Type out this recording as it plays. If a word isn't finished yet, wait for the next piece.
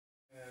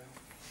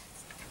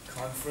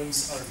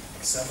conference or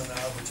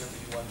seminar, whichever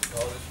you want to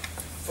call it.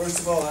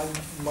 First of all, I'm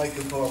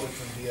Michael Corbett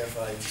from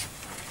DFI,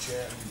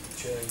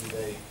 chairing the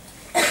day,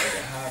 a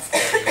half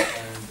day,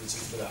 and there's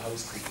just a bit of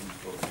housekeeping to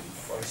go through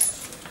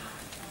first.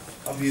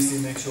 Obviously,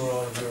 make sure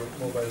all of your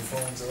mobile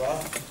phones are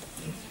off.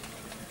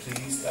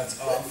 Please,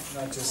 that's off,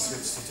 not just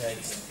switch to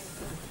text.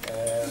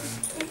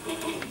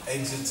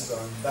 Exits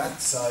are on that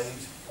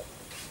side.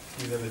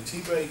 We'll have a tea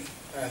break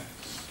at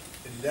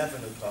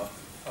 11 o'clock,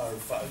 or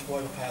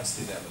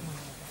 11:15.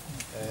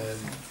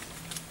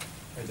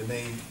 Are the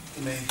main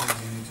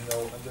things you need to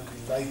know, and there'll be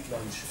light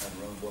lunch at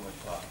around 1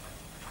 o'clock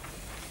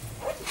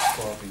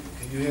for people.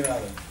 Can you hear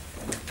Alan?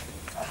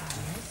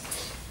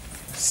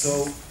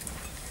 So,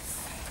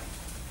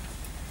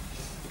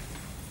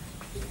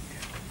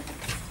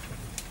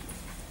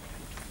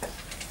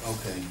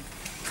 okay.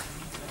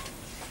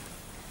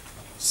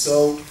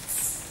 So,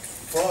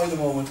 for the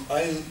moment,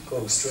 I'll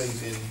go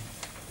straight in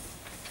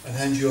and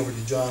hand you over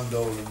to John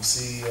Dolan,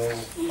 CEO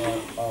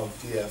of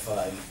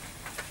DFI.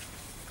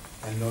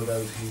 And no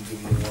doubt he'll give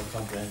you a more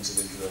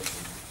comprehensive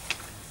introduction.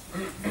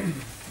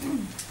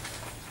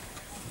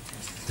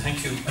 Thank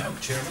you,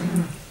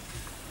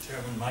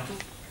 Chairman Michael.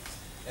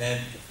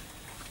 I'm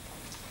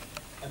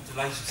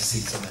delighted to see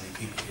so many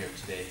people here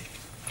today,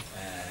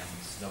 and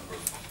a number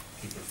of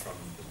people from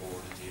the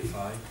board of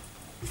DFI.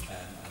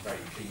 I'm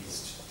very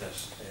pleased that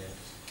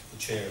the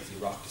chair of the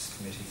Oireachtas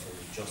Committee for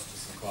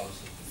Justice,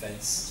 Equality and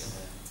Defence,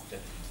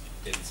 Deputy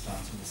David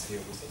Stanton, is here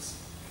with us.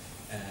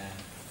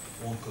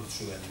 Won't go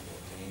through any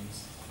more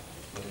names,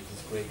 but it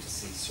is great to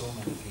see so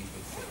many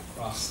people from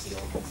across the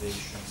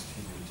organisations,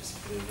 people with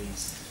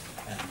disabilities,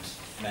 and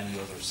many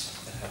others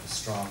that have a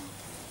strong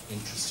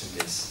interest in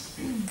this.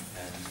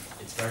 And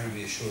it's very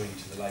reassuring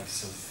to the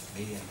likes of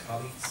me and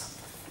colleagues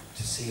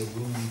to see a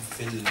room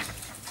filled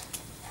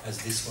as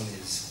this one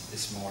is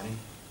this morning,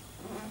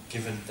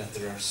 given that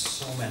there are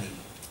so many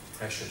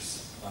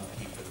pressures on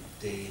people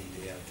day in,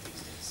 day out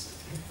these days.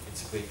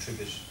 It's a great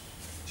tribute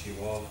to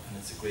you all, and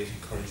it's a great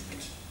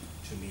encouragement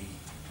to me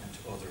and to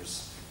others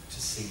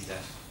to see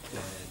that,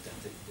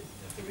 that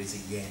there is a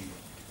yen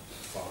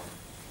for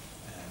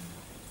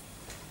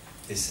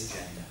this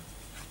agenda.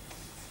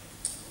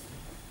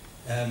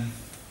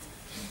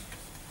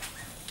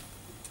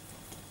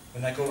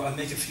 When I go, I'll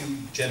make a few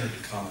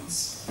general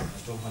comments.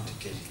 I don't want to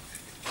get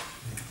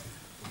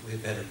way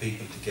better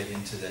people to get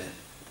into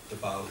the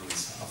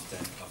bowels of the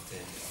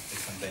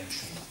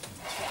convention and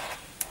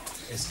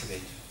to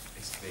excavate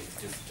the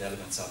different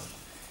elements of it.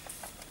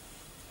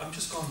 I'm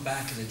just going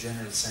back in a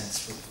general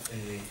sense.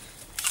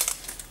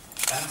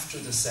 After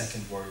the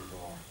Second World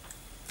War,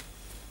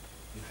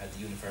 you had the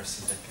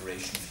Universal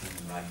Declaration of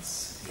Human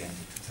Rights at the end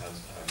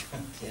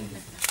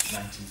of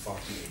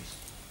 1948.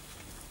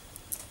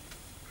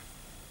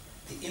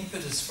 The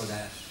impetus for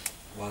that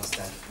was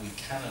that we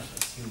cannot,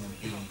 as human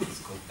beings,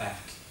 go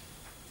back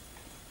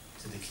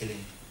to the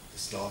killing, the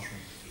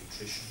slaughtering, the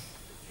attrition,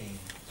 the pain,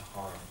 the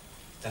horror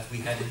that we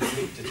had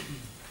inflicted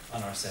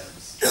on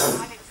ourselves.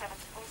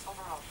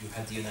 You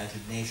had the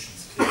United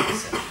Nations clearly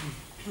set up.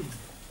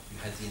 You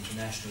had the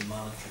International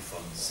Monetary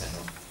Fund set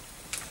up.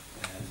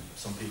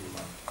 Some people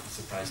might be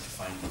surprised to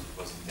find that it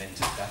was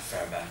invented that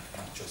far back,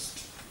 not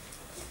just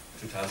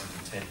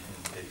 2010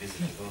 when they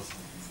visited us.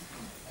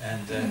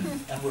 And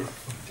we're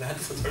glad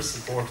for their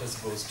support, I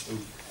suppose, too.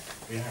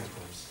 We are, of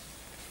course.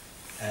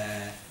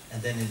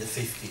 And then in the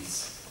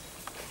 50s,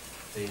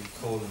 the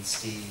coal and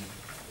steel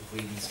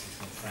agreements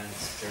between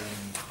France,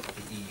 Germany,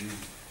 the EU,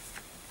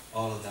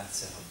 all of that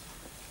set up.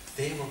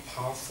 They were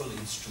powerful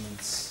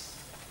instruments,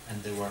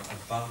 and they were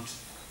about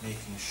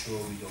making sure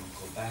we don't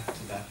go back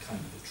to that kind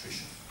of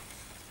attrition.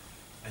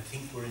 I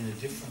think we're in a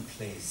different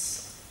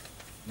place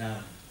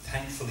now.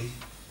 Thankfully,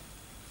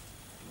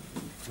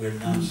 we're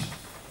not,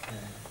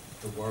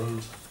 the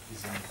world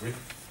is in the grip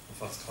of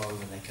what's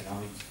called an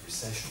economic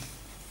recession.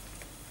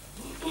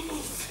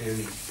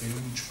 Clearly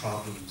huge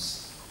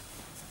problems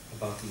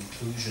about the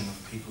inclusion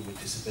of people with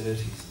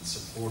disabilities and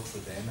support for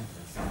them and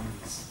their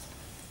families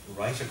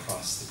right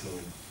across the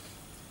globe.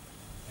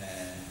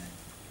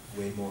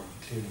 Way more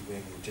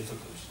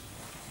difficult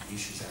the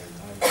issues are in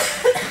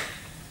Ireland.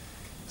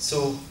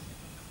 So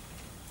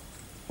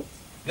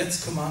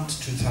let's come on to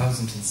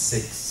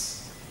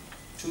 2006.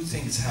 Two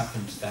things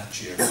happened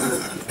that year.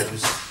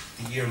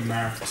 The year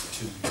marked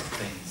two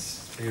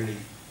things. Clearly,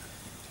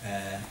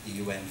 the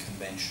UN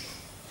Convention.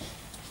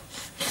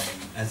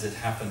 As it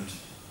happened,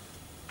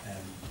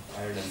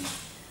 Ireland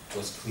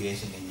was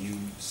creating a new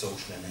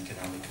social and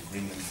economic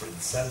agreement for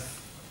itself,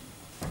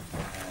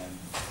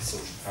 the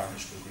Social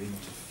Partnership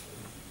Agreement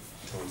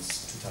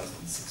towards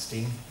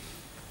 2016,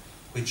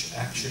 which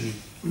actually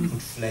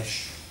put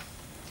flesh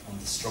on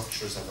the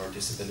structures of our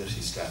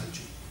disability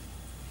strategy,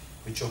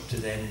 which up to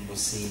then was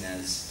seen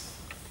as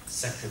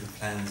sectoral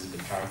plans and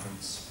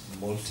departments,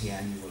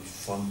 multi-annual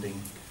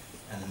funding,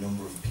 and a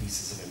number of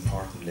pieces of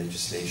important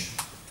legislation.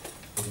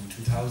 But in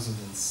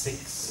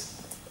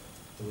 2006,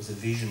 there was a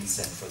vision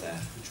set for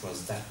that, which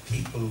was that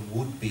people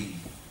would be,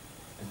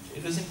 and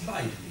it was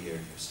implied in the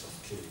earlier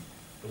stuff clearly,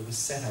 but it was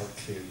set out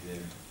clearly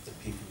there that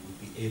people would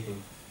be able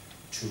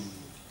to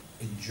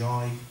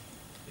enjoy,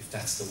 if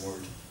that's the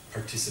word,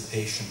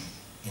 participation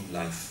in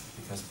life,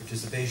 because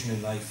participation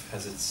in life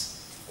has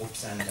its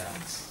ups and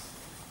downs,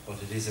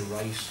 but it is a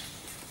right,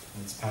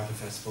 and it's part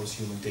of, I suppose,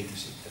 human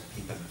dignity, that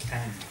people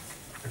can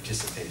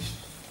participate,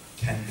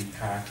 can be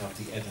part of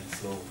the ebb and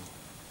flow,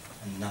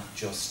 and not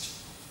just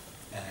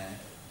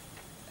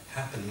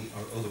happily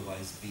or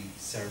otherwise be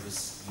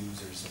service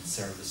users and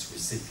service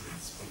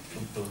recipients, but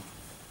people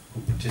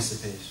who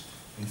participate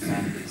in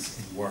families,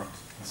 in work,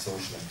 in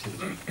social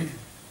activity.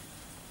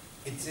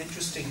 It's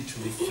interesting to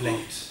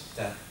reflect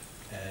that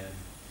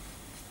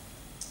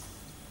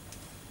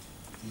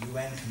the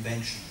UN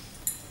Convention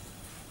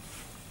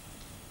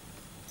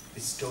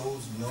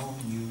bestows no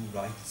new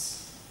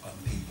rights on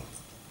people.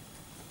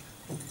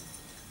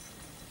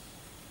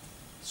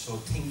 So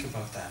think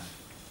about that.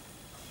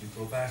 You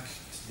go back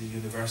to the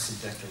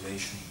Universal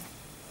Declaration,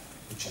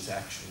 which is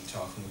actually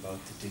talking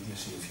about the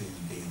dignity of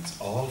human beings,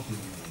 all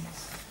human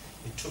beings.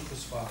 It took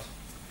us, what,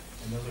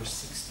 another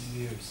 60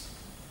 years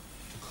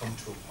to come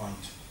to a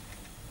point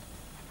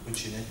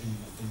which in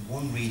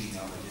one reading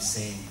of it is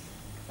saying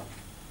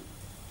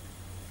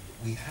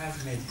we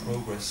have made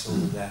progress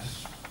over that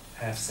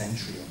half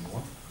century or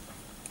more.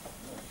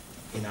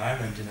 In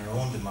Ireland, in our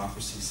own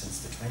democracy since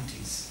the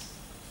 20s,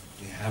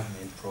 we have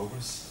made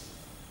progress,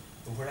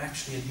 but we're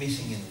actually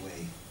admitting in a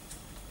way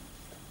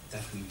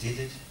that we did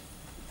it,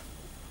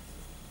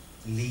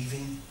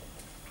 leaving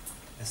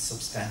a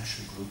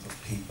substantial group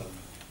of people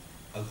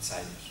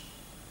outside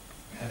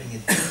it, having a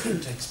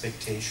different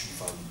expectation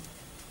for them.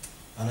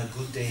 On a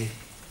good day,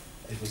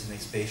 it was an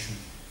expectation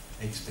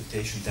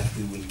that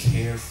we will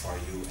care for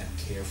you and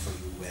care for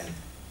you well.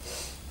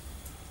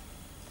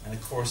 And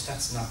of course,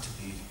 that's not to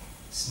be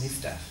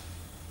sniffed at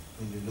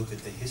when you look at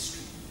the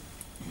history,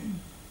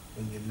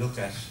 when you look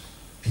at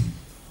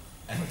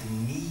the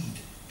need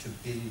to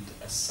build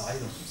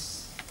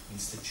asylums,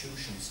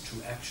 institutions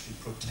to actually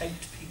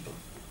protect people.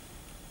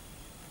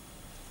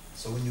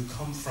 So when you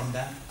come from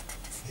that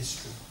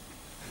history,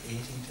 the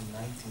 18th and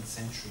 19th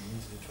century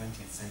into the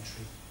 20th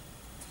century,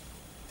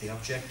 the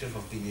objective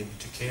of being able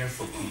to care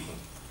for people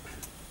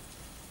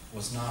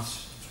was not,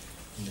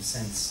 in a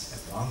sense,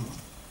 a wrong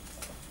one.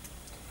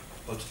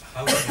 But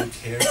how do you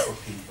care for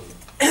people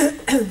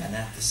and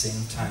at the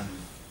same time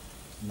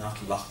not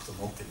lock them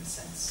up, in a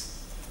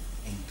sense,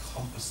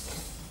 encompass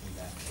them in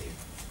that care?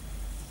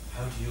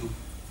 How do you,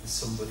 as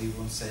somebody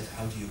once said,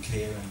 how do you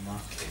care and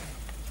not care?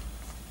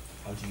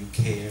 How do you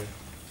care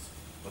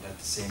but at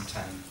the same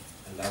time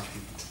allow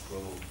people to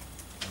grow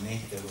and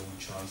make their own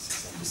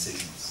choices and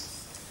decisions?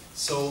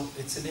 So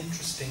it's an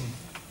interesting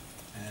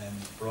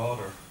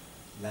broader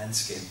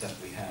landscape that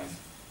we have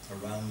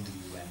around the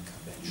UN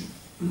Convention.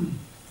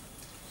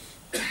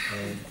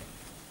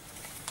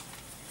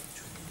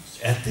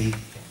 At the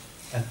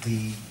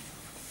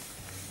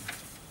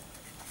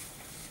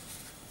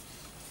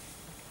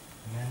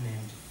a man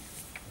named,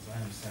 as I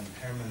understand,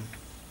 Herman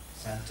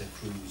Santa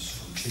Cruz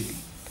from Chile,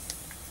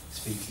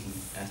 speaking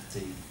at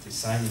the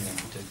signing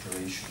of the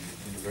Declaration,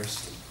 the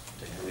Universal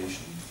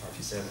Declaration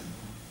 47,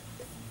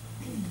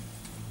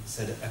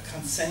 said a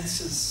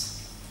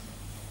consensus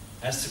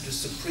as to the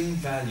supreme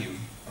value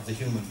of the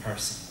human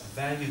person, a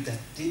value that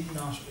did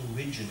not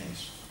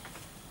originate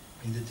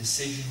in the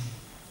decision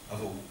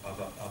of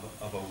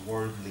a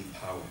worldly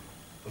power,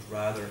 but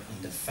rather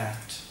in the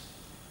fact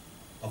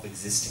of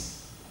existing.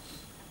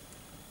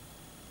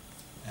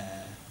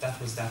 That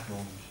was that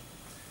moment.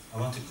 I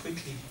want to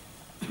quickly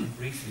and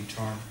briefly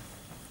turn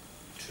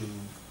to,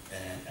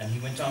 and he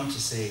went on to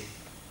say,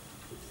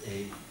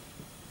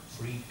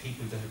 free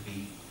people that would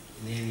be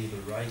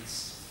inalienable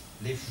rights,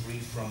 live free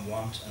from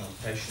want and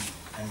oppression,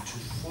 and to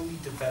fully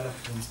develop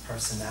one's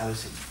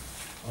personality.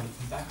 I want to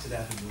come back to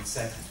that in a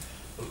second.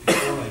 But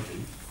before I do,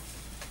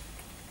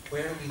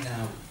 where are we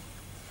now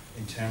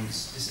in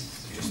terms, this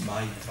is just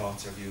my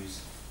thoughts or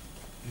views,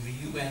 we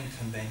have a UN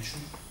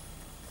convention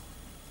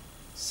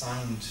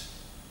signed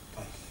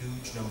by a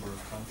huge number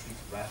of countries,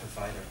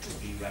 ratified or to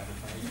be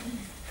ratified,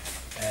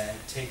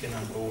 taken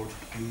on board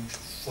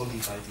fully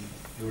by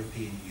the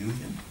European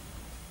Union.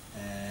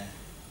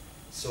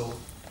 So,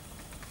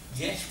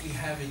 yet we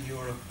have in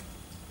Europe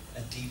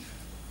a deep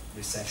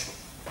recession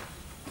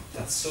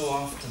that's so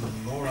often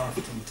and more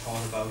often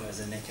thought about as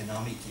an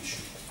economic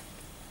issue.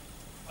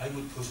 I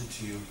would put it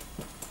to you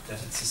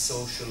that it's a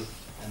social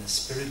and a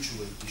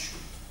spiritual issue,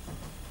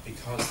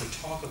 because the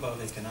talk about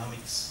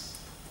economics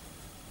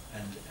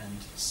and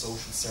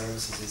social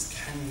services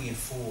is, can we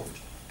afford?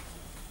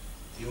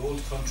 The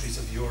old countries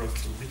of Europe,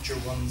 the richer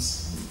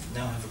ones,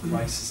 now have a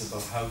crisis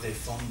about how they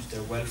fund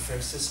their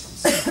welfare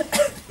systems,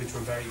 which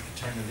were very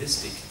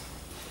paternalistic,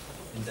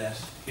 in that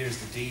here's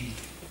the deal,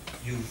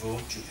 you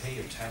vote, you pay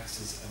your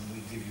taxes, and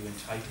we give you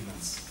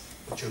entitlements,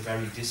 but you're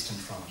very distant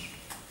from it.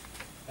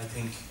 I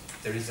think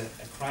there is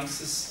a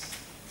crisis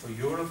for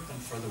Europe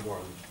and for the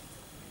world,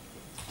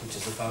 which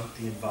is about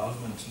the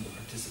involvement and the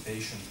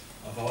participation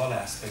of all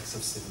aspects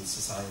of civil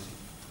society.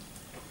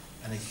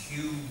 And a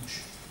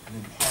huge and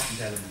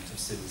important element of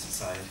civil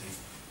society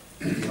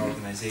the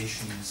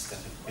organisations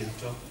that have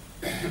built up,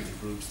 the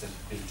groups that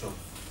have built up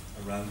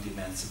around the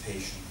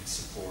emancipation and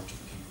support of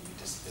people with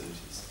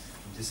disabilities.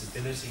 And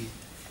disability,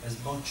 as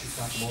much if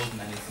not more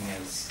than anything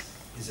else,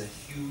 is a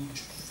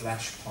huge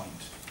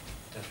flashpoint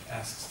that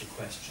asks the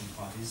question,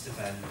 what is the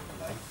value of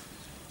life?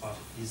 What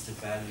is the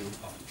value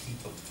of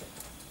people?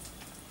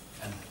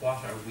 And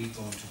what are we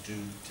going to do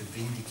to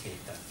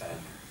vindicate that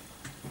value?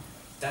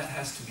 That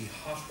has to be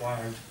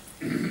hot-wired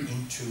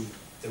into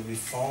the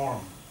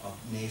reform of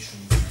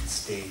nations and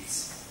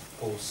states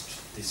post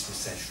this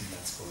recession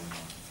that's going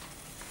on.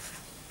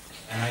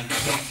 And I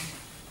think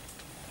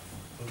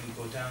when we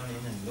go down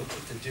in and look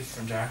at the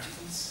different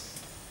articles,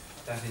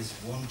 that is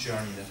one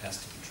journey that has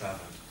to be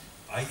travelled.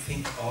 I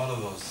think all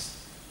of us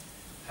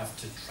have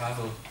to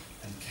travel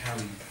and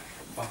carry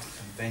what the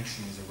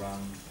convention is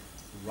around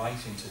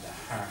right into the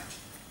heart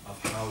of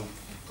how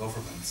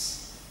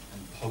governments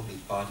and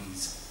public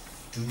bodies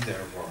do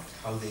their work,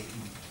 how they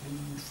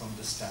include from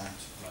the start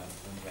rather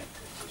than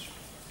replicate.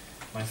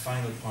 My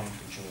final point,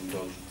 with your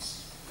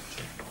indulgence,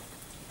 Chair.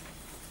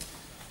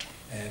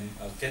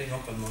 I was getting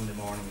up on Monday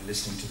morning and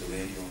listening to the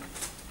radio,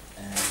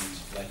 and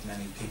like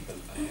many people,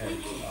 I heard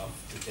of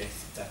the death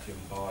of that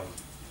young boy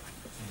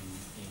in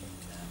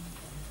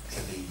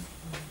Tralee,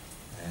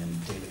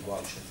 David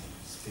Walsh, I think,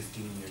 was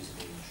 15 years of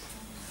age.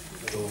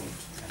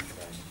 Thank you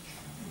very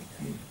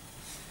much.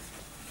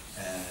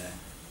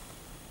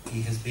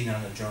 He has been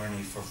on a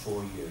journey for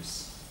 4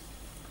 years,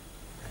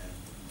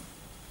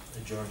 a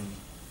journey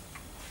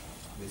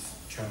with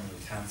terminal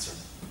cancer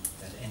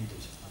that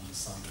ended on the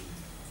Sunday.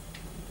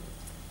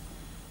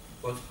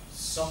 But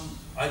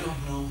I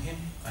don't know him,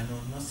 I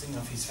know nothing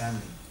of his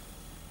family.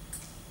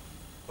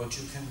 But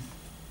you can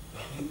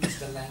use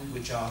the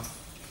language of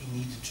he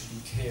needed to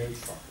be cared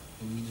for,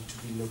 he needed to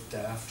be looked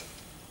after.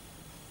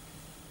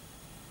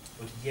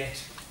 But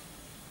yet,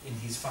 in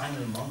his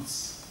final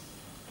months,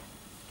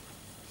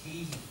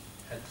 he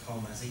had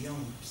come as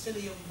still a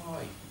young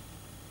boy,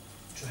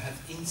 to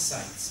have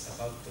insights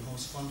about the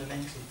most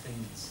fundamental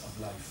things of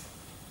life.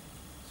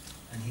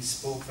 And he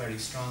spoke very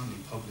strongly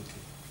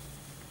publicly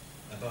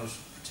about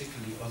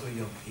particularly other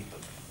young people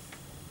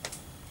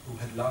who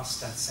had lost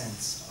that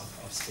sense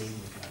of staying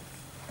with life.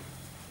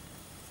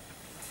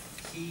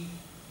 He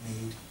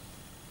made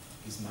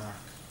his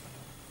mark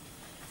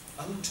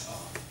out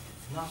of,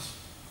 not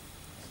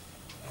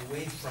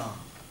away from,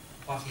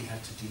 what he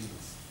had to deal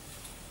with.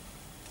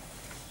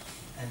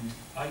 And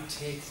I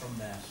take from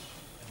that,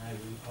 and I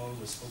will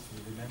always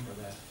hopefully remember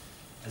that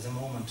as a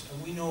moment,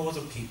 and we know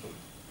other people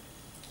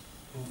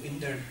who in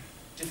their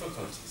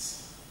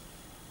difficulties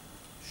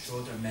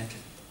show their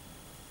mettle.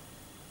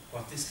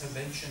 What this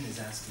convention is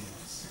asking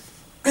us,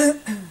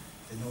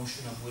 the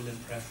notion of will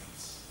and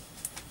preference,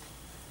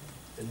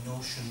 the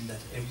notion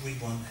that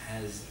everyone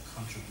has a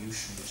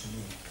contribution to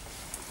make.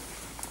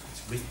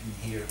 It's written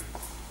here,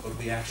 but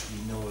we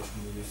actually know it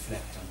when we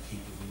reflect on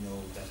people we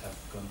know that have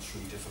gone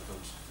through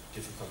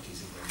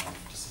difficulties in their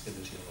life,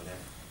 disability or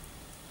whatever.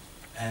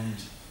 And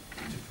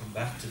to come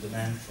back to the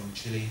man from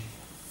Chile,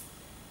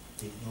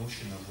 the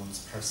notion of one's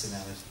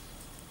personality.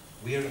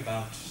 We're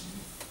about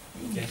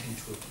getting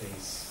to a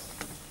place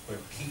where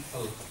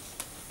people,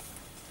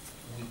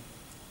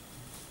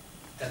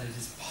 that it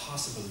is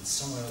possible in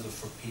some way or other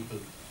for people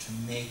to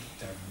make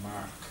their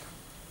mark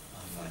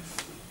on life,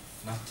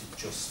 not to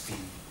just be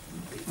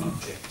the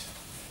object,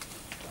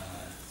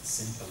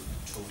 simple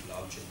and total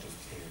object of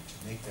care, to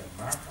make their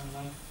mark on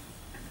life,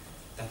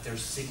 that their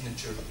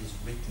signature is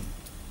written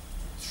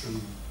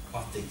through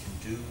what they can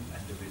do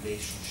and the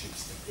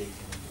relationships that they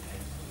can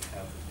independently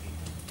have with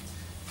people.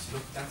 So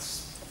look,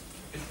 that's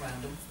a bit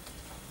random.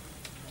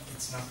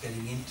 It's not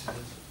getting into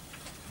the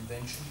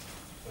convention,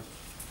 but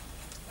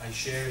I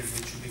share it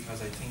with you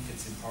because I think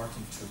it's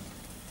important to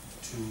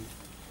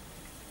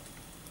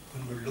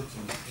when we're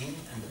looking in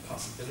and the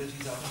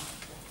possibilities of it,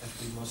 that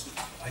we must,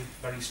 I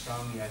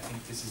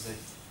think this is a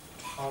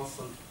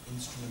powerful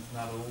instrument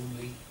not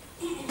only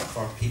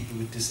for people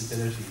with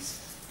disabilities,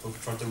 but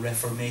for the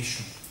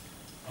reformation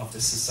of the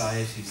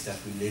societies that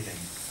we live in.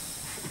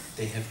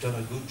 They have done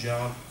a good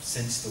job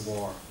since the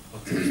war,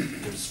 but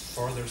there's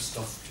further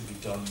stuff to be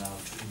done now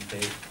to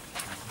embed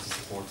and to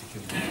support the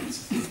human rights.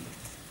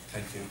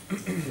 Thank you.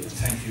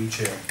 Thank you,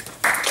 Chair.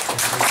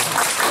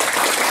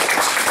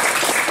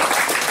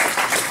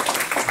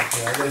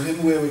 Okay, I'll let him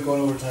away with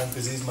going over time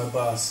because he's my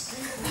boss.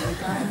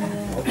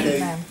 Okay,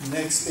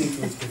 next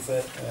speaker is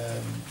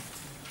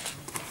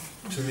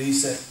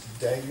Teresa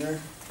Degner,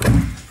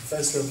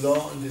 Professor of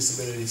Law and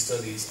Disability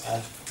Studies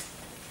at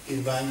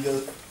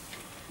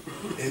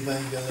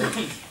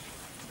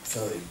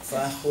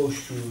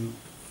Fachhochschule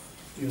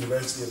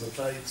University of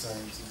Applied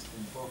Sciences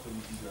in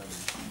Portland,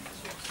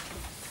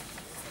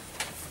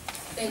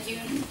 Thank you.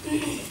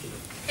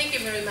 Thank you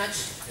very much.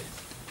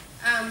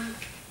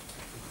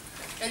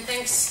 And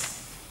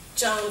thanks,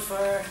 John,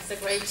 for the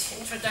great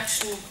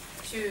introduction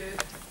to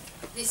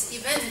this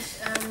event.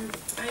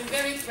 I'm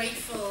very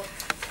grateful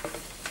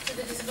to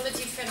the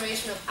Disability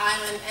Federation of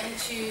Ireland and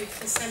to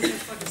the Centre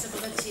for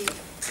Disability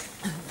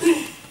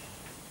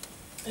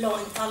Law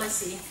and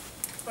Policy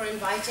for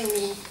inviting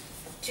me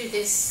to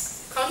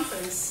this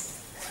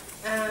conference.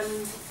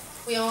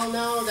 We all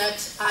know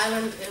that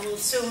Ireland will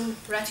soon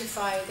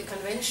ratify the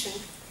Convention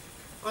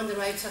on the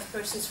Rights of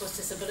Persons with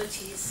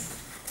Disabilities.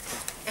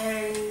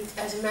 And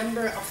as a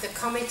member of the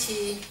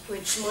committee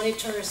which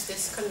monitors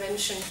this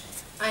convention,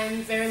 I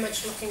am very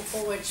much looking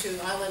forward to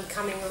Ireland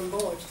coming on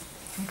board.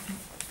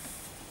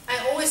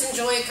 I always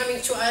enjoy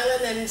coming to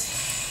Ireland, and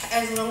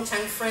as a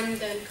long-time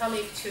friend and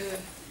colleague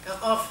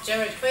of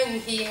Jared Quinn,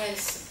 he has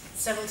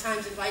several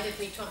times invited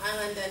me to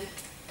Ireland, and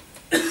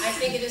I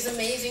think it is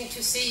amazing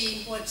to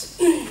see what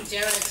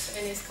Jared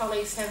and his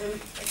colleagues have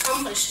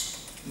accomplished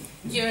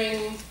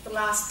during the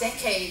last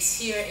decades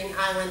here in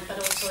Ireland, but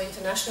also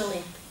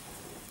internationally.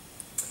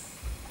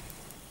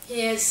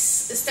 He has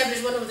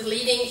established one of the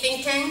leading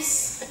think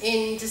tanks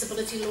in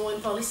disability law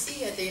and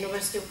policy at the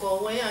University of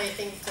Galway. I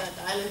think that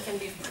Ireland can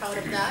be proud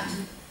of that.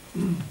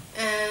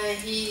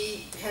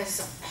 He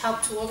has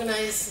helped to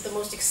organize the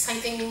most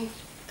exciting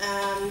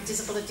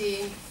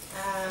disability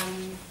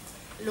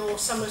law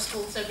summer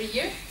schools every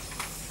year.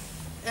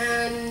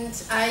 And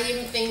I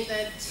even think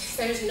that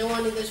there is no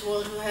one in this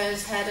world who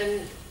has had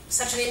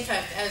such an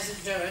impact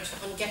as Jared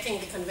on getting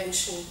the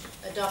convention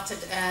adopted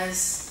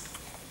as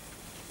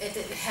it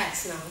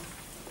has now.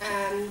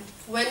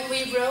 When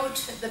we wrote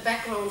the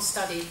background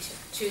study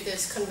to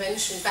this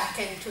convention back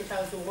in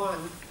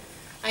 2001,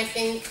 I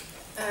think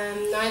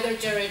neither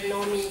Jared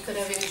nor me could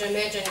have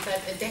imagined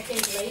that a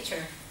decade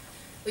later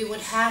we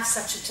would have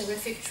such a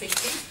terrific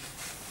treaty,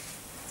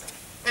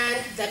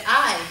 and that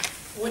I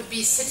would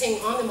be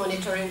sitting on the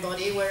monitoring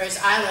body, whereas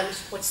Ireland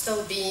would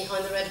still be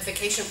on the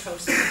ratification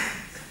process.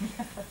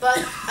 But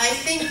I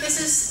think this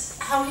is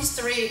how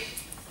history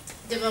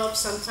develops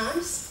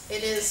sometimes.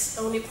 It is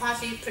only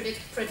partly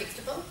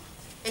predictable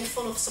and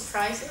full of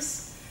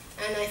surprises.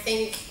 And I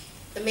think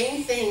the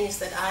main thing is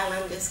that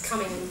Ireland is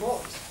coming on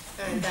board.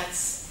 And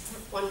that's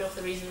one of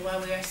the reasons why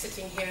we are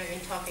sitting here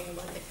and talking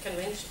about the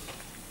convention.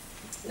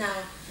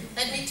 Now,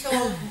 let me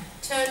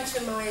turn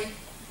to my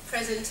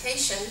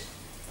presentation.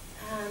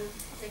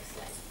 Next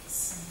slide,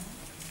 please.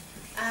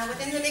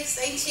 Within the next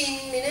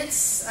 18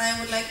 minutes, I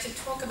would like to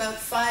talk about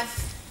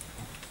 5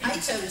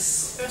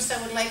 items. First,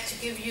 I would like to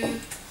give you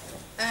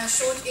a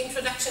short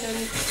introduction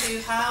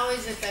into how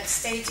is it that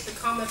states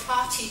become a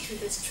party to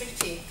this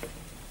treaty.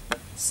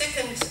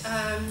 Second,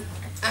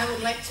 I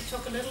would like to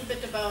talk a little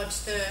bit about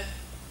the...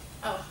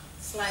 Oh,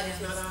 slide is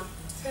not on.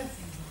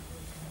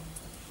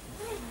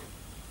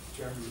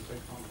 Jeremy, you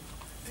take comment.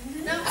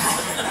 No.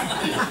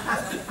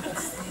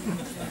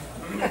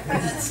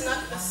 That's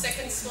not the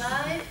second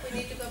slide. We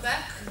need to go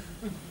back.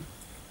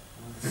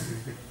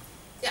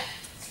 Yeah.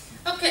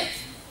 Okay.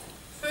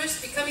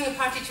 First, becoming a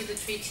party to the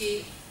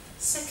treaty.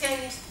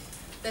 Second,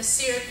 the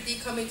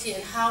UNCRPD committee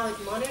and how it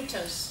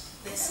monitors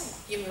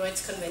this Human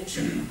Rights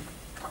Convention.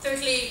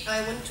 Thirdly,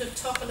 I want to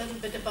talk a little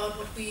bit about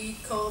what we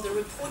call the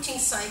reporting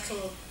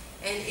cycle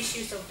and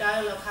issues of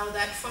dialogue, how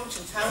that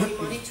functions, how we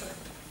monitor it.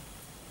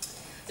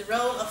 The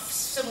role of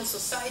civil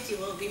society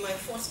will be my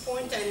 4th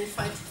point, and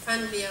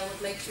finally I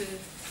would like to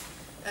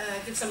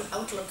give some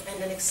outlook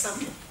and an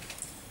example.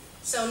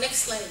 So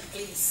next slide,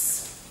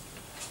 please.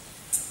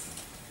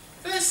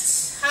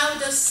 First, how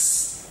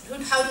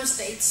do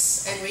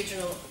states and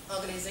regional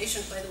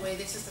organizations, by the way,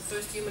 this is the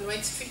first human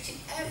rights treaty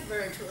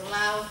ever to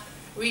allow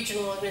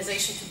regional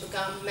organizations to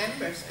become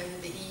members,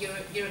 and the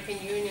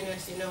European Union,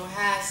 as you know,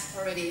 has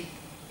already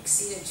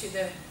acceded to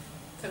the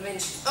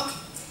convention. Okay.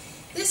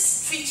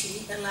 This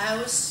treaty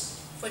allows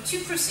for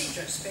 2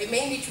 procedures,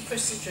 mainly 2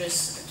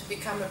 procedures to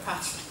become a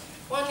party.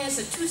 One is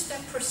a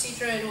 2-step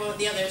procedure and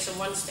the other is a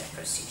 1-step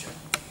procedure.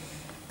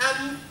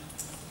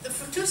 The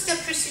 2-step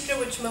procedure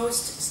which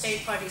most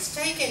state parties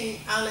take, and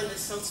Ireland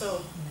is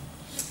also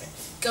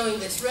going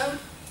this road.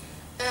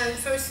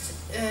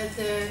 First,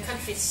 the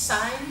country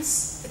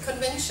signs the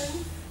convention,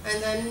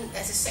 and then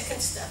as a second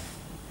step,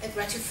 it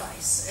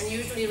ratifies. And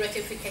usually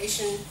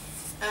ratification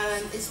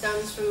is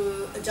done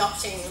through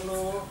adopting a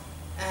law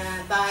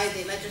by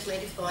the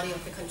legislative body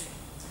of the country.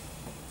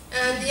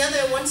 And the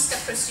other 1-step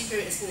procedure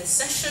is an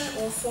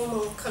accession or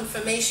formal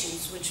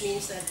confirmations, which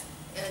means that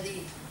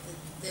the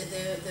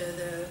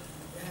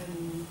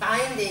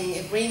binding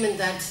agreement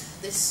that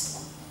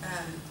this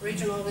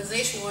regional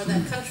organization or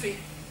that country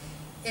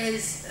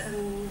is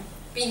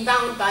being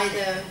bound by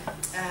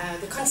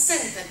the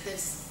consent that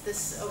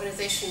this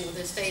organization or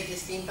the state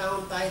is being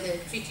bound by the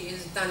treaty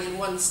is done in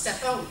 1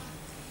 step only.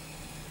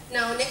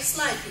 Now, next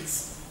slide,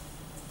 please.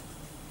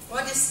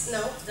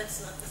 No,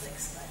 that's not the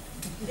next slide.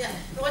 Yeah,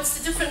 what's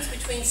the difference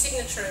between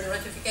signature and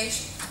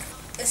ratification?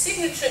 A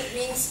signature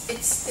means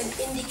it's an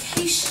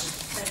indication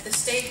that the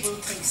state will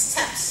take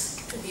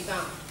steps to be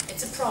bound.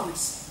 It's a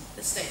promise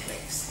the state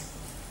makes.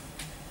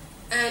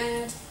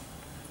 And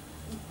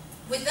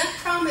with that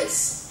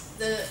promise,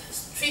 the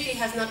treaty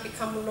has not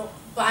become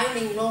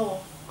binding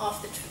law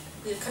of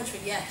the country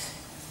yet,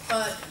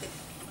 but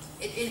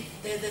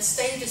the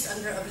state is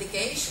under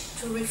obligation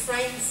to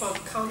refrain from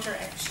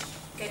counteraction,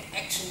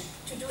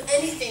 to do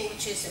anything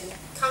which is in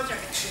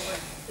counteraction or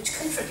which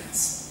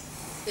contradicts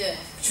the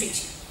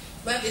treaty.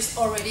 But it's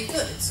already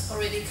good. It's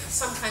already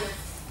some kind of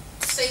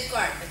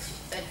safeguard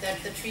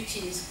that the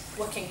treaty is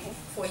working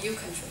for your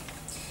country.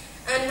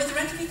 And with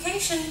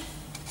ratification,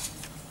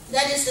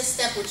 that is the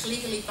step which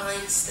legally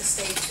binds the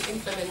state to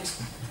implement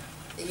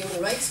the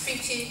Human Rights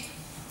Treaty,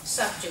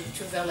 subject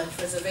to valid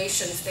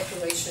reservations,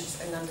 declarations,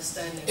 and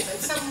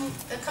understandings. And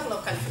a couple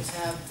of countries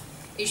have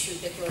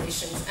issued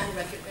declarations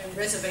and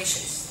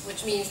reservations,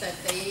 which means that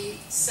they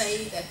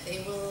say that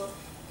they will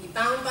be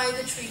bound by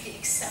the treaty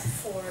except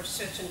for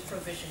certain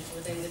provisions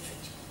within the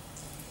treaty.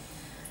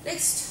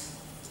 Next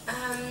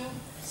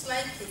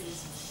slide,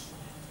 please.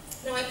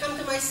 Now I come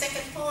to my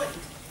second point.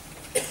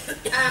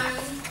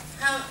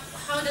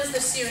 How does the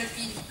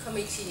UNCRPD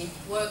committee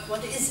work?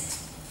 What is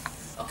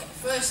it? Okay,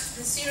 first,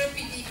 the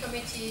UNCRPD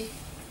committee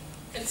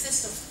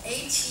consists of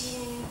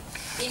 18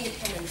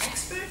 independent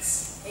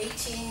experts,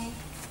 18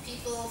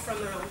 people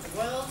from around the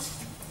world.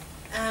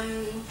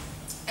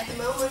 At the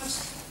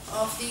moment,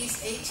 of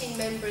these 18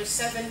 members,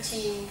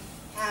 17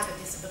 have a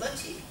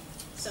disability.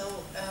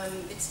 So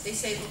it's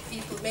disabled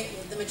people,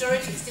 the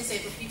majority is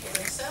disabled people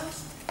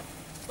themselves.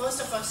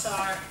 Most of us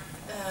are,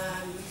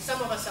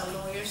 some of us are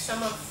lawyers,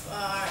 some of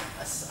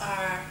us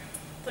are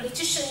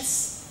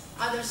politicians,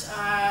 others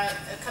are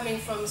coming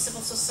from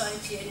civil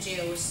society,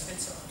 NGOs, and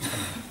so on.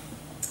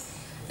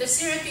 The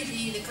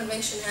UNCRPD, the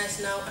convention,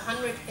 has now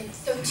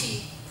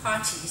 130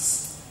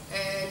 parties,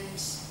 and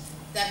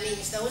that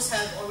means those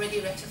have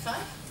already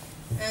ratified,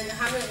 and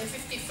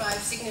 155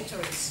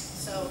 signatories.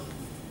 So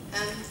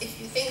if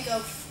you think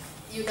of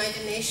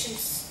United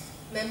Nations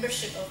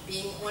membership of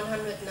being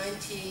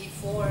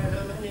 194 and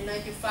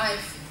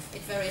 195,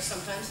 it varies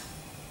sometimes,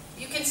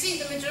 you can see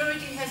the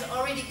majority has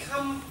already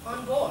come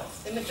on board.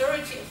 The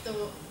majority of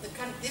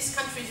this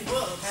country's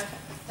world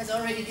has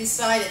already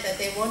decided that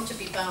they want to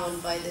be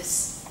bound by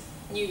this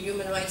new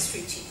human rights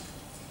treaty.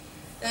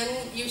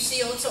 Then you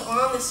see also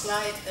on the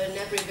slide an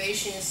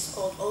abbreviation is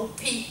called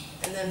OP,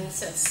 and then it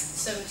says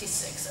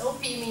 76.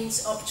 OP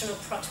means optional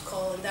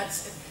protocol, and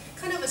that's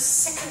kind of a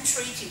second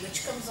treaty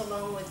which comes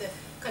along with the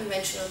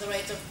Convention on the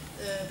Rights of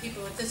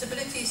People with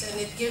Disabilities,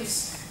 and it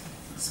gives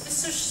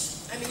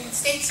specific,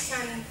 states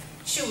can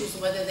choose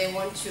whether they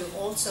want to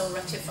also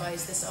ratify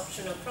this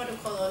optional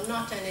protocol or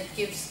not, and it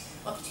gives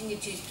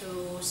opportunities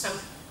to some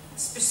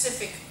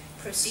specific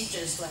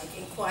procedures like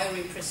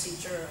inquiry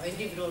procedure or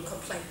individual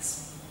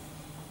complaints.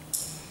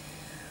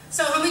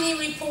 So how many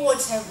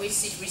reports have we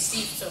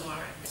received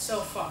so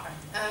far?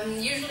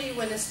 Usually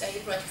when a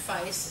state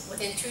ratifies,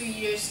 within 2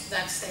 years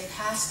that state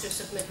has to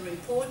submit a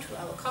report to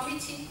our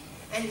committee,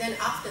 and then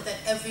after that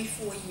every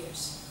 4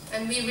 years.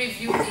 And we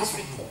review these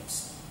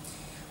reports.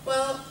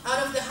 Well,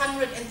 out of the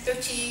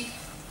 130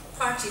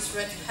 parties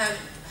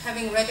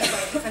having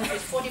ratified the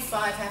countries,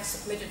 45 have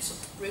submitted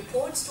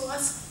reports to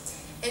us,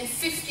 and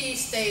 50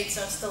 states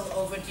are still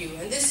overdue.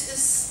 And this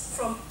is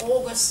from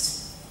August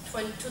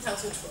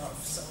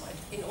 2012. So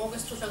in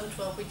August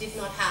 2012, we did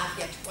not have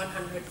yet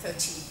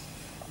 130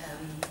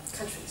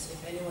 countries,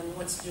 if anyone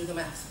wants to do the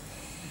math.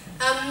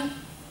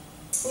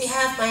 We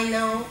have by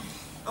now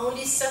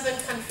only 7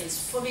 countries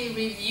fully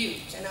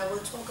reviewed, and I will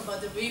talk about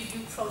the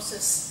review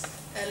process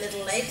a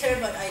little later,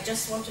 but I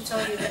just want to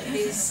tell you that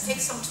it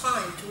takes some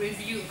time to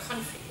review a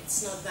country.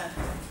 It's not that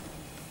hard.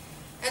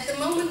 At the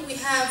moment, we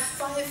have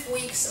 5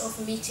 weeks of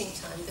meeting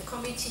time. The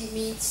committee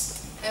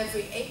meets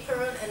every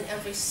April and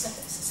every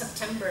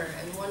September,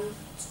 and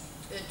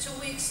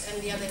 2 weeks,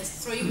 and the other is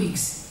 3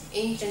 weeks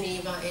in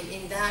Geneva, and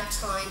in that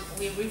time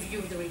we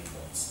review the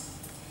reports.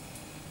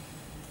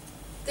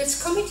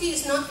 This committee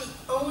is not the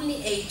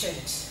only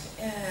agent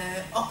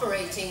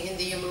operating in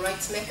the human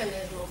rights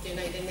mechanism of the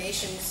United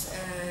Nations,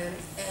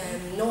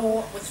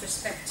 nor with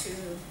respect to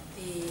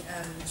the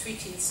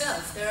treaty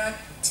itself. There are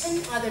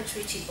 10 other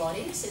treaty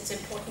bodies. It's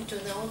important to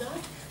know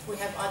that. We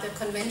have other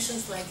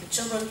conventions like the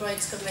Children's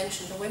Rights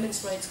Convention, the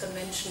Women's Rights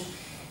Convention,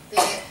 the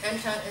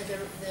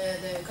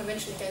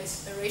Convention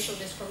Against Racial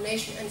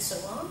Discrimination, and so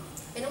on.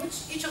 In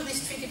which each of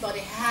these treaty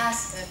bodies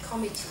has a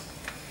committee.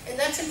 And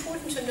that's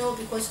important to know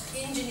because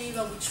in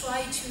Geneva we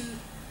try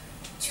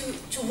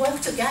to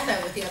work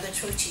together with the other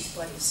treaty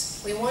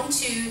bodies. We want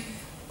to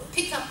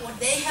pick up what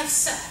they have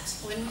said.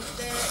 When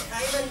the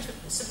island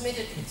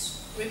submitted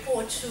its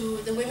report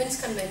to the Women's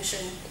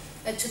Convention,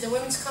 to the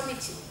Women's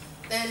Committee,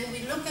 then we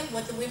look at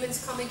what the Women's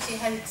Committee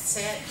had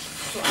said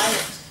to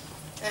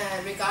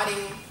Ireland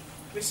regarding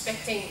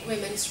respecting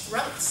women's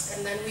rights,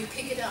 and then we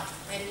pick it up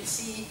and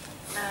see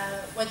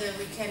whether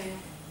we can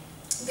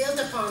build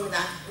upon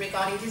that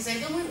regarding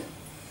disabled women.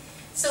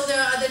 So there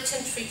are other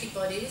 10 treaty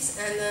bodies,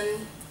 and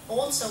then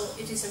also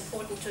it is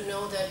important to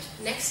know that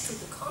next to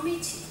the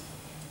committee,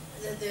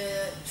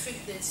 the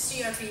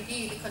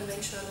UNCRPD, the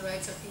Convention on the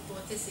Rights of People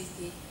with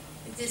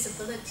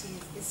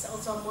Disabilities, is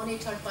also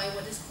monitored by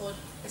what is called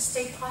a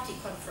State Party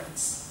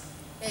Conference,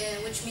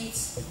 which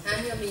meets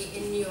annually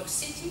in New York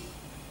City.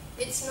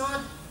 It's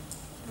not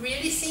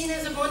really seen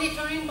as a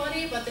monitoring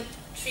body, but the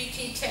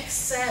treaty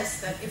text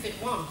says that if it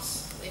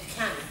wants, it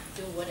can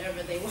do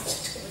whatever they want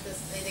to do with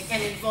this. They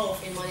can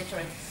involve in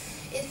monitoring.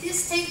 In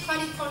this state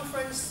party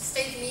conference,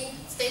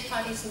 state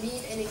parties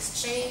meet and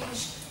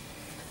exchange,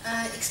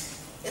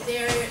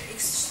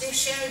 they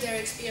share their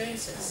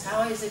experiences.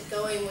 How is it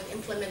going with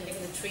implementing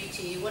the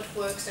treaty? What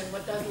works and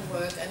what doesn't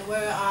work, and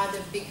where are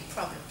the big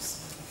problems?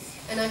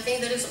 And I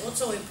think that is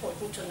also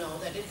important to know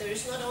that there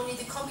is not only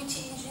the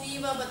committee in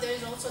Geneva, but there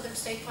is also the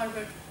state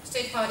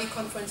party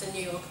conference in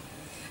New York.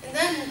 And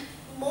then,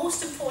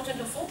 most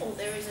important of all,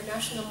 there is a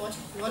national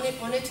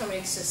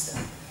monitoring system.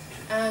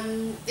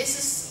 This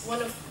is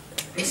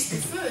it's the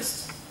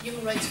first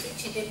human rights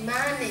treaty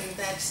demanding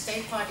that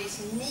state parties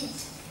need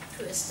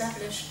to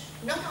establish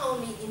not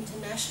only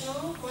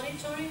international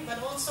monitoring,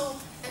 but also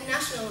a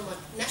national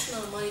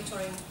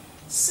monitoring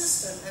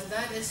system, and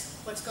that is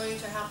what's going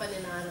to happen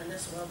in Ireland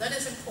as well. That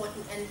is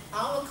important, and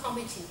our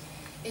committee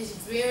is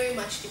very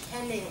much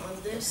depending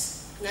on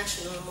this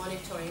national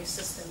monitoring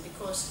system,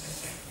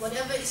 because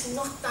whatever is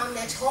not done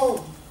at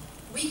home,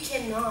 we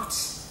cannot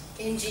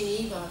in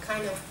Geneva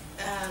kind of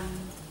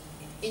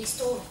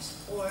install it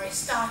or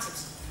start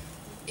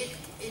it.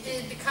 It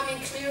is becoming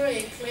clearer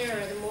and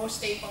clearer the more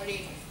state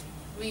party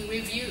we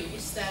review,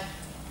 is that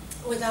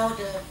without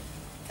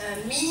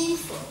a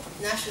meaningful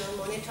national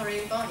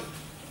monitoring body,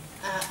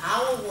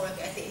 our work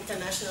at the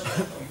international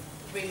level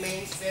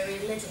remains very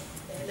little.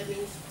 There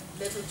remains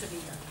little to be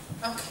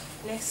done. Okay,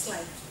 next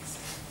slide, please.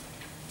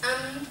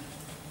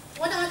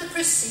 What are the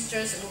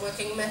procedures and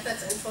working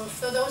methods? And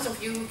for those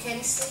of you who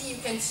can see,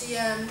 you can see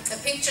a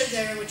picture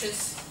there, which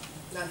is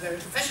not very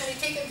professionally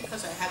taken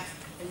because I have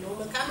a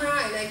normal camera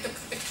and I took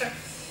a picture.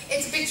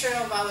 It's a picture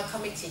of our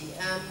committee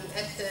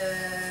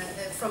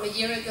from a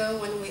year ago,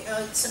 when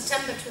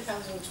September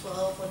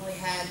 2012, when we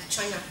had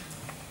China.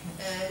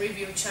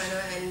 Review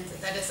China, and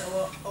that is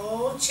our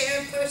old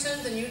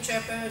chairperson. The new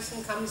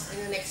chairperson comes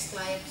in the next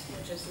slide,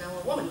 which is now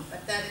a woman,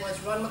 but that was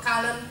Ron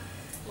McCallum,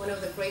 one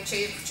of the great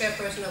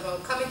chairperson of our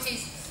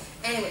committees.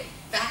 Anyway,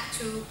 back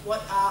to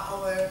what are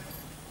our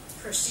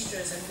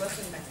procedures and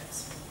working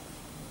methods.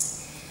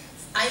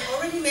 I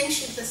already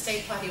mentioned the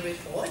state party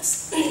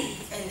reports,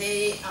 and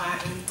they are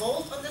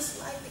involved on the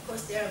slide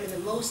because they are the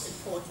most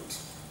important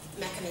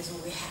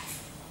mechanism we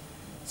have.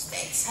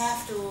 States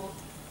have to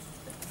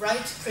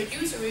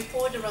produce a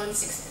report around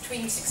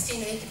between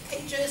 16 and 80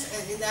 pages,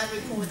 and in that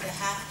report they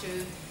have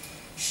to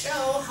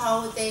show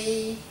how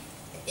they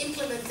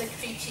implement the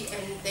treaty,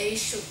 and they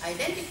should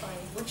identify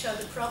which are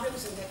the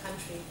problems in their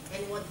country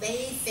and what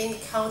they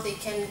think, how they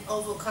can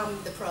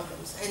overcome the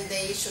problems. And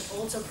they should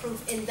also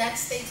prove in that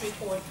state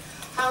report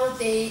how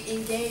they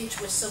engage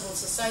with civil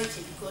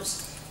society,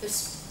 because the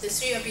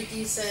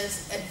CRPD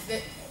says at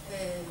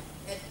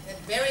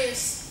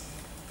various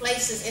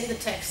places in the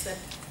text that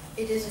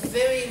it is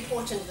very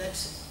important that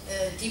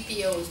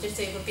DPOs,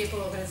 disabled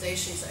people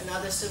organizations, and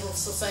other civil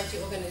society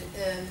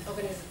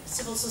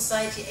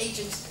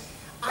agents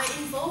are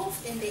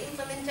involved in the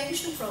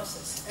implementation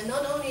process, and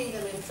not only in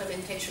the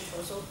implementation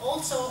process,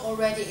 also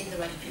already in the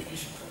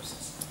ratification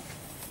process.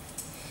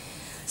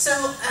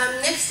 So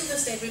next to the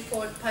state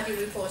party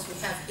reports, we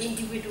have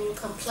individual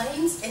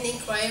complaints and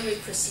inquiry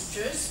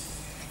procedures.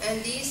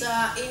 And these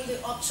are in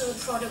the optional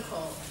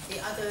protocol,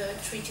 the other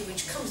treaty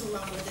which comes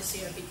along with the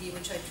CRPD,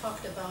 which I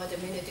talked about a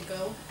minute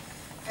ago.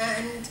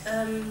 And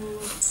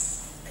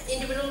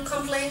individual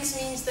complaints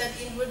means that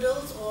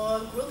individuals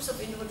or groups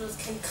of individuals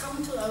can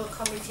come to our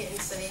committee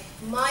and say,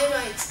 my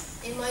rights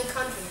in my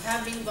country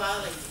have been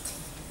violated,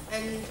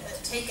 and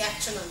take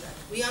action on that.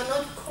 We are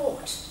not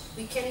court.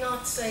 We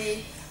cannot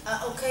say,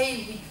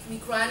 okay, we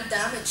grant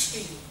damage to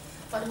you.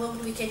 But what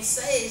we can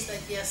say is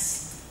that,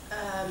 yes,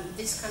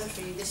 this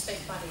country, this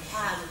state party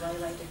has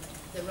violated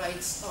the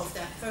rights of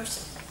that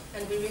person,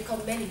 and we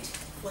recommend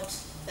what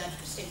that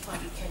state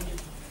party can do.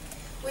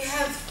 We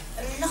have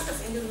a lot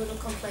of individual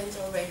complaints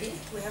already.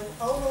 We have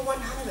over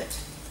 100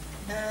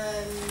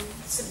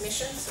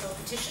 submissions or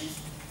petitions.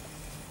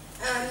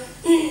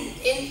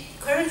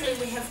 Currently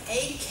we have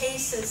 8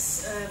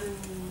 cases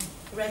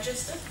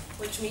registered,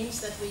 which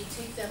means that we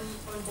take them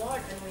on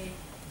board and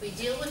we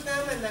deal with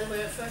them, and then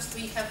first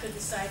we have to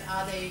decide,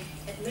 are they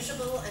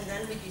admissible, and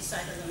then we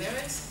decide on the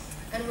merits,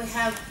 and we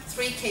have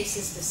 3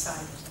 cases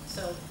decided.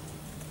 So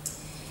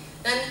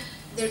then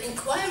the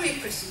inquiry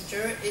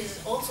procedure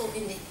is also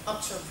in the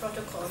optional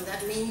protocol, and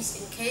that means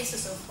in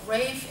cases of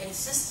grave and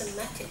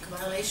systematic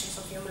violations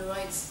of human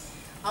rights,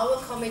 our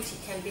committee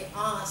can be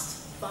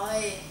asked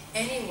by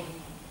anyone,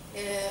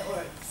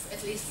 or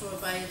at least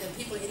by the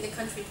people in the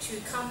country, to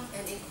come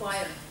and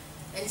inquire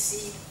and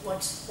see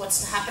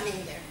what's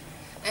happening there.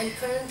 And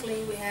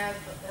currently we have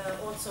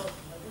also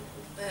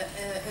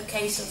a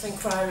case of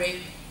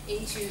inquiry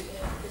into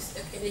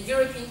in a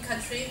European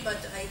country, but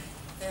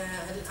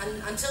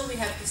until we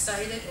have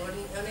decided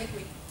on it,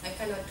 I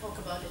cannot talk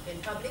about it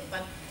in public,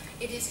 but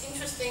it is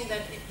interesting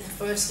that the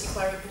first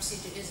inquiry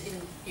procedure is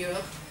in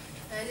Europe,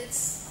 and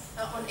it's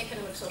on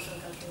economic, social,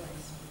 and cultural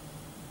rights.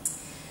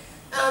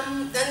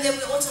 Then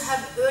we also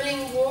have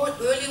early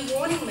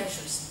warning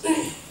measures.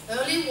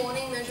 Early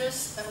warning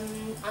measures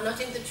are not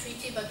in the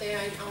treaty, but they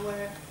are in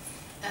our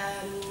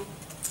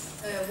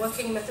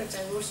working methods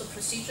and rules of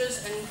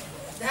procedures. And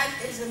that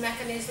is a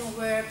mechanism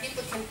where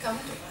people can come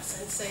to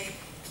us and say,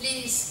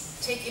 please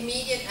take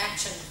immediate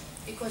action,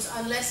 because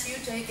unless you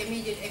take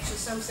immediate action,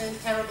 something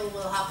terrible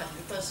will happen,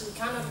 because we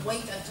cannot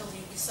wait until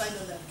you decide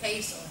on that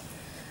case or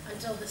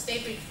until the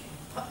state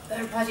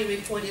party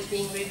report is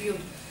being reviewed.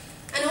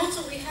 And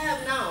also we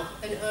have now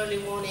an early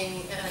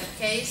warning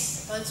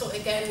case. Also,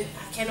 again,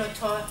 I cannot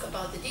talk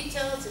about the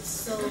details, it's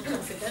still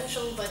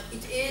confidential, but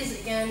it is,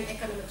 again,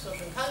 economic,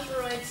 social, and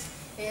cultural rights,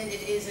 and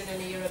it is in a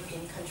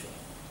European country.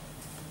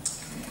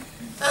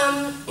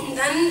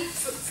 Then,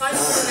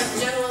 finally, we have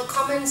general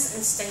comments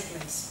and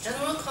statements.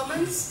 General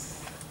comments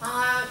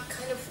are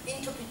kind of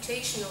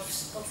interpretation of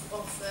some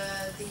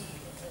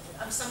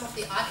of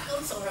the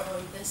articles or a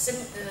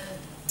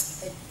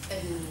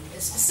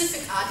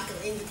specific article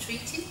in the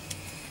treaty.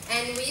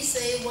 And we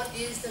say what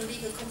is the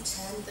legal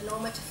content, the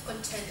normative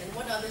content, and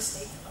what are the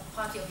state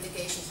party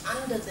obligations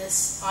under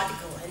this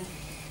article. And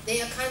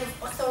they are kind of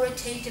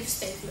authoritative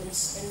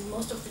statements, and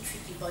most of the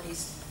treaty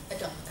bodies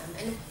adopt them.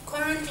 And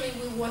currently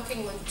we're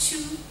working on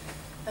three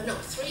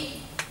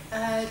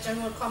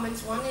general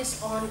comments. One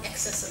is on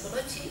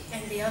accessibility,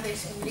 and the other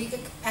is on legal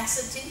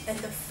capacity, and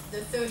the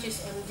third is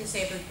on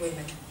disabled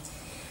women.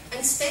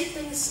 And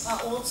statements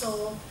are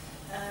also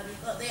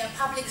they are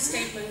public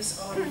statements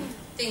on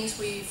things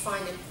we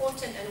find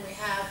important, and we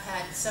have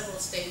had several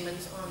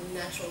statements on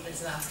natural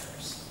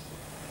disasters.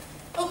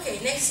 Okay,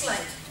 next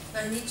slide.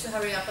 I need to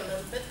hurry up a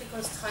little bit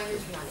because time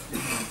is running.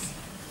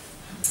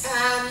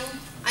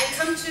 I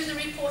come to the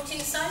reporting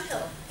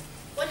cycle.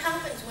 What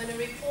happens when a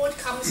report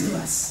comes to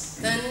us?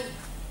 Then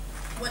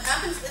what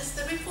happens is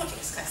the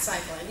reporting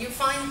cycle, and you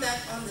find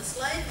that on the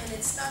slide, and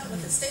it starts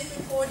with a state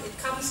report, it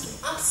comes to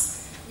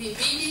us, we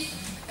read it,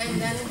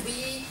 and then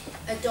we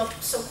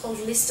adopt so-called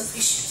list of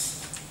issues.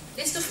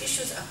 List of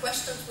issues are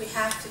questions we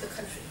have to the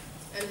country.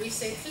 And we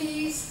say,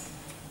 please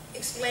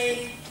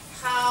explain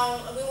how,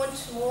 we want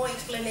more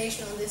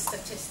explanation on this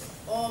statistic.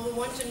 Or we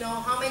want to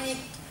know how many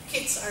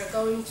kids are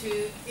going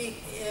to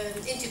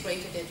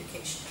integrated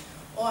education.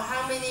 Or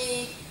how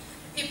many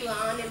people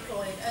are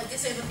unemployed,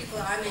 disabled people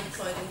are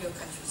unemployed in your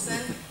countries.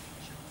 Then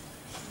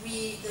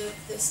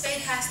the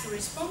state has to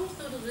respond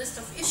to the list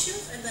of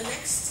issues, and the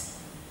next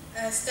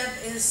step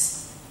is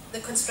the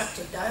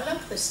constructive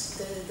dialogue.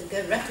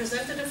 The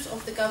representatives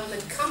of the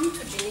government come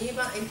to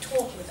Geneva and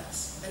talk with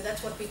us, and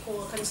that's what we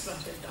call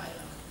constructive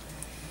dialogue.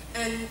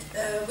 And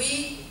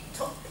we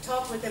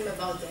talk with them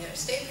about their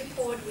state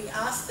report. We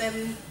ask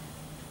them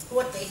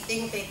what they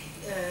think they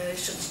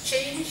should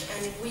change,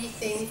 and we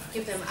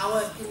give them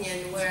our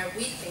opinion where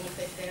we think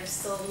that they're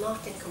still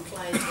not in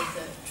compliance with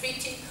the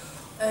treaty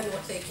and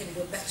what they can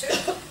do better.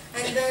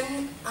 And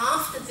then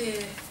after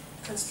the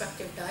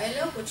constructive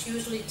dialogue, which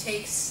usually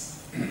takes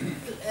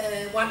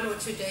 1 or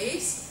 2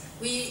 days,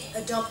 we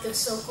adopt the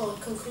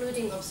so-called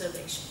concluding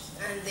observations,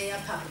 and they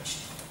are published.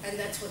 And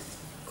that's what's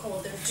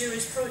called the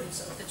jurisprudence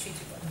of the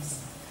treaty bodies.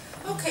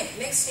 Okay,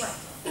 next slide.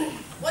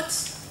 What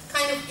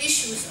kind of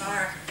issues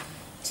are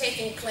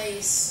taking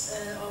place,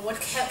 or what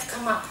have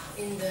come up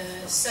in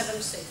the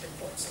 7 state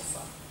reports so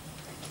far?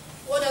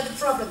 What are the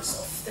problems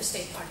of the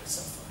state parties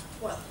so far?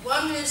 Well,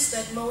 one is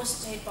that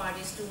most state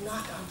parties do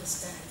not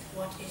understand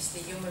what is the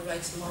human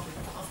rights model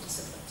of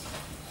disability.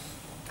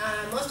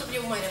 Most of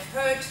you might have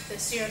heard the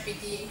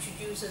CRPD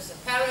introduces a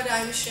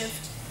paradigm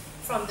shift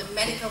from the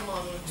medical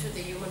model to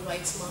the human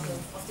rights model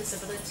of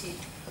disability.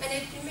 And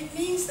it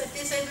means that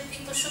disabled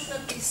people should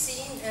not be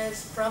seen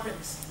as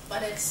problems,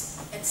 but as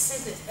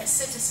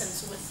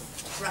citizens with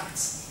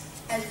rights,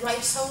 as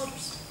rights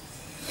holders.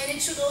 And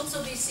it should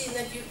also be seen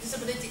that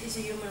disability is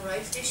a human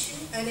rights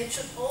issue, and it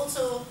should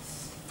also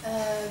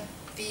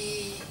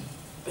be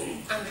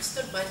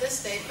understood by the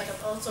state, but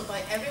also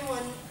by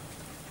everyone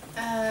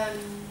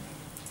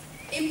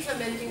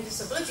implementing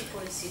disability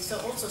policy, so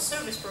also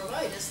service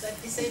providers, that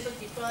disabled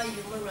people are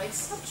human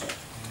rights subject.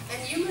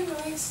 And human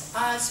rights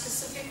are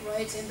specific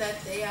rights in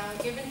that they are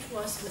given to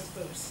us with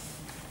birth.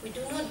 We do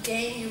not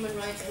gain human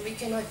rights, and we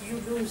cannot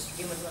lose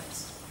human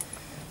rights.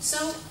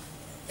 So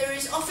there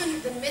is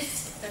often the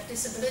myth that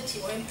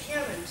disability or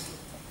impairment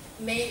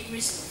may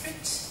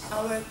restrict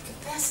our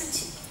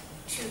capacity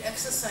to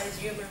exercise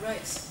human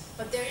rights.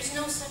 But there is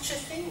no such a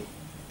thing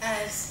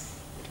as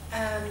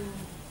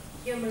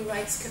human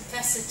rights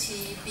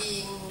capacity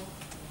being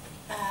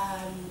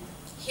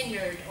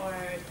hindered or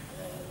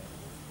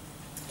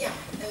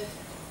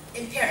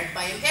impaired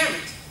by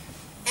impairment.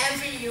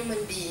 Every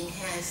human being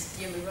has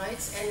human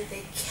rights, and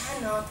they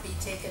cannot be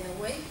taken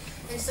away.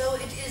 And so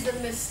it is a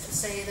myth to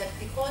say that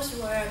because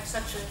you have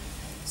such a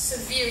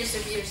severe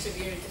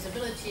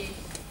disability,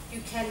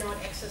 you cannot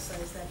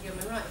exercise that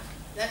human right.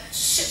 That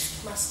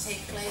shift must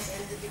take place,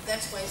 and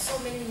that's why so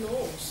many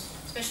laws,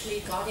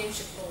 especially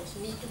guardianship laws,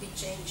 need to be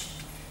changed.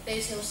 There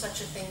is no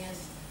such a thing as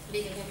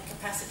legal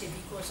incapacity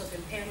because of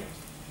impairment.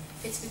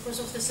 It's because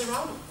of the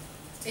surrounding.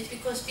 It's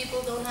because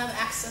people don't have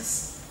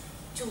access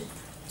to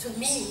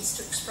means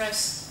to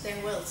express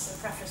their wills and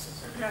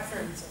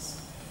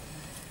preferences.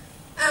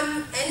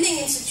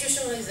 Ending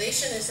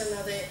institutionalization is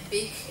another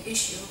big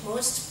issue.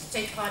 Most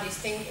state parties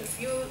think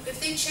if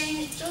they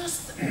change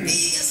just the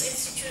biggest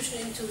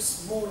institution into a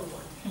smaller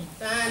one,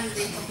 then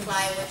they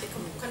comply with the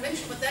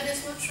convention. But that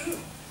is not true.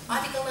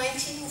 Article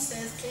 19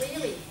 says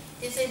clearly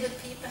disabled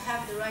people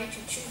have the right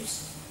to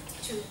choose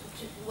to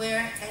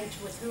where and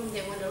with whom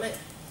they want to live.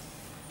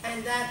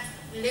 And that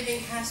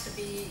living has to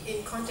be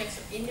in context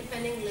of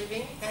independent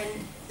living,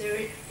 and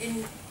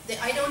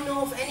I don't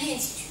know of any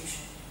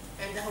institution,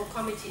 and the whole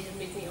committee is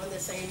with me on the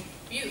same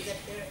view, that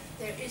there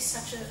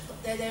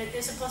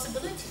is a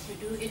possibility to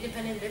do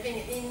independent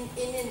living in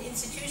an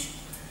institution.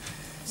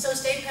 So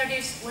state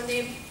parties, when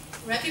they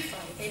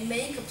ratify, they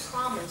make a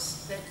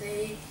promise that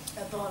they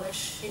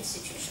abolish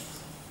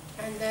institutions,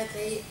 and that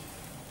they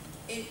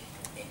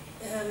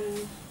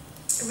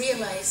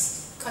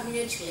realize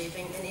community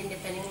living and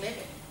independent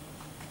living.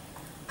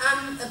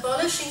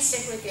 Abolishing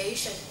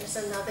segregation is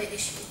another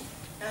issue.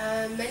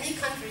 Many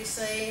countries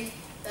say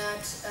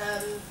that,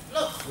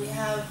 look, we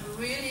have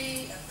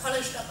really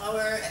polished up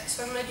our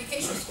external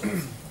education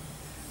schools.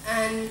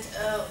 And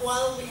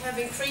while we have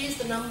increased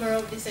the number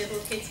of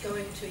disabled kids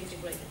going to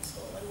integrated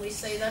school, and we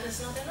say that is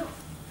not enough.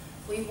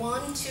 We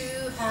want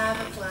to have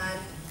a plan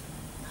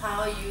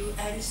how you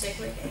end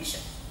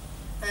segregation.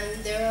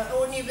 And there are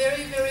only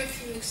very, very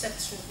few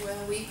exceptions where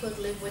we could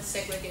live with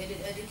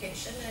segregated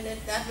education, and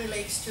that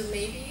relates to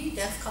maybe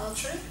deaf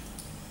culture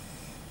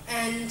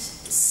and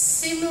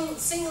some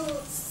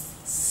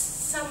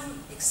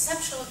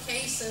exceptional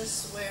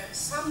cases where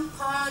some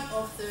part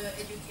of the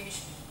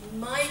education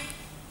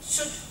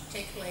should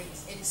take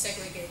place in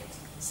segregated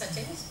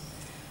settings,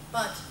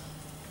 but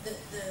the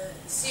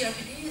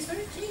CRPD is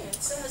very clear. It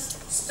says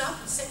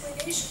stop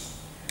segregation.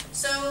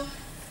 So,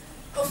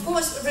 of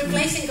course,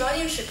 replacing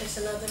guardianship is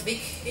another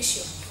big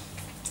issue.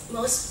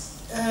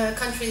 Most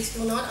countries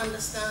do not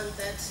understand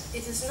that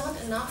it is not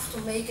enough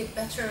to make it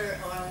better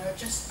or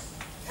just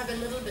have a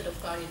little bit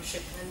of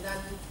guardianship and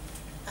then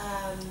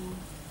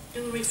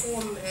do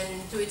reform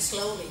and do it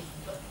slowly.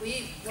 But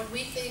what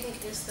we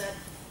think is that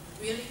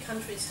really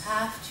countries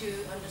have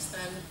to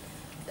understand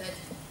that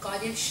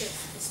guardianship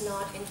is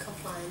not in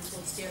compliance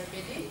with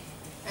CRPD,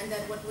 and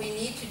that what we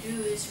need to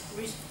do is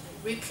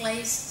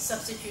replace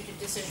substituted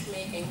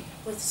decision-making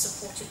with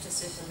supported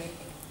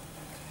decision-making.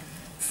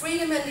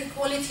 Freedom and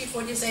equality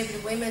for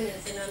disabled women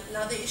is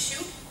another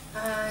issue.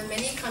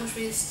 Many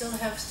countries still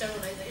have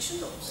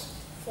sterilization laws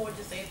for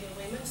disabled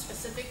women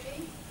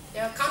specifically.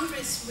 There are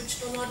countries which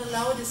do not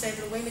allow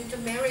disabled women to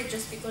marry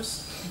just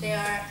because they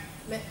are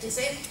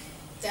disabled,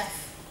 deaf,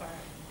 or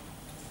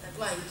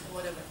blind, or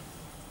whatever.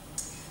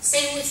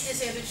 Same with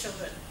disabled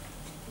children.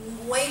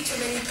 Way too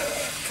many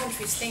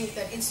countries think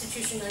that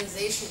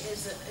institutionalization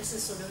is a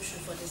solution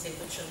for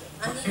disabled children.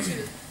 I need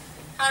to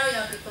hurry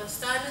up because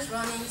time is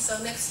running, so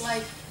next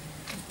slide.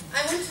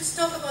 I want to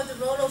talk about the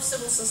role of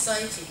civil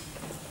society.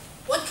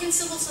 What can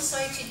civil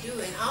society do?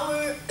 In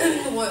our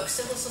work,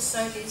 civil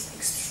society is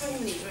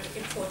extremely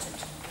important.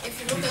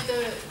 If you look at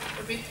the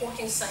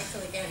reporting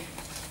cycle again,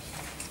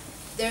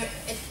 there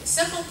at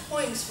several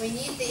points we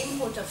need the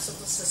input of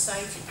civil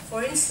society.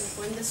 For instance,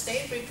 when the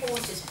state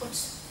report is put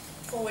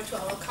forward to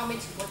our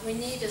committee, what we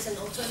need is an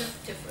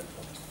alternative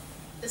report.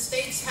 The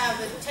states have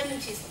a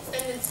tendency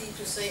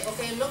to say,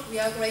 okay, look, we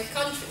are a great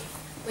country.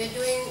 We're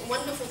doing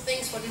wonderful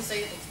things for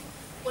disabled.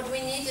 What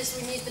we need is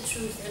we need the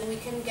truth, and we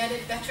can get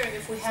it better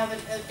if we have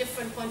a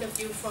different point of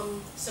view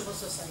from civil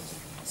society.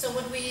 So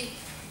what we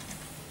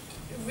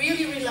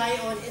really rely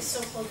on is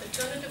so-called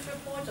alternative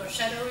report or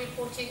shadow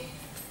reporting,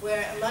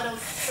 where a lot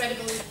of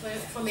credible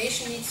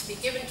information needs to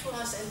be given to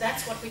us, and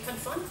that's what we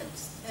confront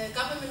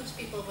government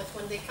people with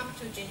when they come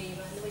to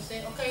Geneva, and we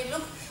say, okay,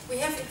 look, we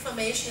have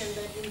information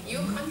that in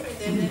your country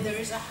there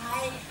is a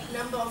high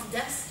number of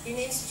deaths in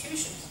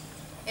institutions.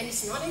 And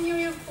it's not in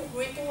your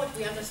report,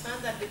 we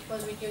understand that,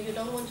 because you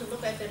don't want to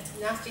look at the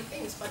nasty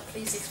things, but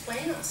please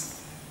explain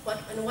us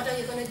what are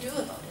you going to do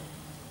about it.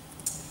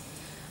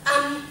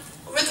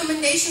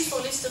 Recommendations for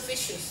list of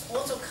issues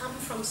also come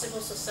from civil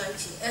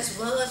society, as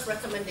well as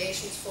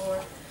recommendations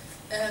for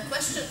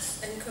questions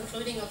and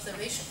concluding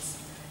observations.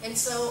 And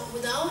so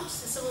without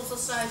civil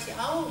society,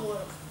 our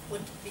work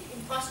would be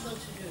impossible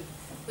to do.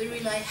 We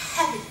rely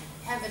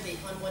heavily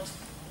on what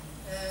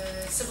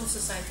civil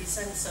society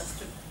sends us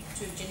to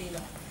Geneva.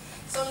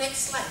 So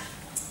next slide,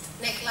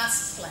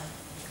 last slide.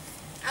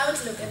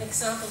 Outlook, an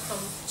example from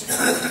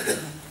Geneva.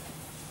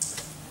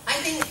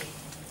 I think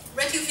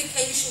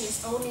ratification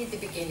is only the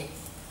beginning.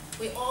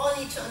 We all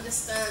need to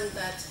understand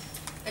that,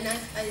 and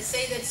I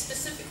say that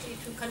specifically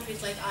to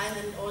countries like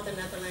Ireland or the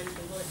Netherlands,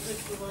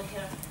 which we will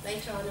hear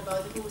later on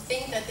about, who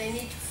think that they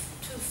need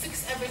to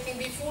fix everything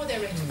before they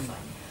ratify.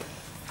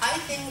 I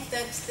think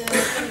that the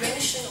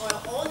convention or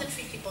all the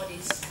treaty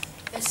bodies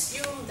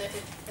assume that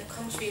the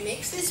country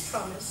makes this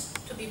promise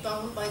to be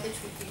bound by the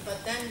treaty,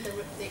 but then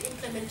the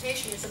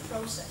implementation is a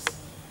process.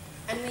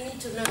 And we need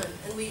to learn,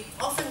 and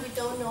often we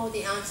don't know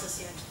the answers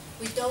yet.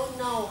 We don't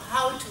know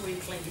how to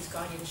replace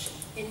guardianship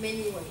in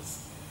many ways.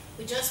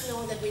 We just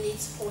know that we need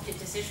supported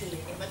decision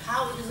making, but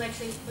how it is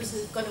actually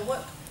going to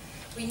work.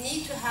 We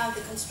need to have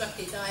the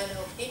constructive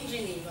dialogue in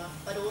Geneva,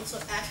 but also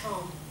at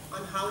home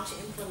on how to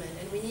implement,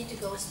 and we need to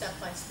go step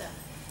by step.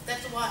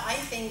 That's why I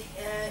think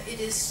it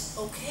is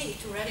okay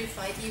to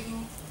ratify,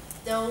 even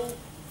though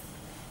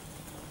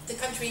the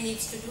country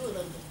needs to do a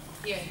little bit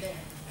here and there,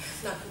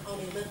 not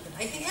only a little bit.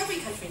 I think every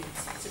country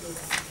needs to do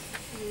that.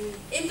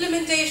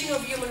 Implementation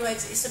of human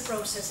rights is a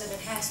process, and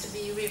it has to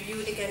be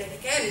reviewed again and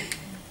again.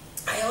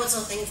 I also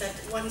think that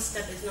one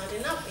step is not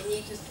enough. We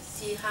need to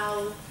see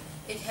how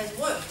it has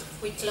worked.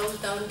 If we close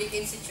down big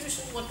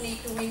institutions, what do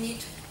we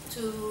need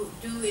to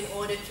do in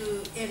order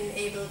to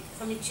enable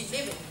community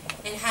living?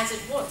 And has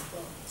it worked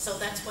well? So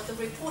that's what the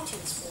reporting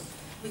is for.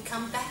 We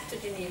come back to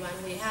Geneva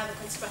and we have a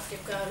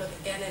constructive dialogue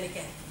again and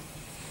again.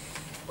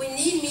 We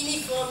need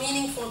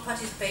meaningful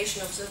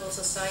participation of civil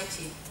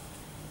society,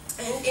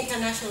 and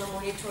international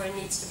monitoring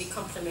needs to be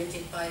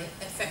complemented by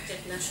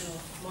effective national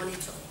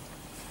monitoring.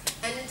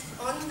 And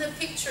on the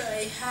picture,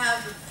 I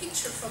have a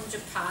picture from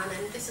Japan,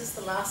 and this is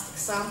the last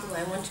example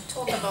I want to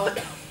talk about.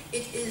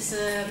 It is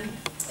a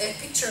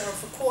picture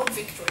of a court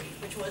victory,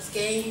 which was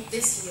gained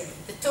this year.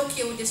 The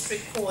Tokyo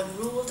District Court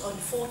ruled on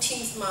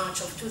 14th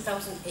March of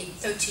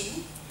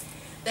 2013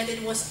 that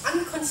it was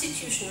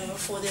unconstitutional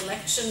for the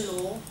election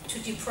law to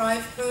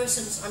deprive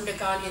persons under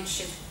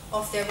guardianship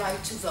of their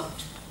right to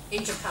vote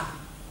in Japan.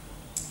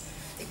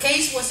 The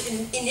case was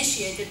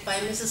initiated by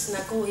Mrs.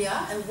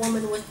 Nagoya, a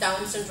woman with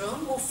Down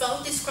syndrome who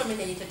felt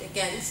discriminated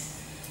against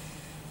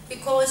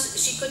because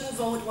she couldn't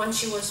vote once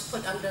she was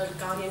put under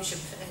guardianship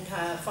and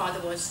her father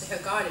was her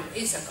guardian,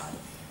 is her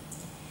guardian.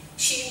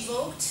 She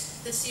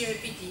invoked the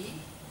CRPD,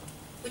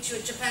 which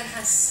Japan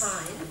has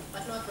signed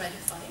but not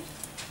ratified,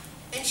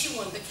 and she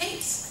won the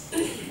case.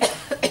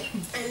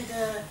 And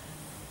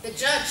the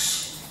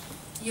judge,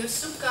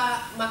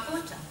 Yosuka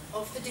Makota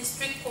of the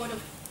District Court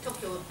of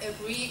Tokyo,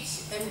 agreed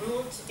and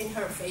ruled in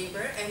her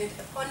favor, and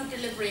upon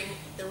delivering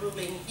the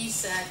ruling, he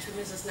said to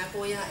Mrs.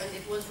 Nagoya, and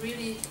it was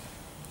really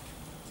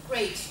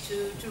great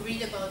to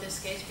read about this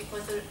case,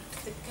 because the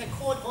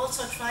court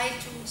also tried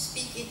to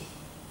speak in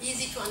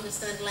easy to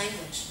understand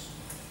language.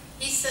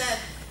 He said,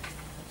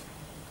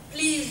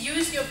 please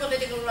use your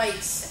political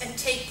rights and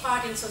take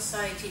part in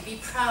society, be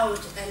proud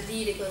and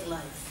lead a good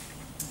life.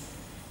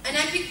 And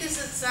I picked this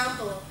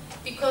example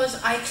because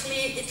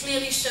it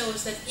clearly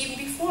shows that even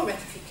before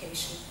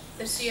ratification,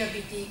 the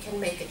CRPD can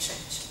make a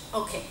change.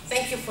 Okay,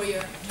 thank you for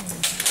your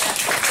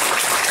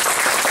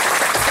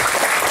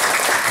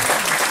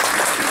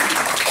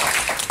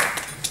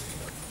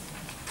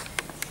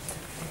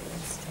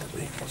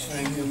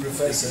Thank you,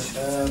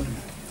 Professor.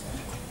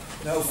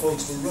 Now,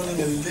 folks, we're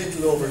running a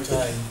little over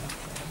time,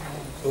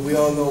 but we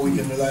all know we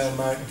can rely on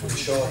Martin to be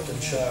short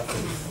and sharp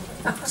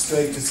and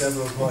straight to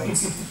several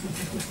points.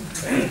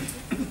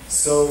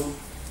 So,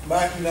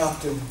 Martin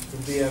Upton from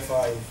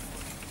DFI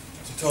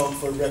to talk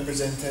for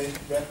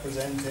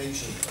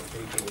representation of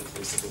people with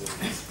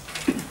disabilities.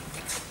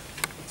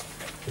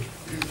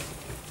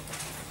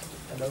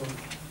 Hello.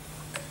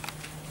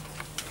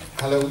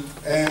 Hello.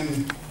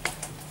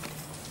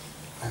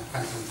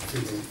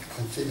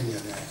 I'm feeling in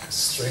a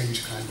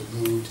strange kind of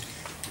mood.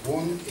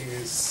 One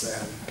is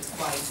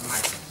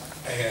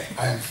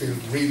I feel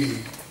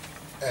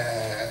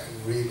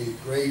really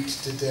great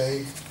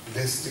today,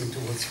 listening to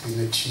what's been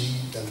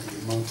achieved and the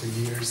amount of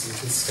years it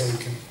has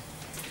taken.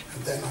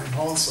 And then I'm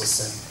also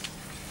saying,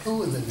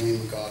 who in the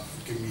name of God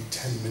would give me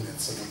 10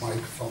 minutes and a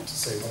microphone to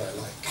say what I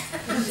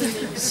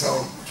like?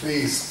 So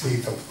please,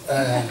 people.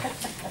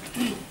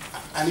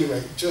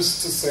 Anyway,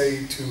 just to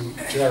say to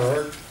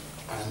Gerard,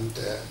 and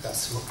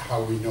that's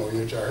how we know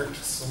you, Gerard.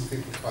 Some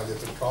people call you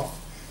the Prof,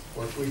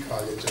 but we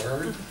call you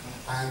Gerard.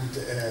 And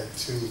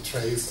to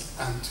Trace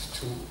and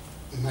to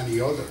many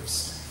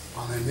others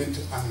on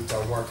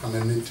their work on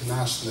an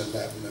international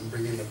level and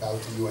bringing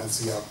about the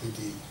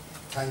UNCRPD.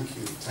 Thank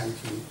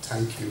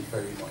you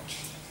very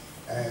much.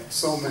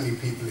 So many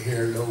people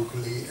here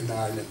locally in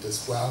Ireland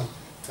as well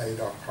played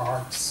our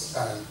parts,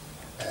 and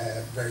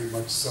very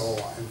much so.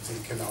 I'm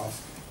thinking of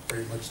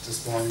very much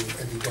this morning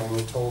Eddie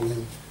Donald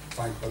Tolan,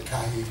 Frank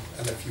Mulcahy,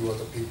 and a few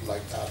other people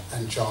like that,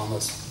 and John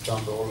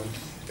Dolan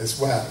as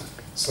well.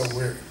 So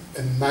we're,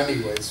 in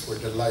many ways, we're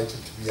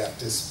delighted to be at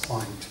this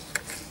point.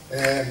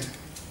 I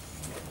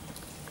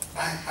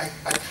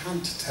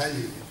can't tell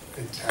you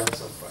in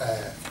terms of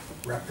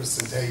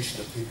representation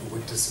of people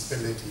with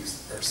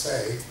disabilities per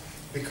se,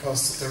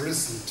 because there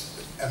isn't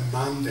a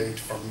mandate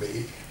for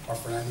me or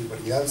for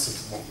anybody else at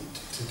the moment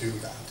to do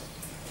that.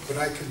 But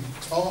I can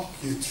talk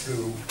you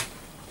through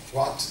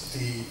what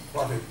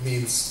it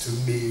means to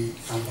me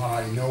and what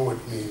I know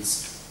it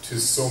means to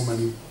so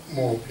many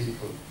more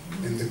people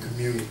in the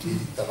community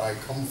that I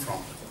come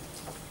from.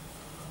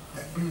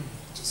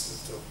 Just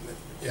lift up a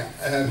little bit. Yeah.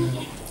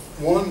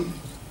 One,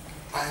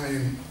 I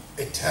mean,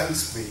 it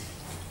tells me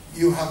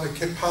you have a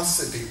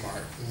capacity,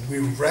 Martin. We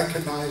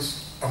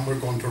recognize, and we're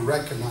going to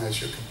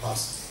recognize your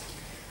capacity.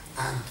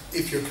 And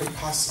if your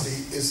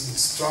capacity isn't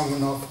strong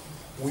enough,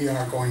 we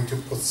are going to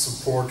put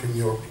support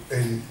to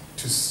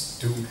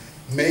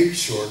make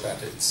sure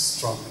that it's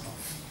strong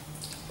enough,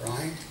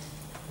 right?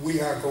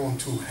 we are going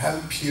to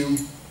help you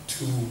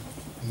to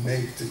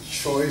make the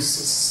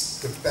choices,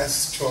 the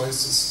best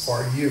choices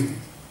for you,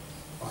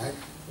 right?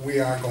 We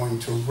are going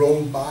to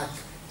roll back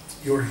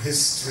your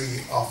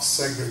history of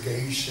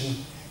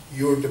segregation,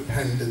 your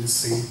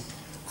dependency,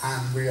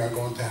 and we are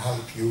going to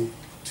help you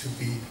to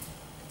be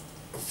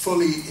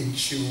fully in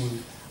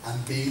tune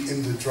and be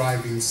in the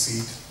driving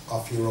seat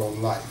of your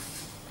own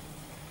life.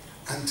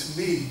 And to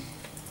me,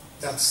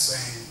 that's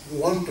saying,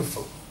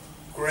 wonderful,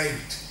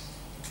 great.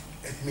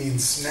 It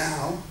means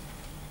now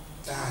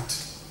that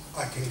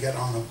I can get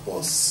on a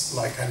bus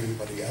like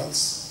anybody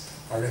else,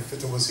 or if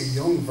there was a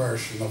young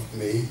version of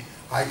me,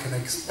 I can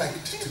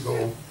expect to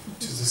go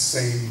to the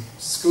same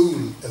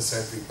school as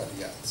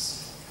everybody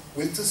else.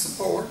 With the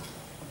support.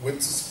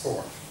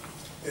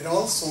 It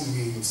also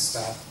means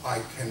that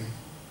I can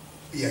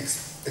be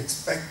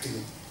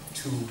expecting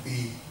to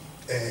be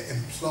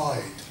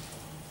employed,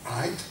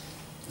 right?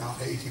 Not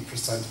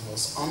 80% of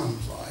us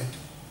unemployed.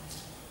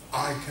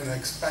 I can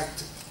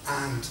expect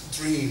and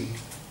dream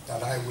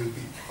that I will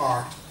be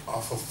part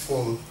of a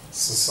full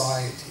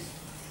society.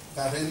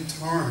 That in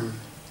turn,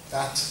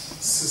 that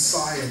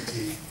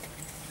society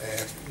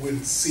will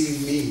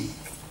see me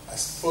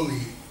as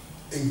fully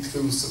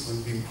inclusive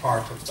and being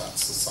part of that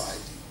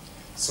society.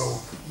 So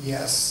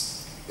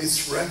yes,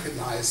 it's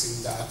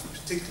recognizing that,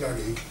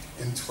 particularly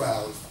in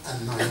 12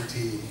 and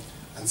 19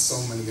 and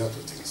so many other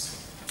things.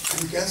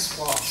 And guess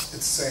what?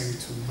 It's saying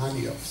to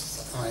many of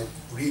us, and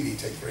I really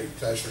take great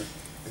pleasure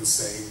in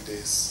saying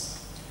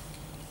this,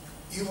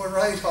 you were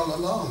right all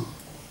along.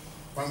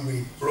 When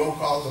we broke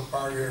all the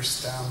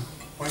barriers down,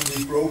 when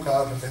we broke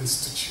out of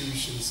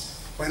institutions,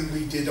 when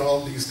we did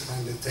all these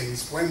kind of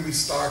things, when we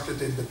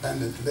started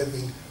independent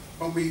living,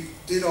 when we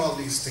did all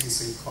these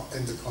things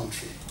in the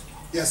country.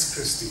 Yes,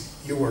 Christy,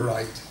 you were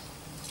right.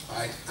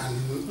 Right?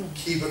 And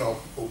keep it up.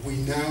 But we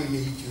now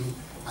need you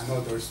and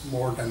others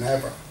more than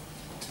ever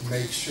to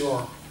make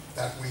sure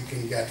that we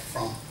can get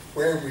from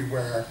where we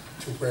were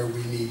to where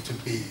we need to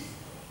be.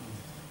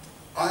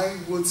 I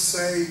would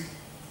say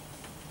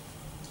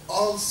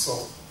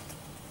also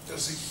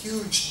there's a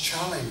huge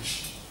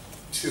challenge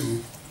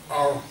to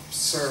our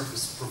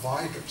service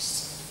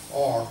providers,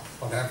 or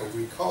whatever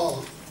we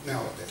call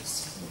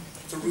nowadays.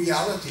 The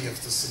reality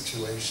of the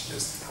situation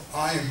is,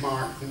 I,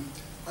 Martin,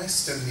 I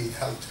still need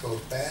help to go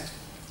to bed.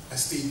 I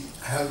still need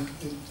help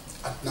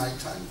at night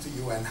time.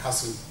 The UN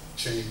hasn't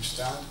changed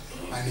that.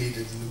 I need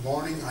it in the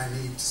morning. I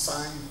need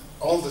sang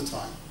all the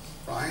time,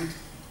 right?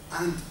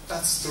 And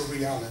that's the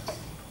reality.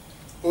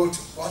 But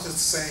what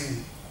it's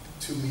saying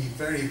to me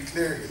very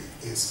clearly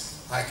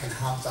is I can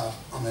have that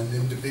on an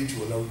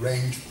individual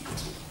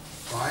arrangement,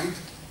 right?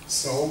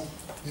 So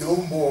no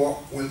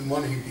more will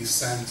money be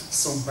sent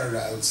somewhere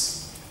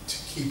else to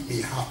keep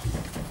me happy.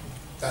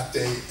 That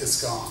day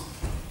is gone,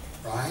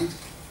 right?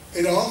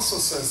 It also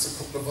says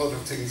a couple of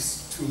other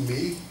things to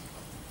me,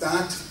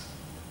 that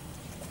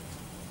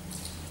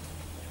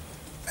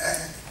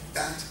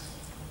that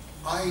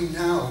I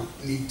now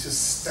need to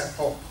step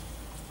up,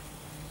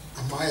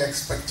 and my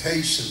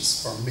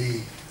expectations for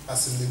me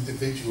as an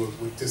individual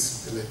with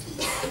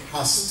disability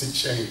has to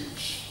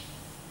change,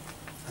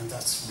 and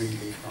that's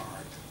really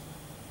hard.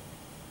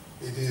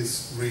 It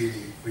is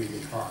really,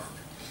 really hard.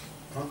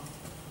 Huh?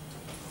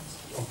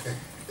 Okay,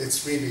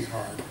 it's really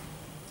hard,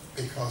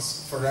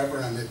 because forever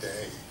and a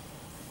day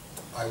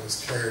I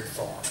was cared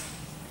for.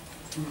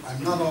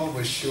 I'm not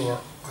always sure,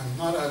 I'm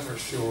not ever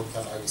sure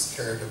that I was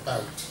cared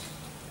about,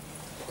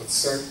 but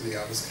certainly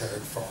I was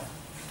cared for.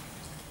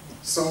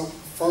 So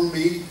for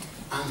me,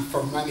 and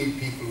for many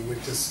people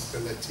with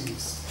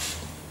disabilities,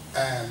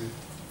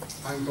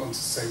 I'm going to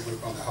say we're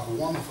going to have a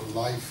wonderful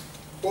life.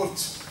 But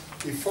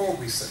before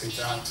we say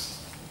that,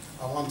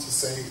 I want to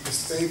say,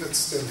 is David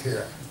still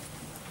here?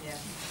 Yeah.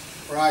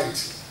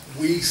 Right.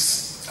 We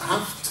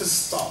have to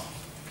stop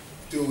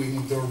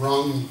doing the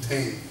wrong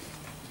thing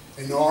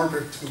in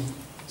order to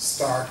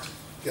start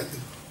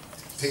getting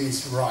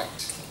things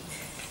right.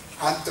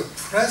 At the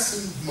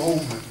present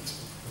moment,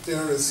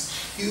 there is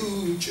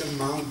huge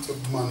amount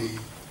of money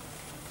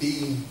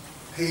being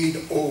paid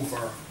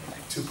over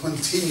to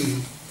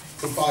continue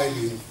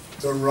providing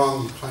the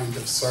wrong kind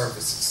of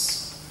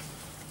services.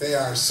 They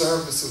are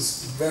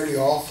services very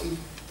often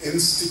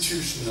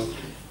institutional.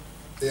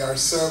 They are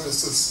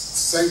services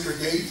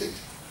segregated.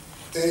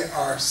 They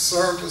are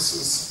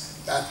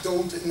services that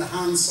don't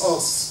enhance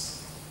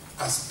us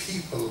as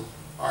people,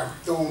 or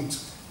don't,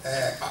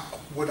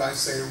 would I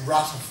say,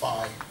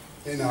 ratify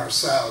in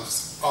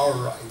ourselves our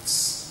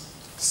rights.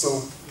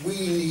 So we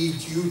need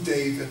you,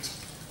 David,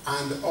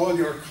 and all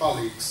your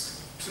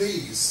colleagues,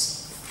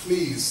 please,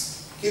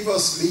 please give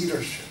us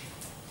leadership.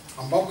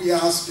 And what we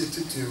ask you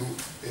to do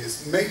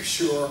is make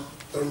sure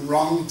the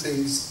wrong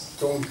things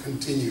don't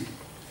continue.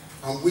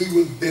 And we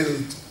will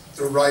build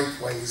the right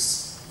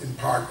ways in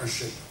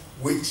partnership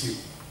with you.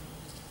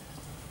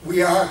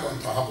 We are going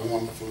to have a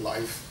wonderful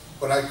life,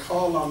 but I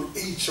call on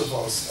each of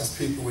us as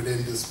people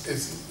within this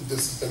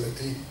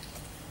disability.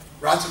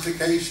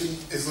 Ratification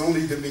is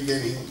only the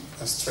beginning,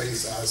 as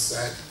Teresa has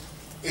said.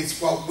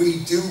 It's what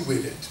we do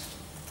with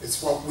it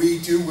It's what we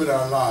do with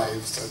our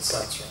lives,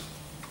 etc.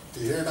 Do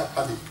you hear that,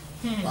 Paddy?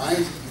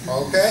 Right?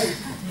 Okay?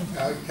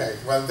 Okay.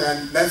 Well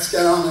then, let's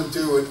get on and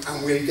do it,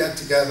 and we'll get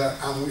together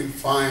and we'll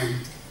find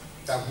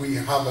that we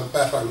have a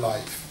better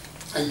life.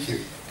 Thank you.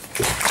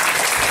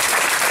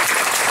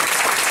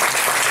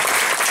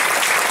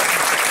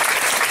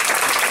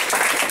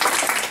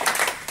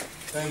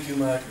 Thank you,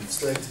 Martin.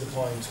 Straight to the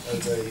point,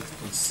 as I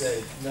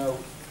said. Now,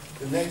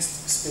 the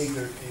next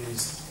speaker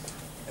is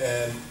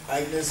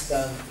Agnes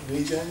Van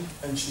Regen,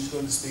 and she's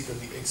going to speak on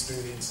the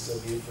experiences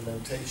of the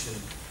implementation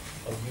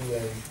of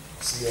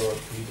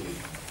UNCRPD.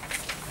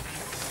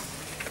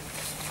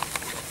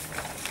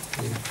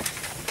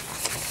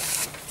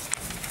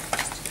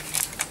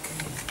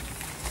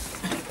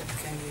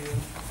 Can you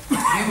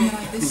hear me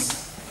like this?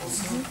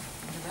 Also in the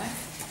back?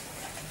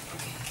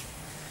 Okay.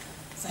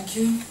 Thank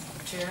you,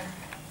 Chair.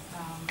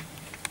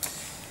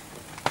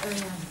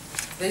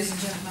 Ladies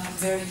and gentlemen, I'm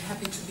very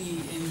happy to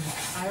be in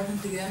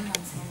Ireland again.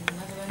 I'm from the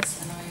Netherlands,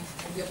 and I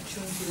had the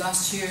opportunity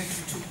last year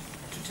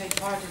to take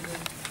part in the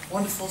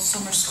wonderful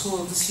summer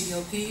school of the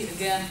CDLP.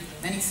 Again,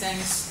 many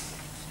thanks,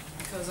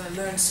 because I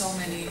learned so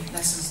many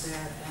lessons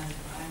there, and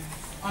I'm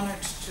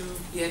honored to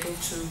be able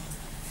to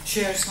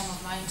share some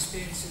of my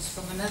experiences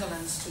from the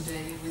Netherlands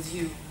today with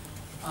you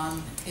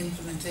on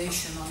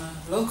implementation on a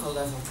local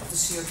level of the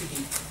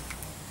CRPD.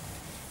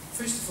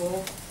 First of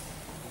all,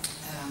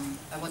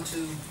 I want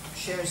to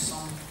share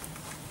some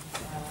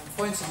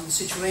points on the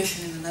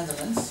situation in the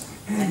Netherlands.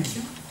 Thank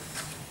you.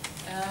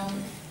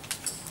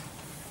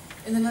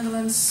 In the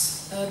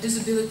Netherlands,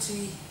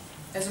 disability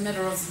as a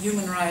matter of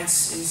human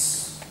rights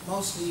is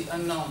mostly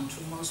unknown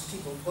to most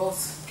people,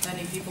 both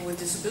many people with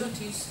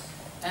disabilities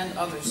and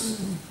others.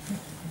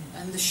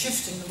 And the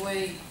shift in the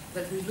way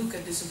that we look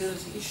at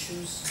disability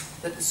issues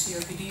that the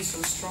CRPD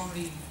so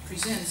strongly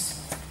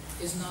presents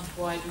is not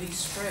widely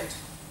spread.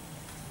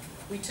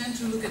 We tend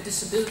to look at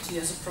disability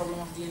as a problem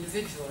of the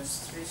individual,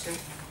 as Teresa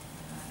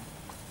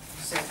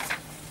said.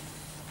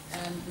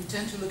 And we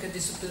tend to look at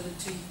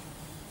disability,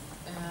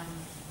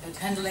 at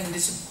handling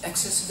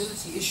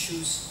accessibility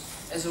issues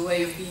as a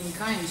way of being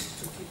kind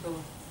to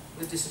people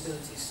with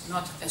disabilities,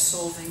 not as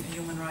solving a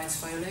human rights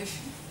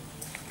violation.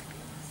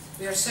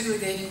 We are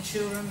segregating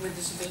children with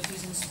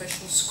disabilities in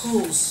special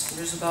schools.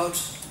 There's about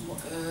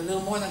a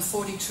little more than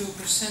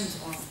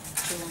 42% of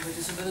children with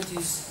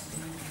disabilities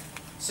in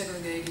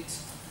segregated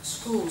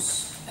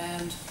schools,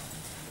 and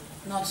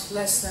not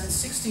less than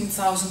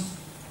 16,000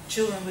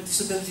 children with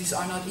disabilities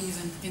are not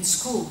even in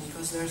school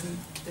because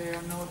they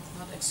are not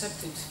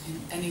accepted in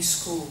any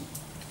school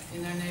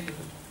in their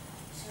neighborhood.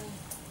 Sorry,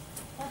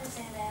 what is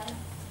that?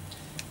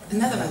 The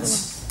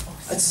Netherlands.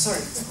 Sorry,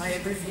 it's my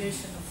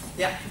abbreviation of,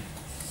 yeah.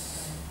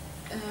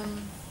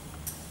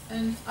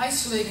 And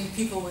isolating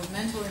people with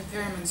mental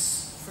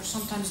impairments for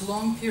sometimes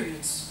long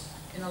periods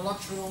in a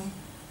locked room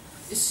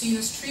is seen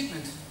as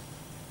treatment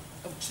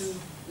up to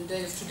the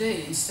day of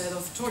today instead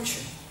of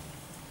torture.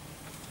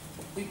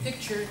 We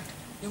picture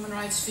human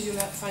rights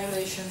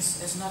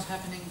violations as not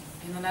happening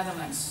in the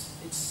Netherlands.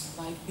 It's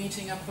like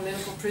beating up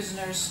political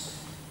prisoners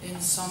in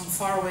some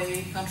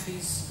faraway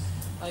countries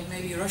like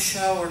maybe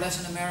Russia or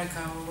Latin America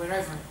or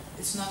wherever.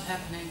 It's not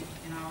happening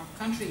in our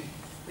country.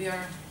 We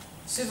are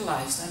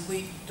civilized and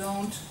we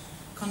don't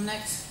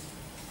connect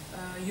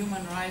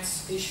human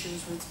rights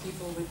issues with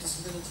people with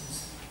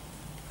disabilities.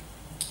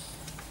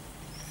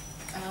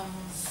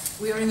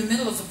 We are in the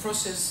middle of the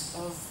process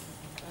of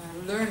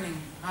learning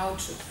how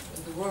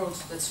the world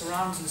that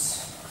surrounds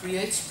us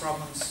creates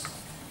problems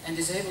and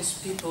disables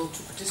people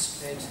to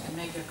participate and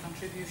make their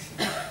contribution.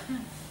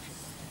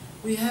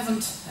 We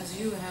haven't, as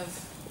you have,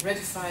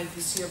 ratified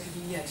the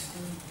CRPD yet.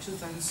 In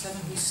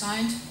 2007 we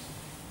signed,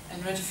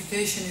 and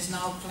ratification is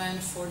now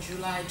planned for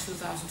July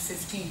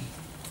 2015.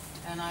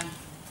 And I'm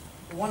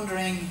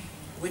wondering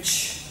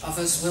which of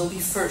us will be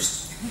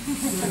first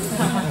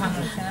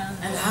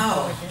and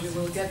how we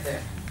will get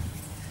there.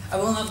 I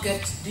will not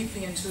get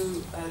deeply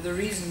into the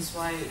reasons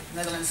why the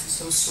Netherlands is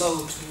so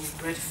slow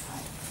to ratify.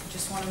 I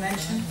just want to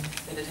mention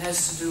that it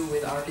has to do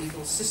with our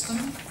legal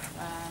system.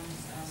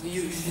 We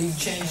usually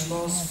change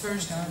laws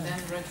first and then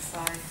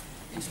ratify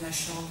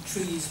international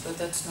treaties, but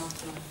that's not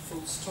the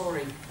full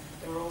story.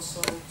 There are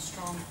also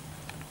strong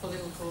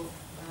political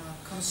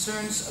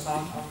concerns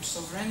about our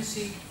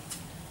sovereignty,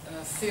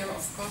 fear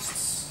of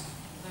costs,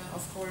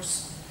 of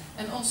course,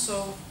 and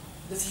also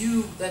the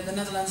view that the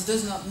Netherlands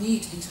does not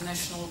need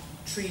international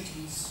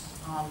treaties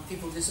on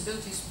people with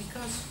disabilities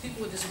because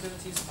people with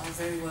disabilities are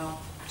very well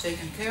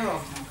taken care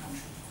of in our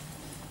country.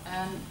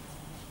 And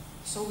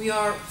so we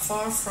are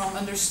far from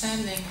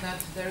understanding that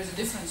there is a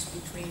difference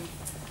between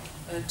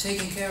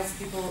taking care of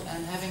people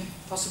and having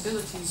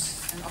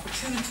possibilities and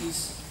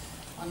opportunities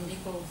on an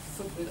equal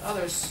foot with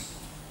others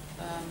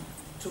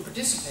to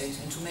participate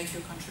and to make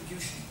your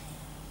contribution.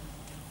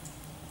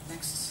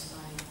 Next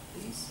slide,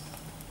 please.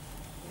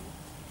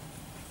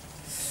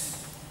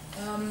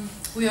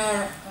 We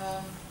are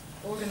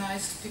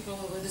organized, people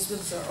with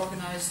disabilities are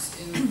organized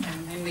in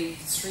mainly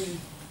three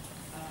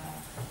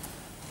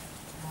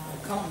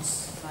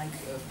columns, like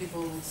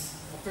people with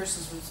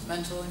persons with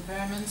mental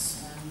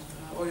impairments and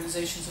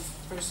organizations of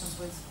persons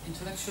with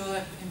intellectual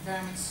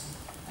impairments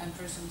and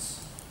persons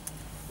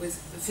with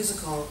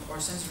physical or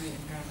sensory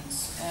impairments.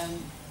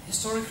 And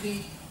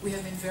historically, we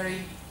have been very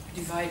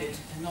divided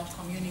and not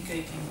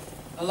communicating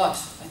a lot.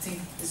 I think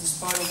this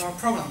is part of our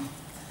problem.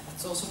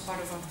 It's also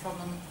part of our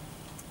problem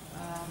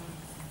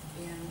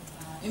in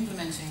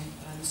implementing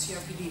the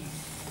CRPD.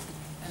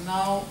 And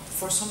now,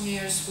 for some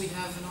years, we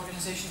have an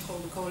organization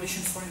called the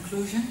Coalition for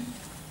Inclusion,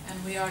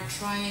 and we are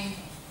trying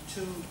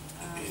to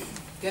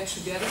get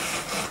together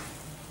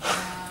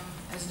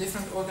as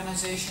different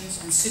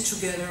organizations and sit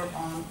together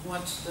on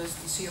what does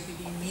the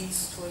CRPD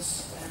means to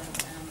us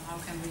and how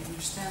can we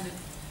understand it,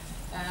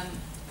 and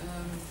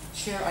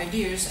share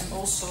ideas, and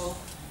also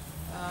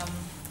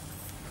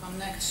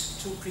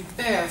connect to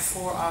prepare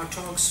for our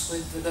talks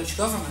with the Dutch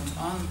government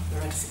on the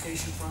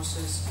ratification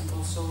process, and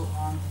also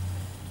on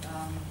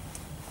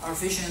our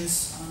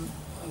visions on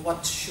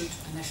what should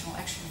a national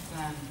action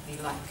plan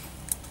be like.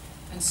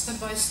 And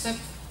step by step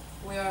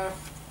we are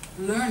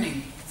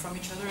learning from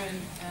each other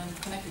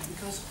and connected,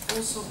 because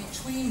also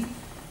between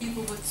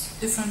people with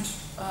different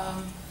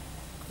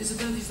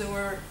disabilities there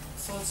were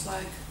thoughts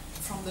like,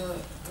 from the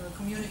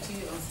community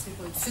of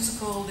people with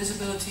physical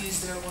disabilities,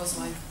 there was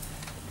like,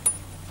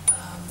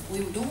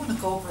 we don't want to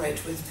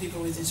cooperate with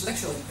people with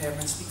intellectual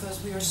impairments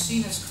because we are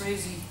seen as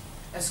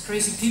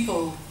crazy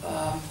people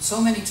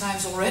so many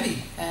times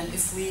already, and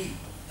if we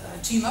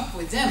team up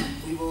with them,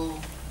 we will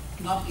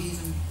not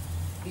even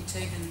be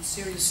taken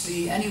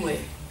seriously anyway,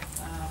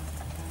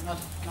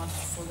 not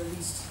for the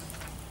least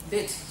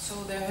bit. So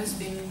there has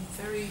been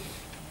very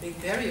big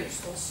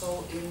barriers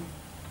also in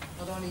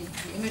not only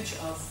the image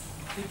of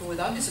people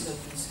without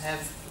disabilities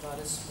have about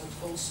us,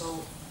 but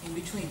also in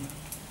between.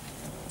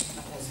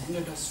 That has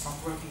hindered us from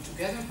working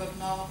together, but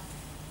now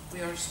we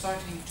are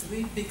starting to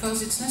read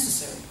because it's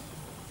necessary.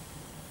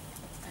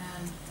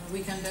 And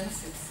we can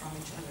benefit from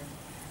each other.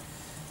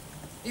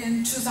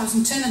 In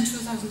 2010 and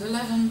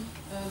 2011,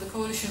 the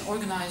Coalition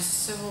organized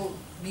several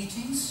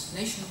meetings,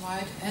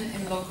 nationwide and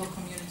in local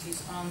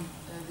communities, on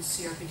the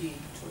CRPD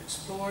to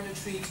explore the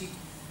treaty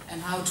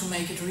and how to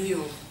make it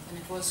real. And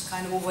it was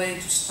kind of a way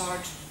to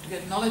start to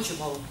get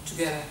knowledgeable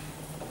together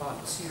about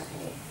the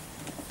CRPD.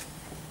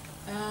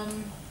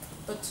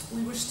 But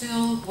we were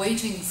still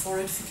waiting for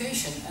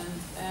ratification,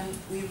 and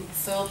we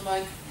felt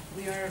like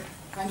we are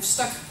kind of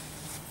stuck.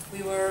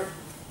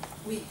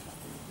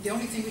 The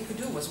only thing we could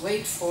do was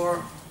wait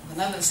for the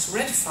Netherlands to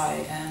ratify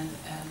and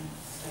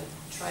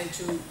try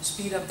to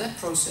speed up that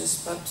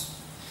process, but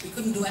we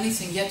couldn't do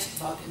anything yet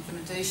about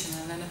implementation.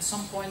 And then at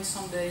some point,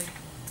 someday,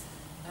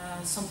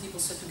 some people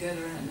sat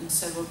together and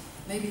said, well,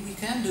 maybe we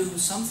can do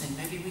something,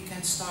 maybe we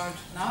can start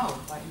now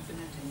by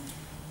implementing.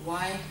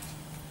 Why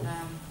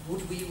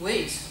would we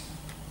wait?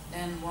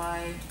 And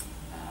why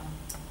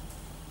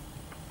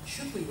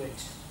should we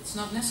wait? It's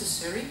not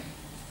necessary.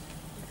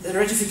 The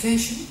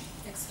ratification.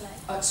 Next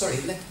slide. Sorry,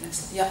 next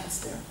slide. Yeah, it's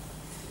there.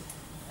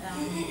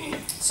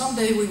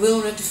 Someday we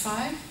will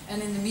ratify,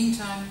 and in the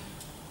meantime,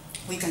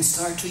 we can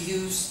start to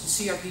use the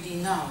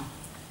CRPD now.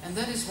 And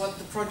that is what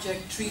the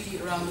project Treaty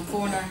Around the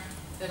Corner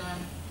that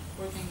I'm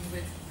working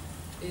with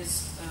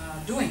is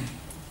doing.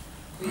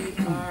 We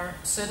are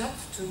set up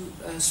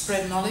to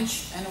spread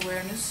knowledge and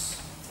awareness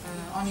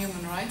on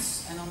human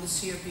rights and on the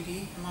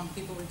CRPD among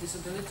people with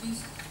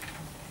disabilities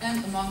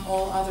and among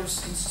all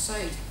others in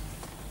society.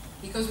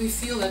 Because we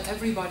feel that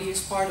everybody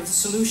is part of the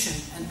solution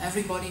and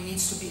everybody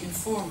needs to be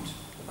informed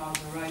about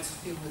the rights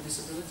of people with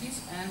disabilities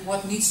and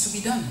what needs to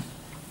be done.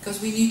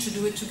 Because we need to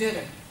do it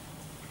together.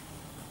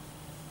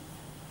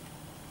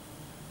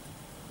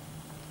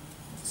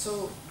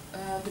 So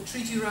the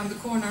treaty around the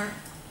corner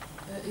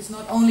is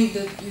not only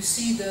that you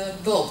see the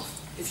bulb.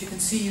 If you can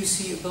see, you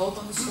see a bulb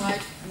on the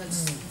slide, and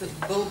that's the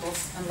bulb of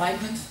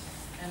enlightenment,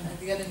 and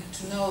getting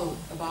to know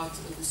about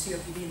the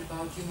CRPD and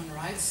about human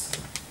rights.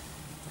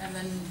 And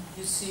then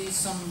you see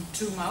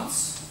two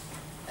mouths.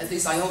 At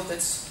least I hope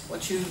that's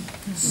what you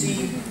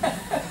see.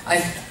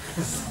 I'm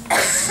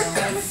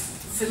kind of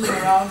fiddling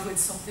around with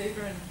some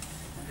paper,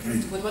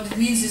 but what it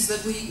means is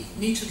that we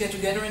need to get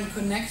together and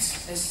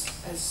connect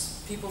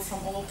as people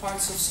from all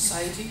parts of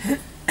society,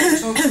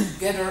 talk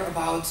together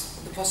about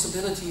the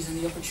possibilities and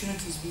the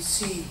opportunities we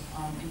see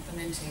on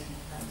implementing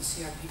the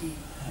CRPD.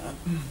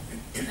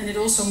 And it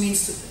also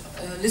means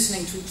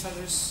listening to each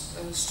other's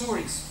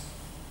stories.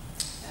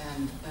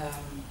 And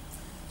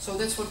so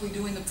that's what we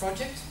do in the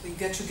project. We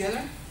get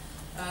together,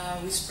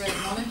 we spread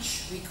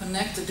knowledge, we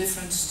connect the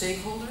different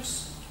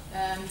stakeholders,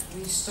 and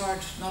we start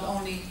not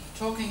only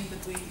talking,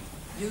 but we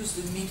use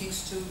the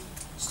meetings to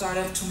start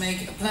up to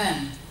make a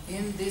plan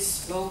in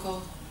this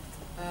local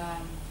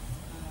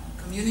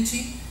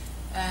community,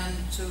 and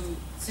to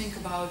think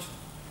about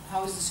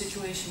how is the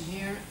situation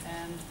here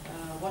and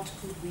what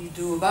could we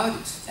do about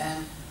it,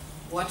 and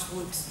what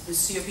would the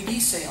CRPD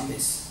say on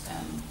this,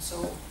 and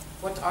so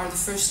what are the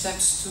first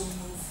steps to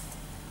move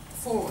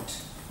forward.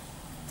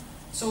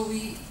 So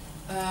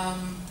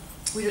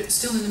we're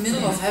still in the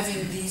middle of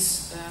having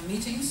these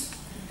meetings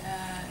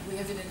we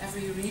have it in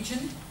every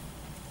region,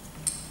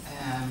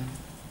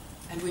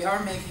 and we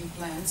are making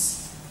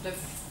plans. But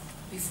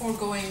before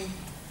going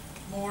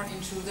more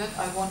into that,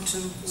 I want to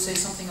say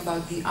something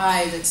about the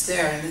eye that's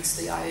there, and it's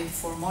the eye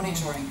for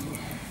monitoring.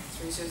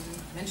 Teresa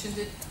mentioned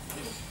it.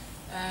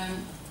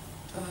 And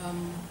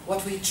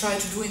what we try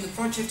to do in the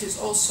project is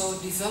also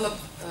develop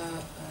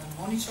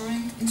a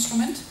monitoring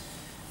instrument.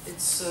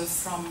 It's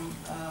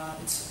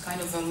it's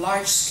kind of a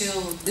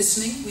large-scale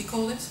listening, we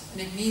call it,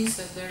 and it means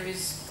that there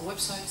is a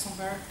website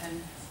somewhere,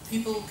 and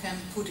people can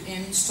put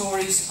in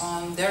stories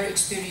on their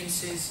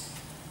experiences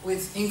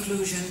with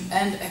inclusion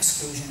and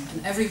exclusion,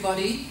 and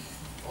everybody,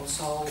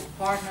 also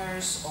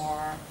partners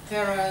or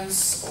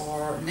parents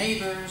or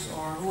neighbors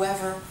or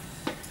whoever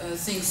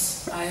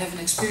thinks I have an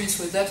experience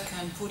with that,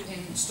 can put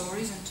in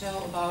stories and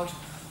tell about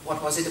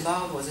what was it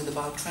about. Was it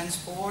about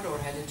transport, or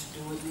had it to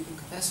do with legal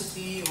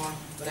capacity, or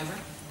whatever?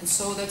 And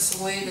so that's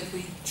a way that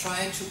we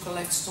try to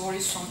collect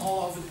stories from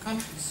all over the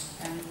countries,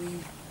 and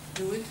we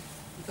do it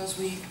because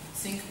we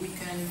think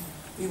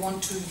we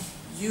want to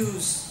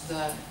use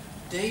the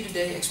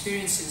day-to-day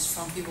experiences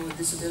from people with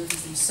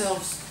disabilities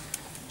themselves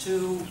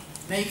to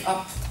make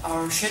up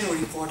our shadow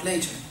report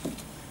later.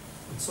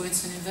 So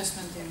it's an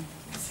investment in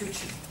the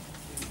future.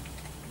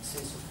 So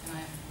can I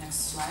have the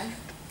next slide?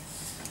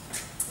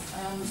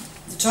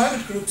 The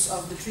target groups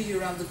of the tree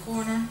around the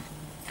corner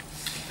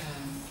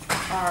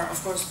are,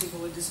 of course, people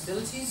with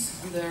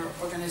disabilities and their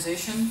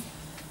organization,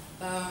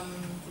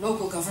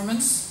 local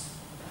governments.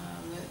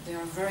 They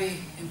are a very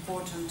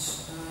important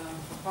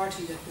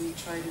party that we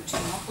try to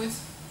team up with,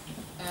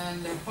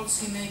 and their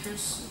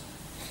policymakers.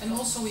 And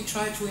also we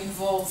try to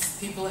involve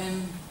people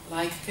in,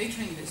 like,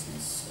 catering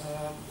business,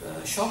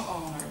 shop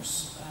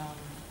owners,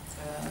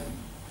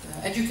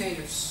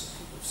 educators,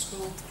 people of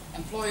school,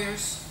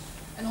 employers,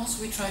 and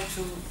also we try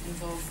to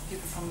involve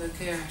people from the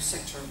care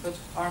sector. But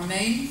our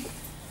main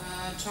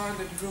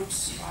target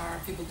groups are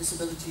people with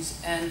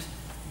disabilities and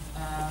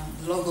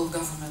local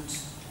government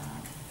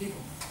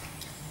people.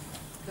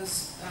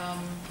 Because,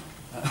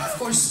 of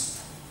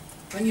course,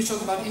 when you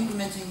talk about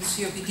implementing the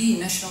CRPD,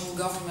 national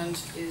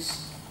government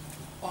is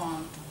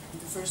on in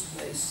the first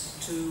place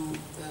to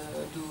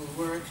do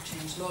work,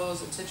 change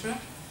laws, etc.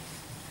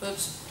 But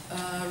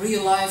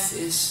real life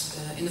is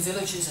in the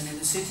villages and in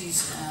the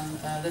cities, and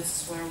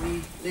that's where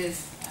we live,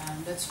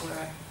 and that's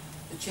where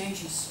the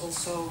changes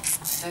also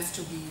have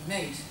to be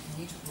made,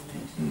 need to be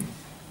made.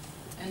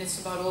 And it's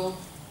about all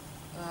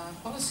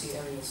policy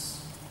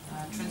areas,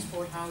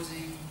 transport,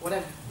 housing,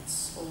 whatever,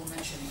 it's all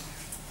mentioned.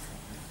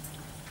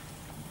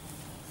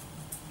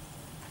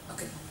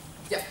 Okay,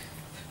 yeah.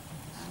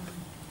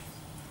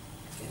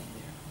 Getting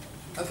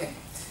there. Okay,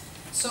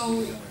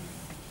 so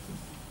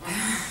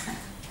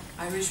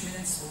Irish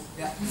minutes, so,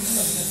 yeah.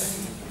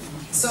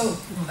 So,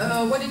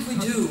 what did we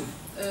do?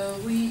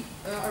 We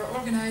are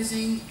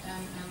organizing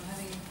and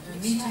having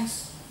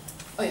meetings.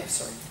 Oh yeah,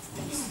 sorry.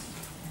 Thank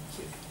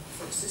you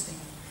for assisting.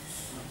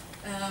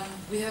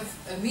 We have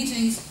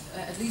meetings,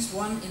 at least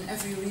one in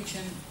every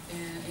region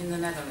in the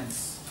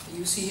Netherlands.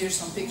 You see here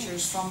some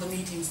pictures from the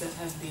meetings that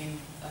have been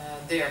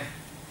there.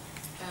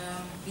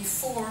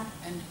 Before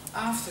and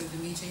after the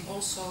meeting,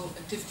 also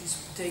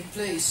activities take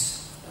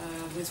place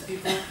with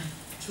people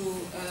to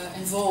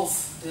involve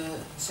the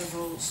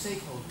several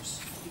stakeholders,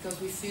 because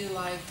we feel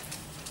like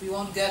we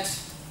won't get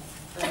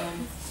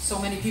so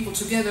many people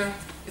together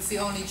if we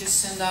only just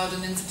send out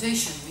an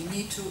invitation. We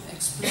need to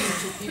explain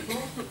to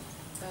people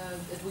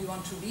that we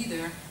want to be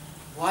there,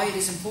 why it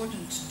is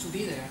important to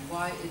be there, and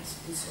why it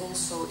is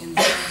also in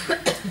their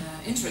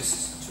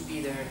interest to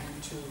be there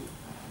and to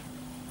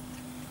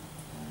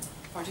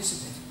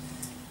participate.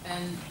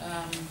 And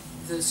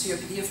the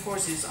CRPD, of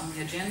course, is on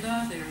the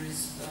agenda. There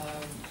is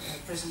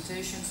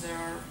presentations there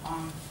are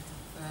on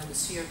the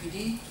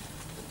CRPD.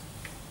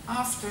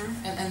 After,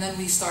 and then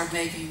we start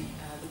making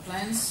the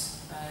plans.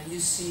 You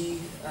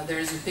see there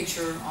is a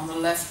picture on the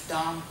left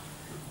down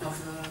of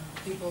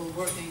people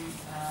working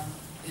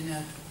in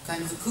a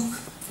kind of a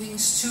cooking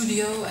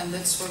studio, and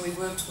that's where we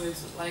worked with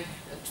like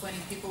 20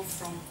 people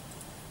from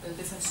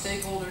different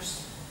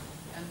stakeholders.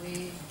 And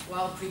we,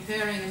 while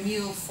preparing a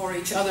meal for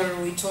each other,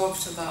 we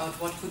talked about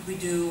what could we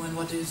do and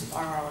what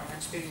are our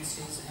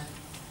experiences, and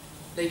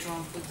later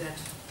on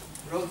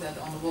wrote that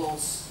on the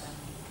walls and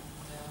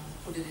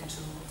put it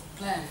into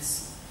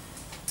plans.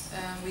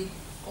 We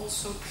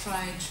also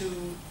try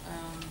to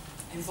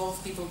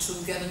involve people to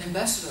get an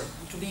ambassador,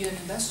 to be an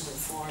ambassador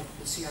for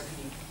the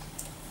CRPD.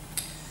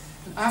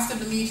 And after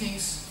the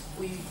meetings,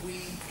 we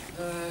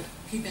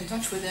keep in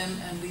touch with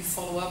them, and we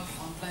follow up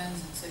on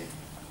plans and say,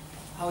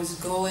 how is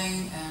it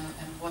going,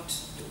 and what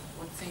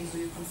things do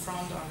you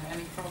confront, are there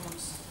any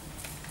problems?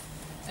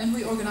 And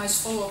we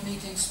organize follow-up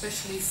meetings,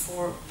 especially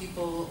for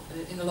people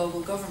in the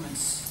local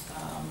governments.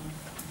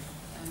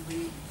 And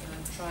we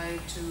try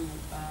to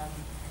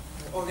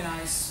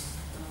organize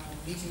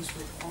meetings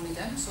with only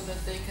them, so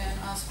that they can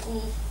ask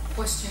all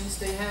questions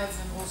they have,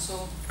 and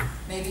also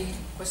maybe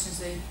questions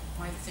they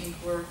might think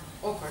were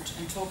awkward,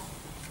 and talk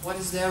what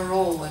is their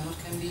role and what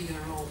can be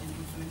their role in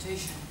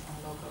implementation on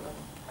a local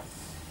level.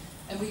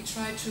 and we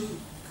try to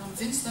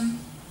convince them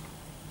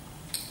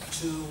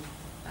to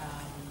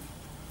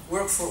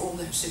work for all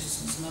their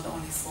citizens, not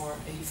only for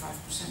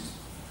 85%.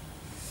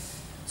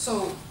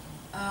 So,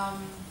 I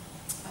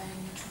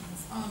need to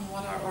move on.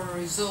 What are our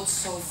results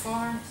so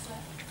far?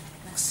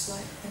 Next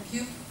slide, thank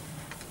you.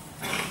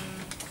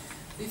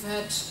 We've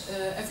had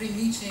every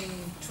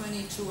meeting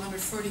 20 to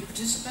 130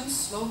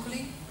 participants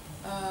locally.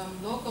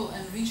 Local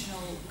and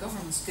regional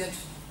governments get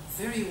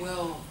very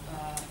well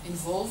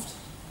involved.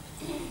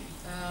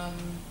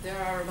 There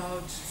are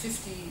about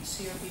 50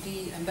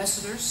 CRPD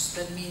ambassadors.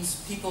 That means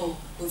people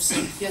who've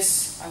said,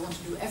 yes, I want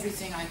to do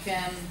everything I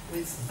can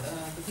with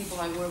the people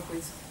I work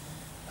with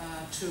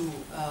to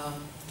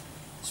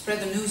spread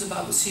the news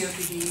about the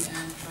CRPD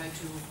and try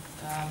to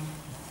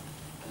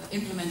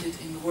implement it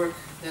in the work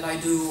that I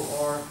do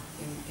or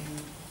in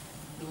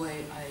the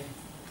way I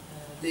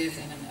live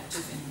and am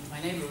active in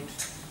my neighborhood.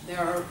 There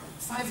are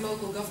 5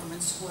 local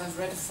governments who have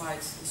ratified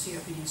the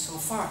CRPD so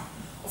far.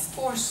 Of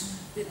course,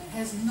 it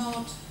has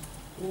not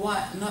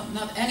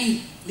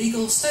any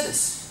legal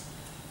status,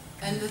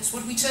 and that's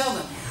what we tell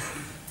them.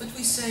 But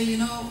we say, you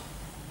know,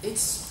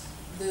 it's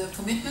the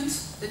commitment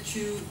that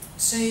you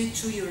say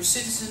to your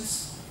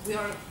citizens, we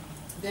are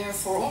there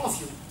for all of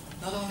you,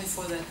 not only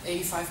for that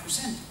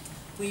 85%.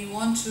 We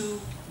want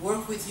to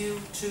work with you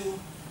to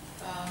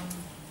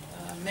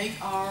make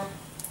our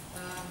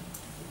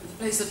the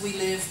place that we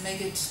live,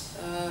 make it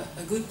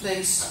a good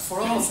place for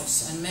all of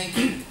us, and make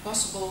it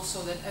possible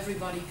so that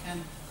everybody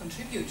can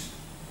contribute.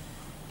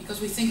 Because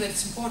we think that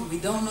it's important. We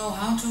don't know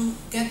how to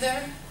get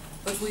there,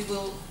 but we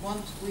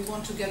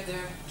want to get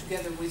there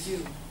together with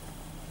you.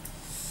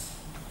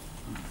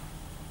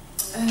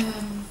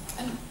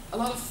 And a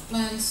lot of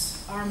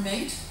plans are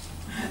made,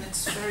 and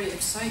it's a very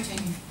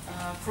exciting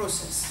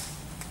process.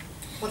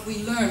 What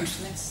we learned,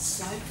 next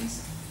slide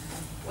please.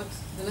 What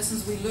the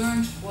lessons we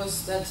learned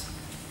was that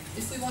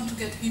if we want to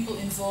get people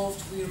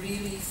involved, we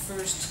really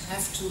first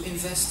have to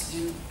invest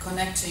in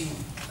connecting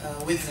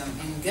with them,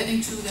 in getting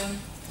to them,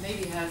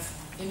 maybe have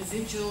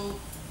individual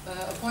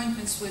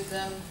appointments with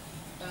them,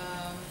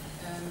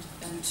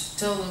 and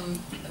tell them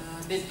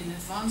a bit in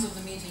advance of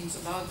the meetings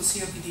about the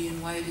CRPD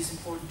and why it is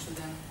important to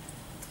them.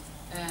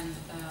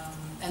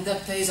 And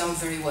that pays out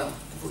very well.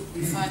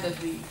 We find that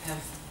we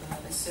have,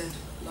 as I said,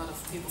 a lot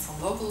of people from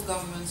local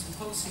governments and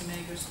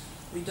policymakers.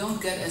 We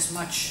don't get as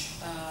much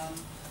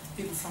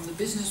people from the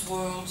business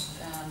world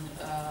and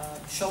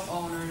shop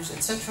owners,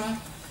 etc.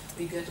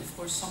 We get, of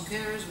course, some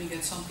carers, we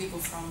get some people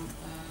from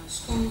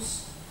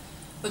schools,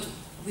 but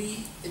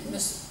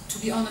to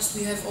be honest,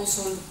 we have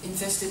also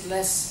invested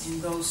less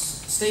in those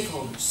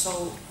stakeholders.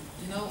 So,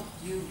 you know,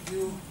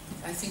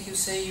 I think you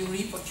say you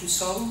reap what you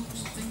sow, or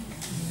something.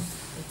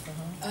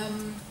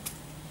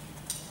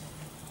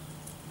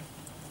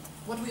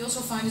 What we also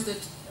find is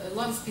that a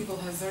lot of people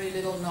have very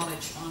little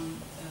knowledge on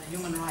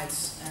human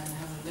rights and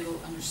have a little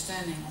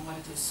understanding on what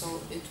it is.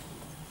 So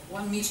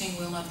one meeting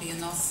will not be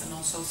enough, and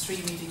also 3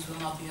 meetings will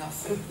not be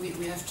enough.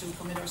 We have to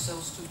commit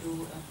ourselves to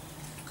do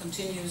a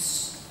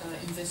continuous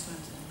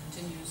investment and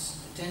continuous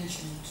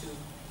attention to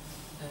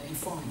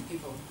informing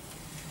people.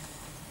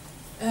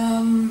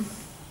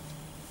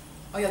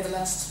 Oh yeah, the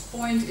last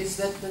point is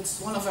that's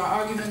one of our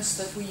arguments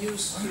that we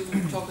use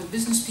to talk with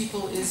business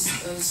people is,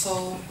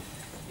 so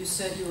you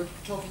said you were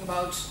talking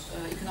about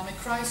economic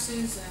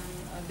crisis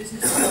and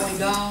business is going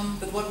down,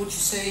 but what would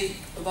you say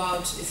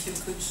about if you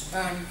could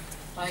earn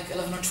like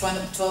 11 or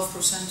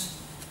 12%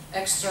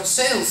 extra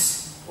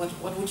sales?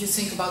 What would you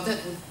think about that?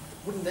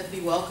 Wouldn't that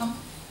be welcome?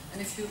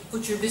 And if you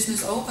put your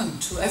business open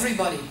to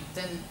everybody,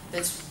 then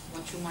that's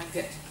what you might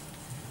get.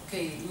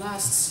 Okay,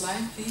 last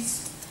slide,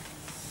 please.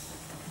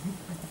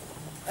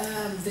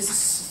 This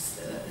is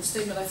a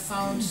statement I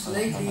found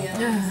lately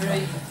and I'm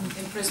very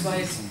impressed by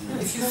it.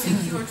 If you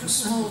think you are too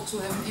small to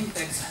have an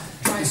impact,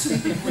 try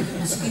sleeping with a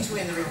mosquito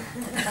in the room.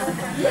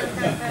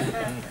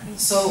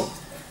 So,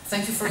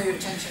 thank you for your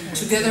attention.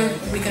 Together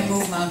we can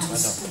move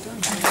mountains.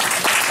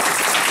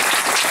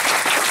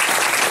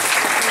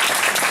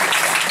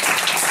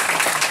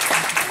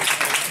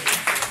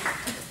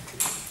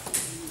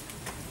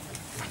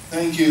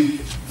 Thank you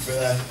for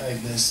that,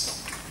 Agnes.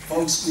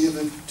 Folks, we have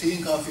a tea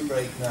and coffee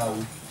break now.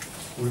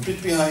 We're a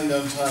bit behind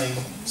on time,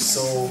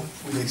 so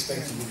we'll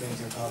expect you to drink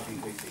your coffee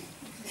quickly.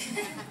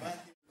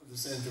 The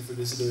Centre for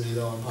Disability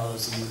Law and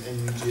Policy,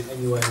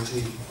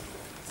 NUIG,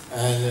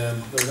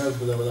 and no doubt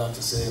we'll have a lot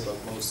to say about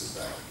most of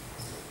that.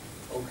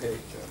 Okay,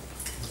 Joe.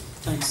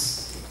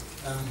 Thanks.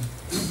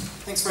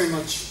 Thanks very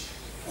much.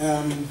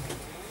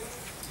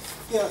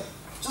 Yeah,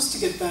 just to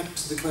get back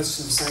to the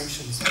question of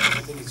sanctions, because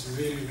I think it's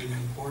really, really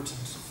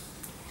important.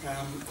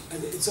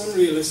 And it's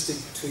unrealistic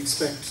to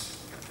expect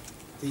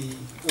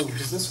oh,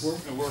 does this work?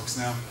 It works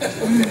now.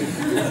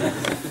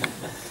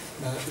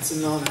 It's a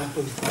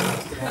non-Apple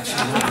product that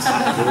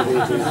actually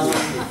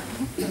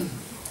works.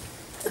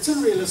 It's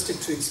unrealistic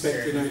to expect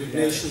the United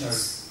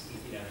Nations...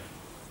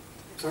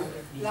 Sorry?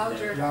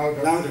 Louder.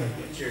 Louder.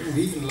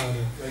 Even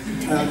louder.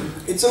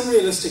 It's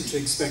unrealistic to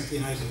expect the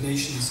United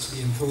Nations to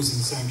be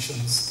imposing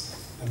sanctions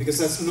because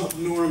that's not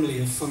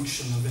normally a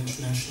function of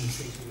international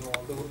treaty law,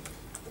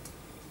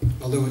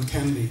 although it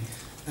can be.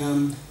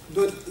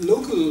 But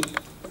local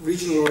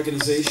regional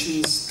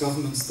organisations,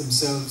 governments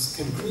themselves,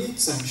 can create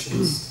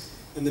sanctions,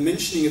 and the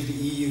mentioning of the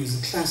EU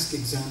is a classic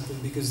example,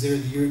 because there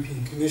the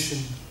European Commission,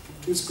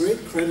 to its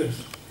great credit,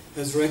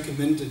 has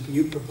recommended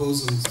new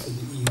proposals for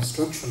the EU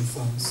structural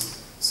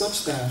funds,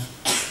 such that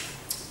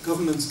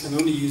governments can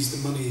only use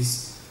the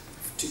monies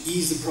to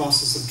ease the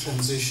process of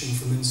transition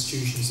from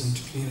institutions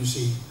into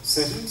community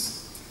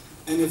settings.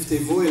 And if they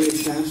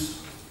violate that,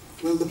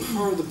 well, the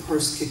power of the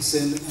purse kicks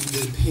in and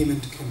the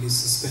payment can be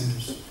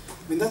suspended.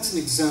 I mean, that's an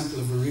example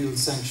of a real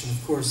sanction.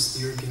 Of course,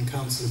 the European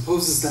Council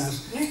opposes that,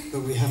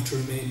 but we have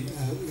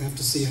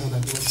to see how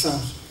that works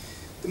out.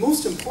 The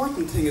most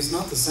important thing is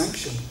not the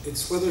sanction,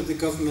 it's whether the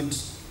government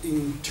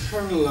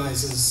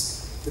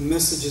internalises the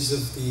messages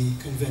of the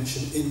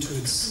convention into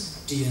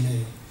its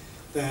DNA.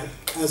 That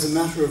as a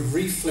matter of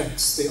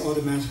reflex, they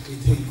automatically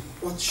think,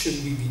 what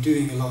should we be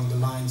doing along the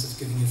lines of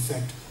giving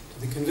effect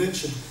to the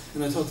convention?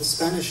 And I thought the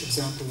Spanish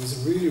example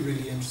was a really,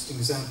 really interesting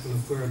example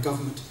of where a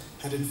government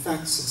had in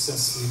fact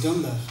successfully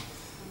done that.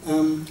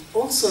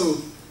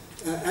 Also,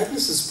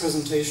 Agnes's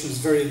presentation was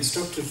very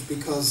instructive,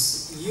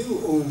 because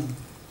you own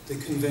the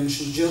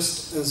convention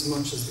just as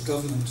much as the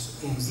government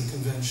owns the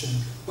convention.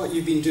 What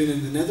you've been doing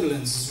in the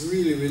Netherlands is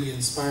really, really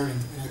inspiring,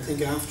 and I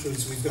think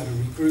afterwards we've got to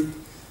regroup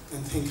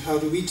and think, how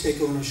do we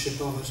take ownership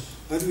of it?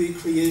 How do we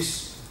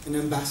create an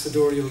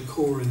ambassadorial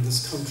corps in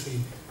this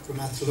country from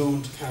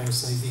Athlone to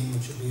Caris-Iveen,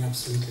 which would be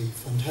absolutely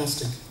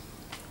fantastic.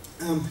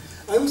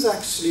 I was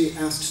actually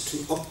asked to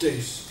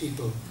update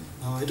people.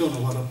 Now, I don't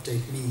know what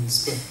update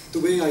means, but the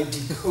way I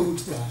decode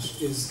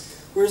that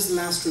is, where's the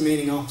last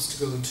remaining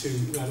obstacle to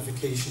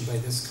ratification by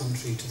this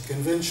country to the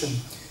convention?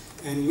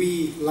 And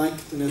we, like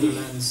the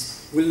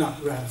Netherlands, will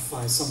not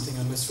ratify something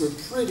unless we're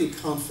pretty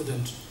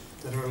confident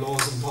that our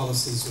laws and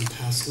policies will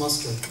pass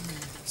muster.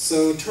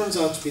 So it turns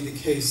out to be the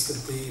case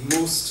that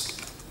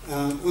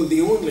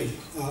the only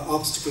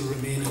obstacle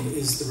remaining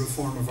is the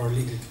reform of our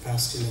legal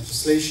capacity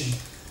legislation.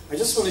 I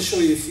just want to show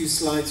you a few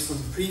slides from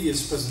the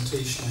previous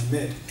presentation I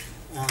made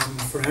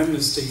for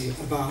Amnesty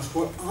about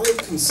what I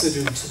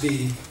consider to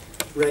be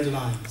red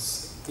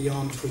lines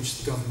beyond which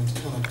the government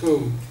cannot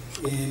go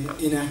in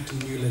enacting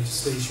new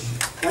legislation.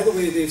 By the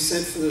way, they've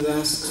said for the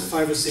last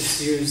 5 or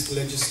 6 years the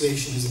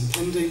legislation is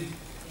impending.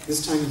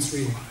 This time it's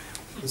real.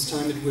 This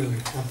time it will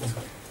happen.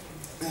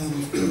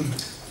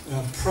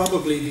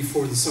 Probably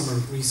before the summer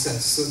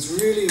recess. So it's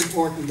really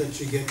important that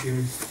you get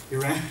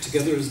your act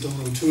together, as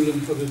Donald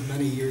Toolan put it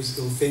many years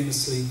ago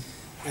famously,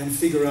 and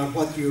figure out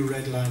what your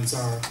red lines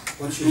are,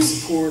 what you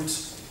support,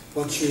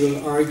 what you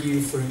will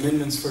argue for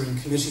amendments for in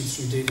committee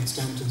through David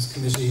Stanton's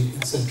committee,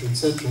 etc.,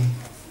 etc.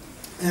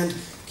 And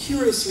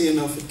curiously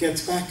enough, it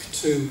gets back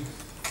to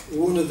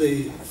one of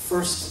the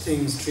first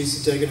things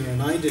Teresa Degener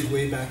and I did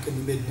way back in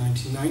the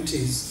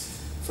mid-1990s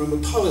from a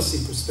policy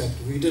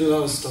perspective. We did a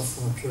lot of stuff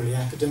from a purely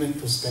academic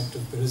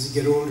perspective, but as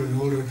you get older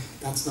and older,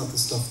 that's not the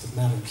stuff that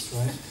matters,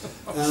 right?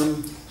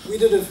 We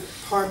did a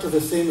part of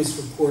a famous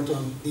report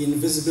on the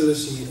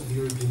invisibility of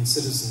European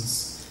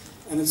citizens.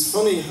 And it's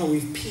funny how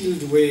we've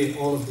peeled away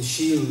all of the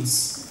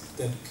shields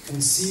that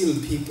conceal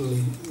people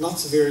in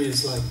lots of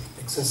areas like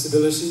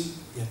accessibility,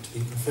 yet to be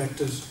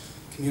perfected,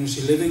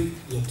 community living,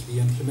 yet to be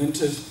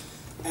implemented.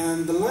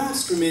 And the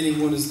last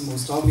remaining one is the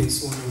most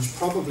obvious one, which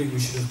probably we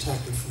should have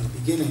tackled from the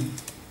beginning,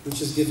 which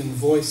is giving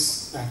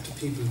voice back to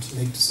people to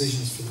make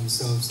decisions for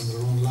themselves in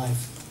their own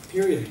life,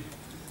 period.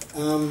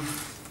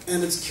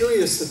 And it's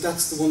curious that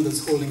that's the one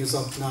that's holding us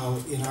up now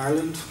in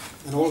Ireland,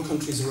 and all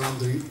countries around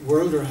the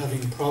world are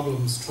having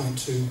problems trying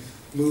to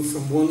move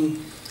from one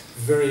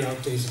very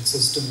outdated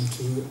system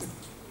to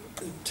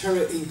a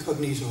terra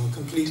incognita, a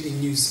completely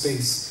new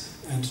space,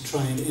 and to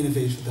try and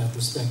innovate in that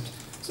respect.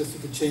 So if you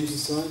could change the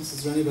slides.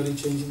 Is there anybody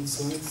changing the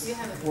slides? You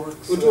have it.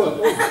 Oh, do I?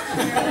 Oh.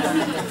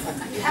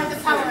 You have the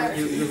power.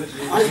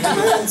 I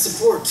demand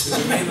support.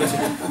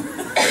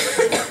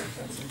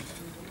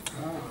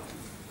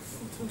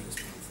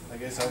 I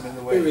guess I'm in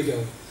the way. Here we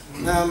go.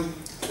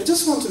 I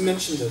just want to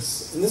mention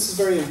this, and this is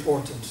very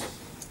important,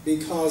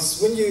 because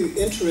when you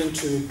enter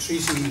into a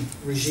treaty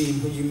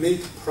regime, when you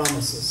make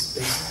promises,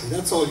 basically,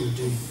 that's all you're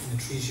doing in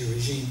a treaty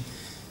regime,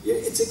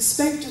 it's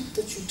expected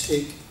that you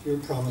take your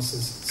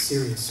promises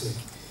seriously.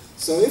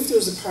 So if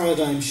there's a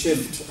paradigm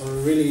shift or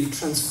a really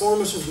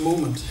transformative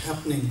moment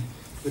happening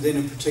within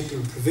a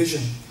particular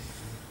provision,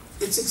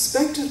 it's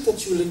expected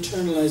that you will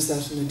internalize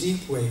that in a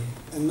deep way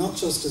and not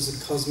just as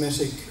a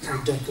cosmetic or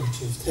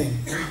decorative thing.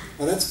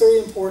 Now that's very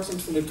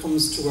important when it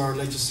comes to our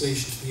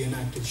legislation to be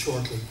enacted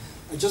shortly.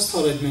 I just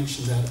thought I'd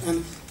mention that.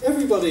 And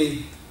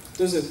everybody,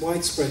 there's a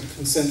widespread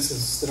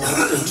consensus that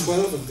Article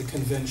 12 of the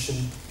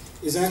Convention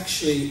is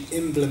actually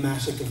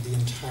emblematic of the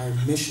entire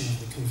mission of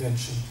the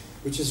Convention,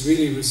 which is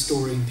really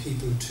restoring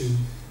people to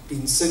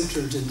being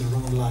centred in their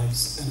own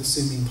lives and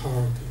assuming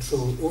power and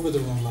control over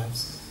their own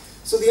lives.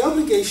 So the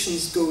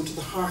obligations go to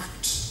the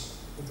heart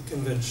of the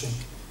Convention.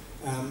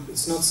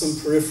 It's not some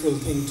peripheral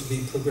thing to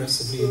be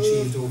progressively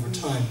achieved over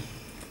time.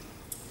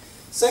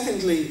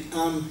 Secondly,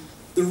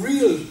 the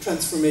real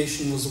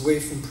transformation was away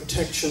from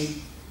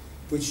protection,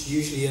 which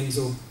usually ends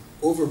up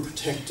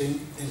overprotecting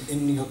and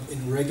ending up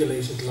in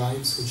regulated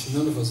lives, which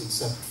none of us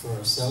accept for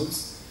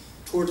ourselves,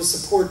 toward a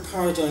support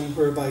paradigm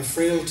whereby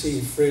frailty,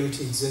 if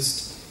frailty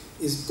exists,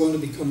 is going to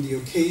become the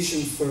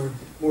occasion for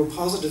more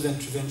positive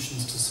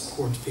interventions to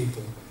support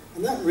people.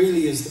 And that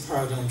really is the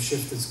paradigm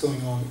shift that's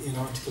going on in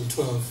Article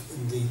 12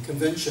 in the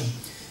Convention.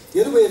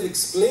 The other way of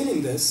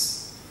explaining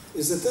this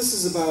is that this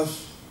is about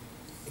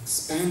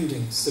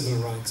expanding civil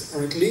rights,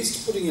 or at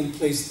least putting in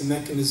place the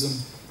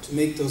mechanism to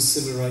make those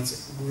civil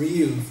rights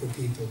real for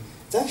people.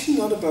 It's actually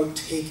not about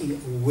taking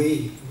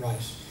away a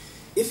right.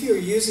 If you're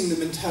using the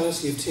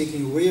mentality of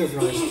taking away a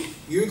right,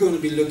 you're going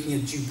to be looking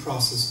at due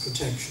process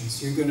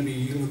protections. You're going to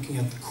be looking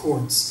at the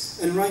courts,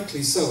 and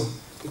rightly so,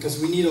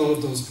 because we need all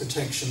of those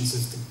protections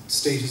if the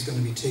state is going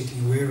to be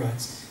taking away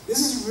rights. This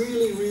is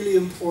really, really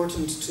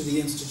important to the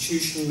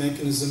institutional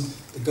mechanism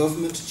the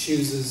government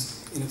chooses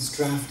in its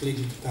draft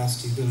legal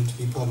capacity bill to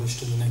be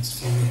published in the next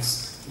few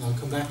weeks, and I'll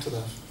come back to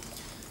that.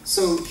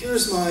 So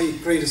here's my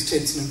greatest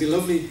hits, and it'd be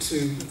lovely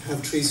to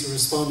have Teresa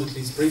respond at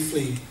least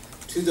briefly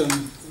to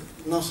them,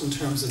 not in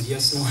terms of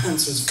yes-no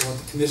answers for what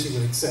the committee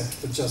will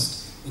accept, but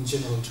just in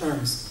general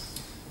terms.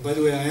 By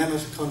the way, I am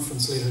at a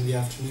conference later in the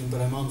afternoon, but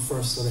I'm on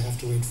first, so they have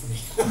to wait for me.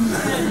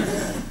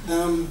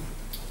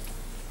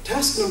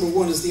 Task number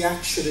 1 is the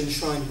act should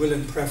enshrine will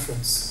and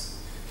preference.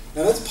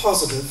 Now that's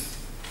positive.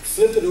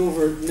 Flip it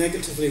over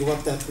negatively,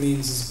 what that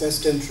means is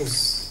best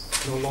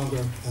interests no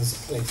longer has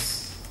a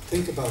place.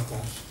 Think about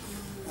that.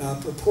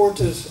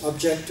 Purported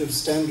objective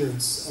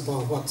standards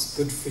about what's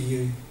good for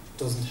you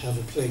doesn't have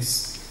a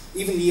place.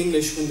 Even the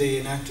English, when they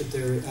enacted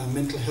their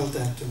Mental Health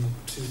Act in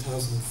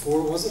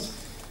 2004, was it?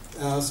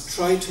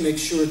 Tried to make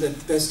sure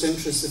that best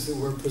interests, if it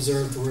were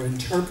preserved, were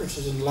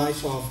interpreted in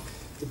light of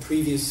the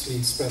previously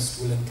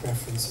expressed will and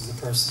preference of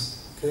the person.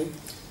 Okay,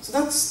 so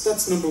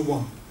that's number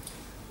 1.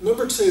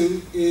 Number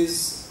 2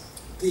 is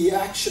the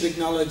Act should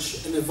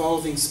acknowledge an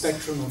evolving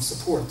spectrum of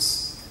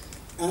supports.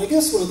 And I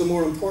guess one of the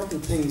more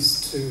important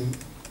things to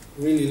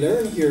really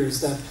learn here is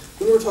that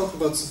when we're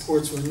talking about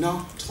supports, we're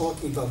not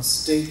talking about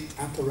state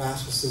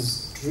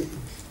apparatuses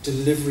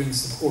delivering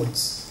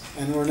supports.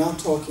 And we're not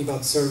talking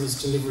about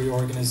service delivery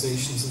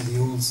organizations in the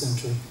old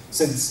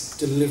sense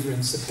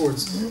delivering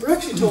supports. We're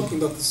actually talking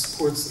about the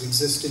supports that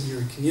exist in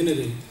your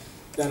community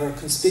that are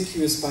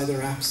conspicuous by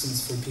their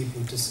absence for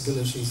people with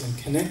disabilities, and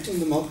connecting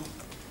them up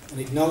and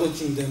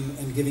acknowledging them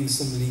and giving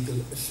some legal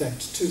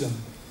effect to them.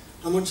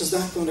 How much is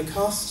that going to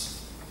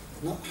cost?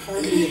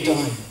 Hardly a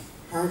dime.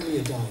 Hardly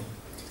a dime.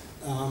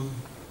 I'll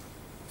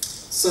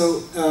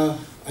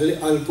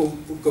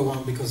go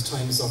on because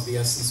time is of the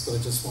essence, but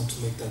I just want to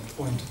make that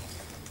point.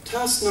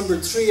 Task number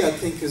 3, I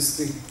think, is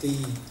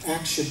the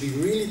Act should be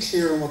really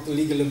clear on what the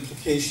legal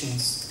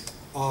implications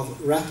of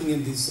wrapping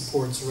in these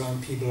supports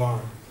around people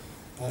are.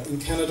 In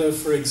Canada,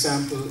 for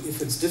example, if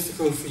it's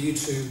difficult for you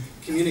to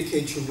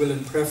communicate your will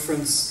and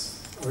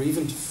preference, or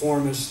even to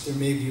form it, there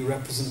may be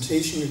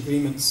representation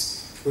agreements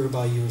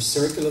whereby your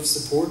circle of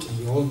support, and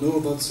you all know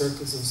about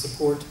circles of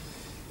support,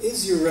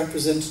 is your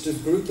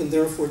representative group, and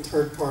therefore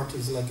third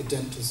parties like a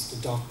dentist,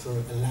 a doctor,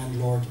 a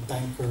landlord, a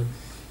banker,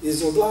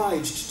 is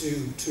obliged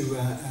to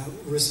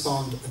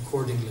respond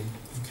accordingly.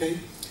 Okay?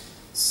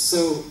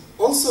 So,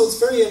 also it's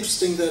very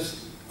interesting that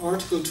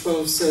Article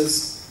 12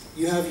 says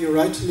you have your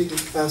right to legal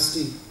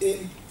capacity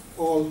in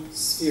all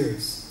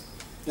spheres.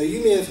 Now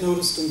you may have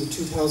noticed in the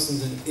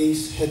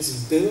 2008 Heads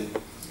of Bill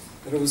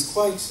that it was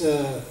quite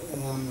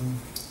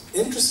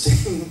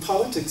interesting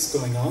politics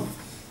going on.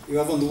 You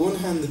have on the one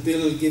hand the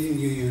bill giving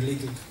you your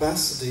legal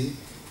capacity,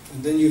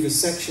 and then you have a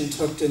section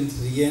tucked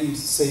into the end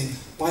saying,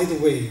 by the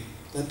way,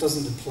 that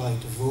doesn't apply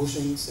to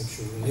voting,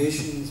 sexual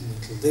relations,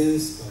 mental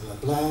this, blah, blah,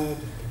 blah, blah,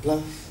 blah,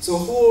 blah. So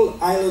whole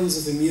islands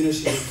of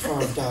immunity were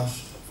carved out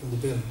from the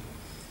bill.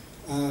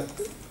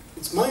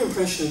 It's my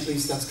impression, at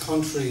least, that's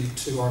contrary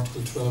to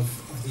Article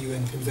 12 of the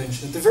UN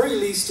Convention. At the very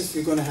least, if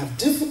you're going to have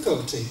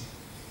difficulty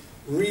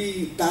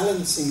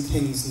rebalancing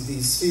things in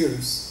these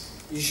spheres,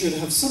 you should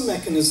have some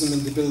mechanism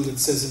in the bill that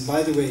says, and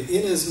by the way,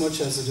 in as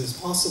much as it is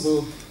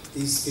possible,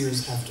 these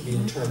spheres have to be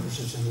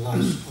interpreted in light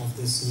of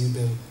this new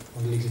bill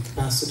on legal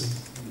capacity.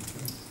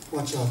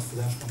 Watch out for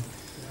that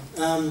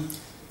one.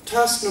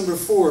 Task number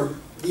 4,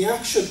 the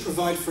Act should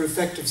provide for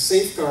effective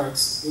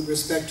safeguards with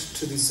respect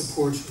to the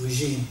support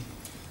regime.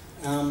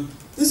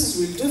 This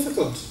is really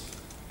difficult,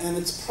 and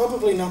it's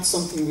probably not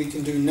something we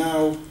can do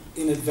now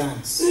in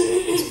advance.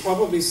 It's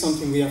probably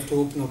something we have to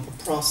open up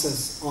a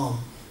process on,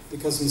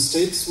 because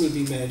mistakes will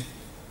be made,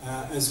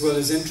 as well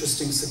as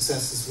interesting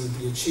successes will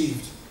be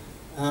achieved.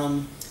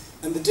 And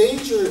the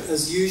danger,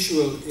 as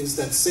usual, is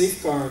that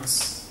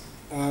safeguards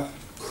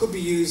could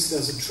be used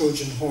as a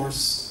Trojan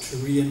horse to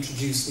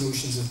reintroduce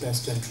notions of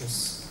best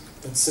interests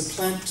that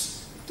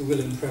supplant the will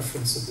and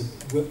preference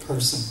of the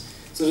person.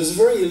 So there's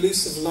a very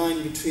elusive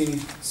line between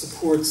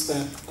supports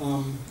that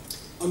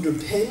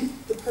underpin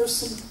the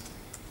person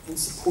and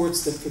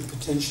supports that could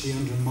potentially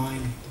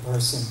undermine the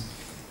person.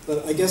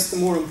 But I guess the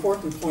more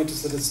important point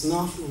is that it's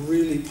not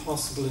really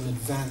possible in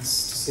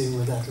advance to say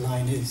where that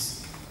line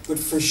is. But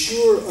for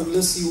sure,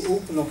 unless you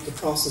open up the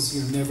process,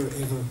 you're never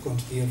ever going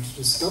to be able to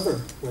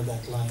discover where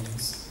that line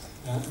is.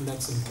 And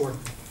that's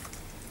important.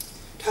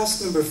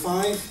 Task number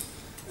 5,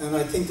 and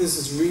I think this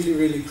is really,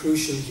 really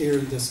crucial here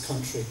in this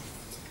country.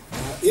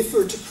 If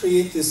we're to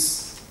create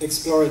this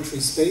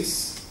exploratory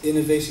space,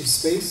 innovative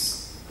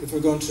space, if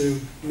we're going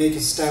to make a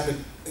stab at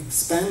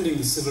expanding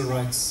the civil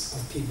rights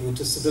of people with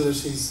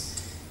disabilities,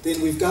 then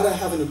we've got to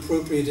have an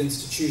appropriate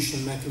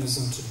institutional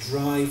mechanism to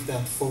drive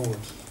that forward.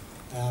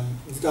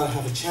 We've got to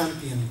have a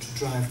champion to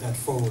drive that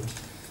forward.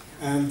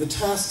 And the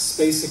tasks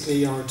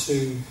basically are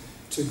to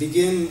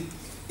begin,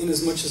 in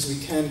as much as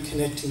we can,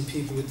 connecting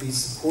people with these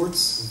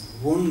supports,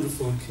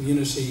 wonderful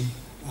community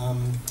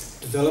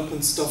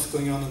development stuff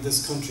going on in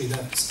this country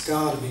that's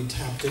got to be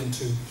tapped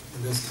into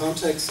in this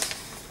context.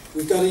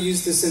 We've got to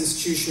use this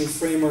institutional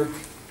framework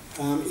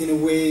in a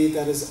way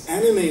that is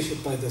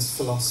animated by this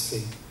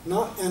philosophy,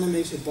 not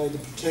animated by the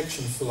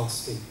protection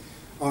philosophy.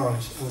 All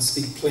right, I'll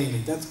speak plainly.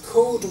 That's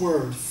code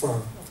word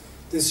for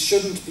this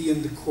shouldn't be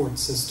in the court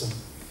system.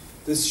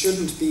 This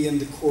shouldn't be in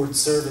the court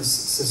service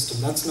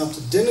system. That's not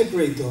to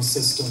denigrate those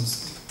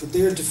systems, but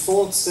their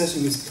default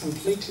setting is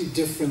completely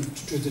different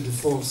to the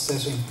default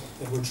setting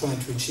that we're trying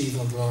to achieve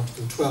under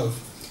Article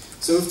 12.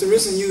 So if there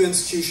is a new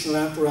institutional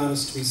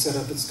apparatus to be set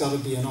up, it's got to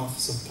be an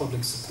Office of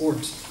Public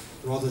Support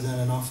rather than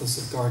an Office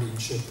of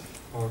Guardianship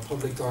or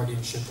Public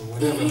Guardianship or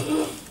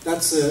whatever.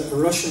 That's a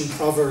Russian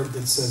proverb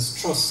that says,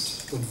 trust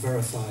but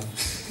verify.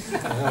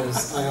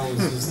 I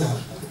always use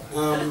that.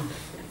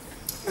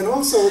 And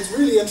also, it's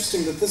really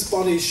interesting that this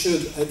body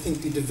should, I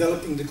think, be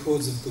developing the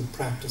codes of good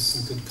practice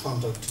and good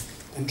conduct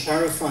and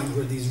clarifying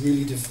where these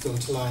really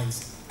difficult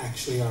lines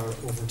actually are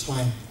over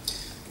time.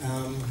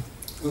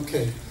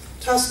 Okay.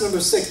 Task number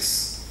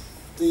 6.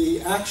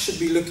 The Act should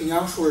be looking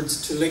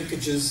outwards to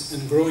linkages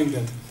and growing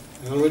them.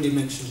 I already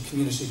mentioned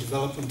community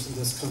development in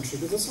this country,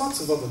 but there's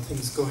lots of other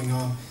things going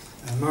on.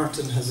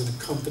 Martin has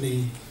a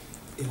company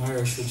in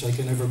Irish, which I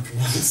can never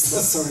pronounce.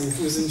 Sorry, if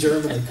it was in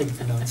German, I couldn't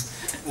pronounce.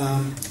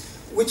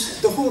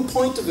 Which the whole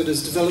point of it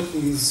is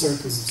developing these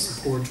circles of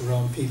support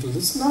around people.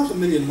 It's not a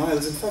million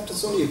miles. In fact,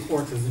 it's only a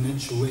quarter of an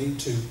inch away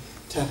to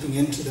tapping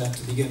into that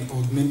to begin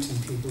augmenting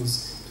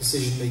people's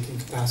decision-making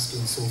capacity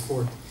and so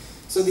forth.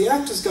 So the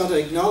Act has got to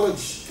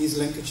acknowledge these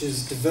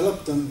linkages,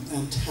 develop them,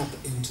 and tap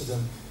into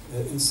them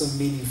in some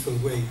meaningful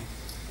way.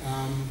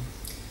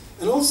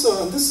 And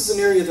also, and this is an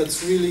area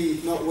that's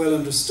really not well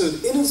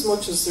understood, in as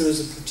much as there is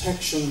a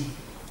protection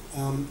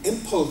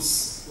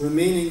impulse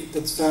remaining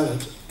that's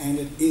valid, and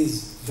it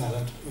is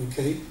valid,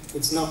 okay?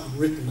 It's not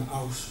written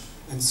out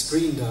and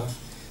screened out.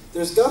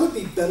 There's got to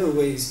be better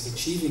ways of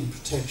achieving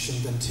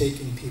protection than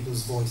taking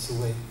people's voice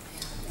away.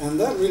 And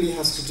that really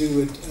has to do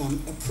with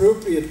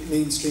appropriate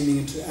mainstreaming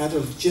into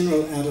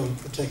general adult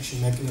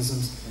protection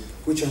mechanisms,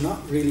 which are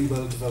not really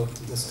well developed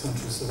in this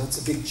country. So that's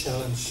a big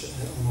challenge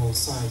on all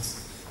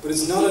sides. But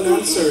it's not an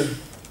answer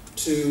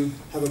to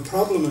have a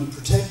problem in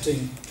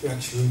protecting to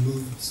actually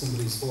remove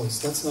somebody's voice.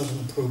 That's not an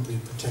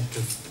appropriate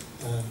protective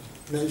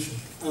measure.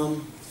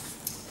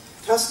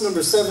 Task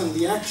number 7,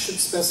 the Act should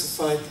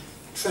specify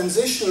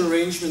transitional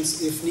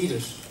arrangements if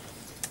needed.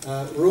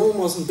 Rome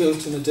wasn't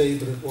built in a day,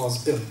 but it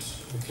was built.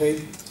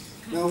 Okay?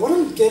 Now, what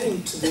I'm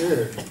getting to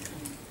there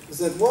is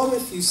that what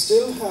if you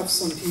still have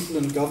some people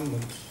in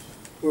government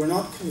who are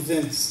not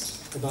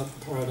convinced about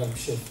the paradigm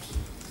shift,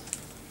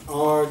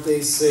 or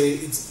they say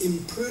it's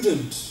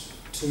imprudent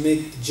to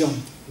make the jump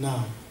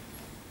now?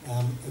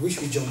 I wish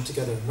we jumped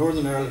together.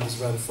 Northern Ireland has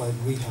ratified,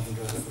 we haven't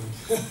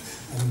ratified.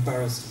 I'm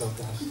embarrassed about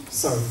that.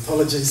 Sorry,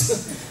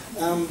 apologies.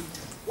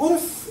 What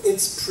if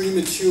it's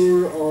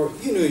premature, or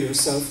you know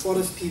yourself, what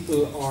if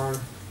people are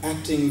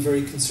acting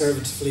very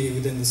conservatively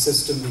within the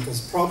system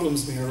because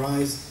problems may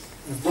arise,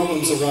 and if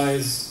problems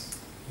arise,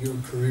 your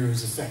career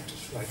is affected,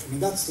 right? I mean,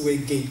 that's the way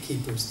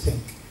gatekeepers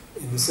think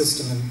in the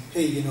system, and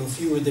hey, you know, if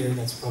you were there,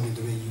 that's probably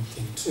the way you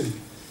think too.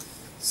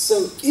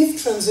 So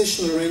if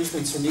transitional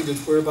arrangements are needed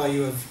whereby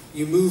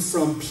you move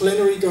from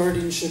plenary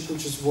guardianship,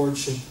 which is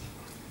wardship,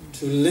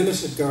 to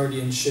limited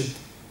guardianship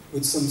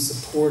with some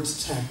support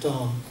tacked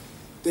on,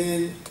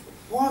 then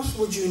what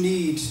would you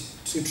need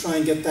to try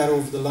and get that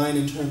over the line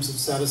in terms of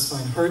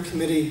satisfying her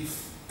committee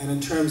and in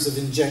terms of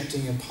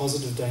injecting a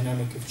positive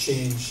dynamic of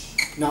change,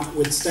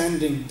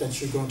 notwithstanding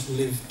that you're going to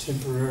live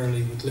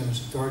temporarily with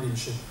limited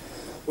guardianship?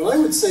 Well, I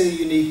would say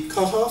you need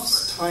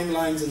cut-offs,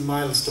 timelines, and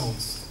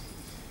milestones.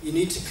 You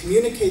need to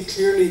communicate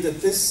clearly that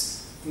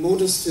this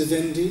modus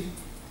vivendi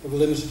of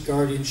limited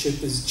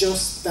guardianship is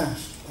just that,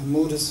 a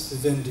modus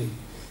vivendi.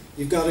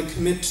 You've got to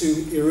commit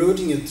to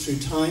eroding it through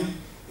time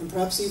and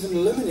perhaps even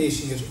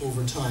eliminating it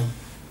over time.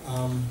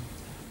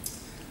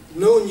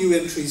 No new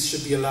entries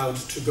should be allowed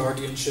to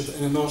guardianship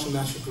and an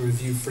automatic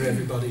review for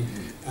everybody,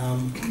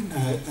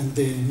 and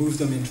then move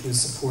them into a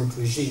support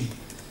regime.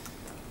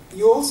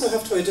 You also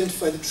have to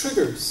identify the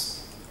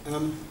triggers.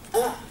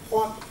 At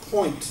what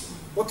point,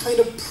 what kind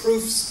of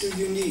proofs do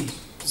you need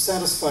to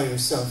satisfy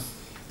yourself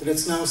that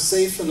it's now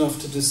safe enough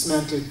to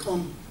dismantle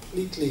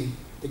completely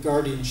the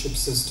guardianship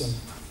system,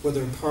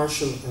 whether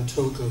partial or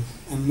total,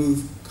 and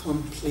move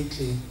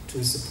completely to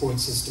a support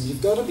system.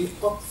 You've got to be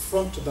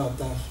upfront about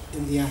that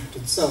in the Act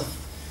itself.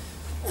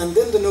 And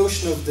then the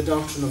notion of the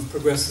doctrine of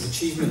progressive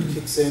achievement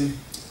kicks in.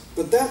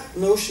 But that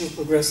notion of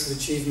progressive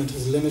achievement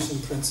has limiting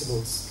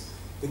principles.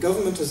 The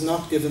government is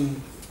not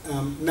given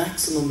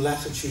maximum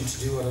latitude to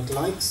do what it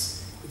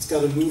likes. It's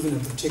got to move in a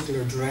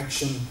particular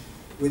direction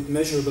with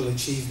measurable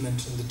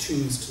achievement and the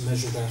tools to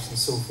measure that and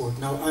so forth.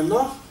 Now, I'm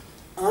not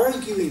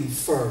arguing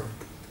for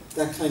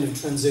that kind of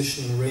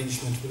transitional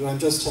arrangement, but I'm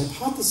just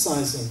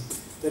hypothesizing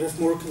that if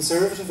more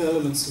conservative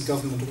elements in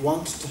government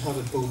want to have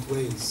it both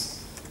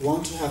ways,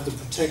 want to have the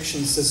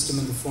protection system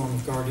in the form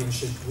of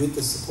guardianship with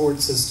the support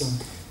system,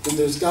 then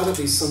there's got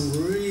to be some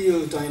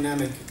real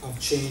dynamic of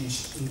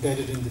change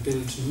embedded in the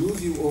bill to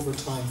move you over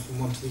time from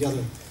one to the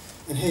other.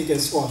 And hey,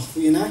 guess what? If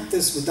we enact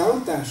this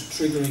without that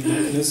triggering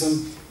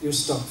mechanism, you're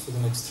stuck for the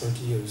next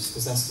 30 years,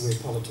 because that's the way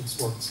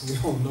politics works, and we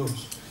all know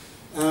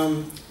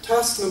it.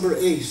 Task number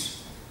 8.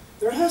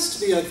 There has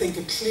to be, I think,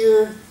 a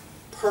clear,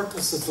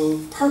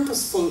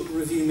 purposeful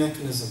review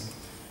mechanism.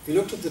 If you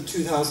looked at the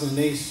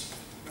 2008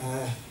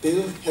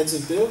 bill, heads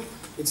of bill,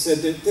 it said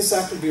that this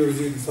act will be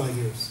reviewed in 5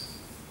 years.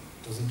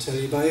 Doesn't tell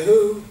you by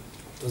who,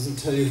 doesn't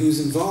tell you who's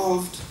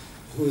involved,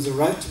 who has a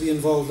right to be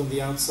involved on the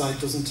outside,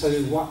 doesn't tell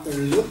you what they're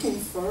looking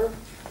for,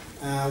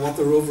 what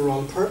their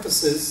overall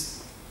purpose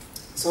is.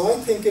 So I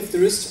think if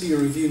there is to be a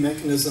review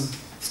mechanism,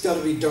 it's got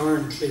to be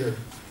darn clear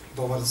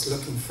about what it's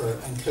looking for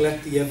and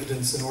collect the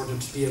evidence in order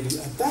to be able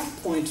to, at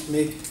that point,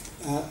 make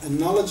a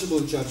knowledgeable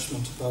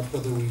judgment about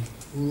whether we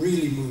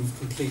really move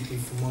completely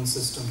from one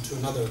system to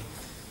another.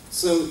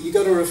 So you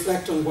got to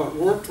reflect on what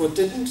worked, what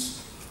didn't,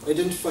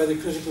 identify the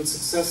critical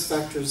success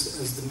factors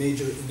as the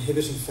major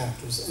inhibiting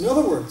factors. In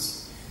other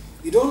words,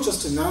 you don't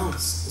just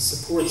announce the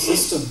support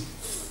system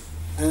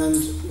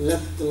and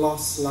let the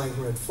loss lie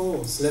where it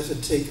falls, let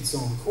it take its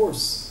own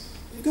course.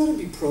 You've got to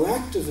be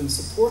proactive in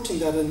supporting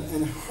that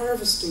and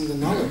harvesting the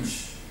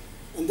knowledge.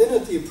 And then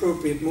at the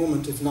appropriate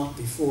moment, if not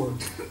before,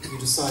 you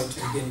decide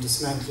to begin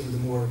dismantling the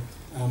more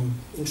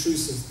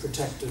intrusive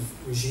protective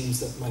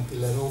regimes that might be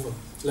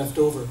left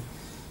over.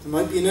 There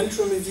might be an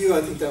interim review.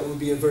 I think that would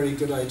be a very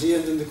good idea.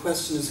 And then the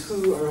question is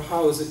who or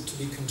how is it to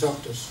be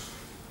conducted?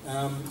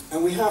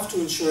 And we have to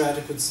ensure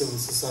adequate civil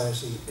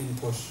society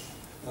input.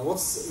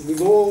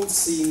 We've all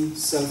seen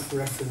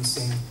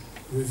self-referencing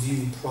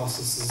review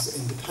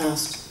processes in the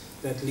past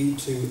that lead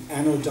to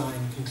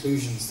anodyne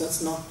conclusions.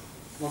 That's not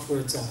where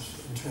it's at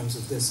in terms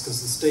of this,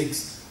 because the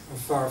stakes are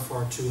far,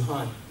 far too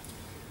high.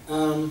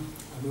 I'll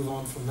move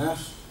on from that.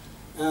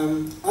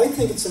 I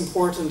think it's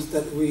important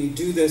that we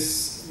do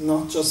this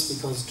not just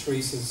because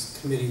Teresa's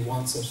committee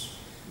wants it,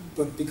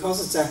 but because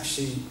it's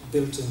actually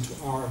built into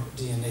our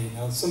DNA.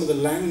 Now, some of the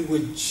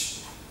language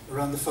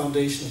around the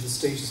foundation of the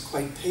state is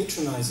quite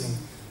patronizing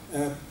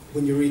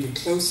when you read it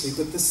closely,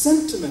 but the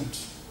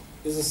sentiment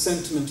is a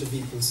sentiment of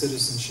equal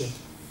citizenship.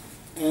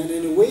 And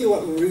in a way,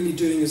 what we're really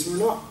doing is we're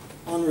not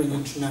honouring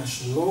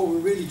international law, we're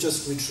really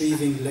just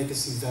retrieving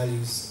legacy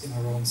values in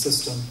our own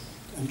system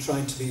and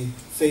trying to be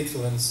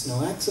faithful. And it's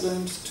no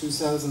accident,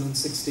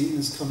 2016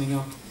 is coming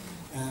up,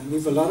 and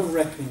we've a lot of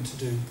reckoning to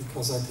do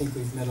because I think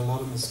we've made a lot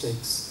of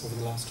mistakes over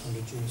the last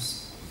 100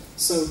 years.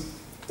 So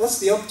that's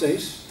the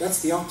update,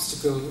 that's the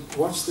obstacle.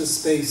 Watch this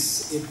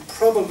space. It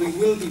probably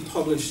will be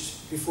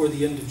published before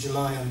the end of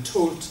July. I'm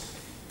told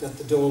that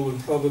the Dáil will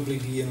probably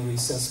be in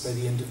recess by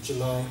the end of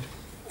July.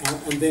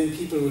 And then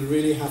people will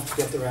really have to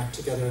get their act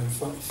together and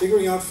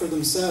figuring out for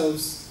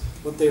themselves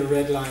what their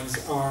red lines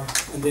are,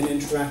 and then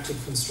interacting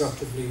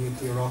constructively with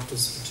the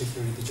Oireachtas,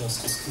 particularly the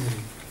Justice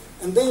Committee.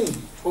 And then,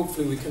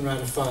 hopefully, we can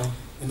ratify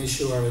and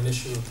issue our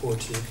initial report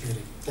to your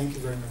committee. Thank you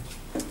very much.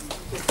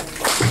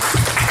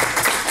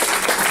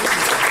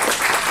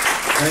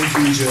 Thank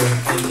you, Joe.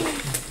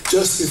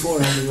 Just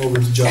before handing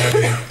over to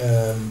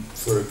John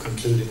for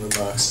concluding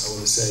remarks, I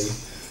want to say,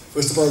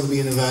 first of all, there will be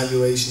an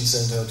evaluation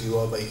sent out to you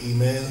all by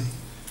email.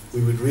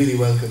 We would really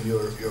welcome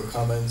your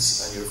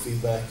comments and your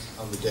feedback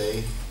on the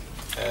day,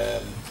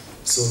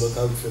 so look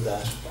out for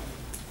that.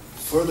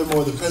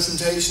 Furthermore, the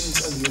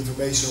presentations and the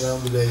information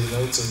around the day, the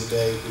notes of the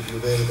day, will be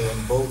available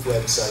on both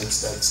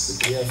websites. That's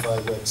the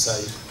DFI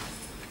website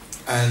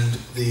and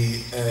the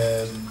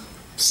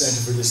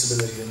Centre for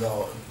Disability and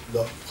Law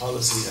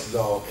Policy and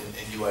Law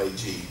in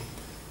UIG.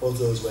 Both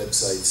those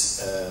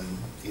websites,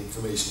 the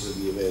information will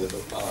be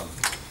available on.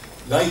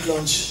 Light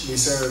lunch will be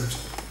served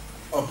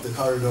up the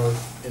corridor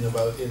at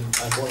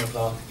 1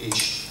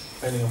 o'clock-ish,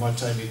 depending on what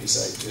time you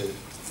decide to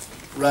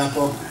wrap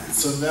up.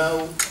 So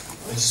now,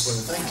 I just want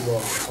to thank you all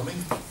for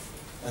coming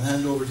and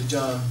hand over to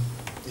John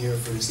here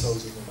for his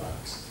closing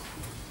remarks.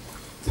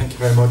 Thank you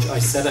very much. I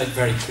said I'd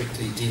very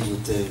quickly deal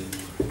with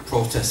the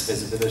protest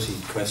visibility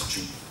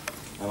question.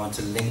 I want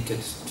to link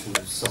it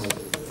to some of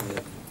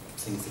the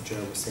things that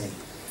Joe was saying.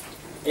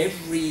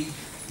 Every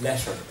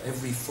letter,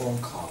 every phone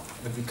call,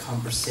 every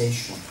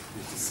conversation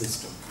with the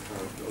system,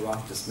 with our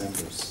Oireachtas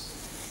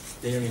members,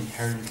 they're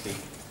inherently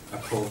a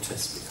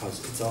protest, because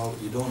it's all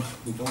we don't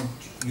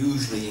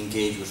usually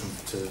engage with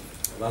them to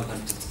rather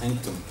than to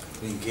thank them,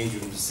 we engage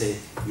with them to say,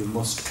 you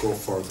must go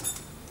further.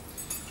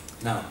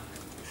 Now,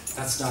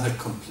 that's not a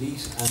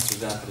complete answer to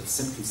that, but it's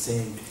simply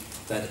saying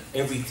that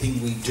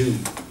everything we do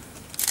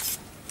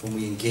when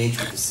we engage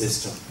with the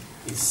system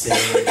is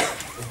saying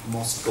it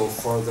must go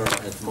further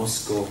and it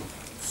must go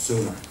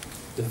sooner.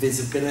 The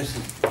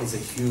visibility is a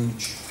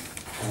huge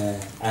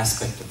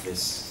aspect of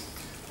this.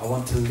 I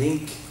want to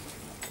link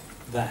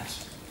that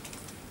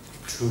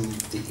to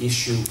the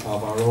issue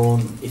of our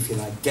own, if you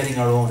like, getting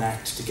our own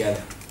act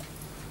together.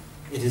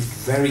 It is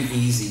very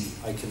easy,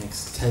 I can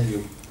tell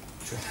you,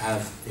 to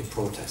have a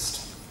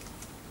protest.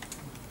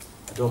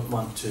 I don't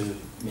want to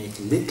make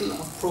little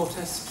of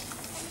protest,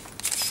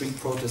 street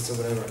protests or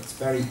whatever. It's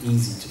very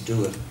easy to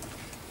do it,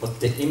 but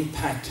the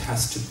impact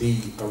has to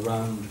be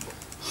around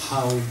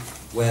how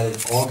well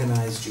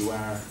organised you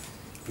are,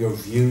 your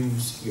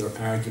views, your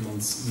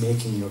arguments,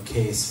 making your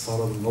case,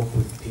 following up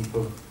with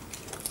people.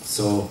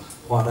 So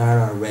what are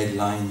our red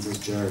lines, as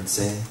Gerard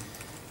said?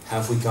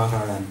 Have we got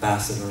our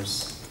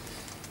ambassadors?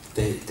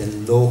 The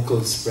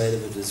local spread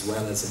of it, as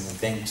well as an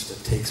event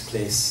that takes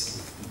place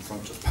in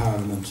front of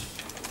Parliament,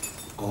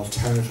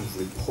 alternative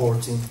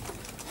reporting,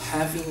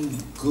 having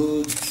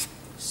good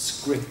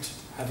script,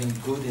 having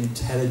good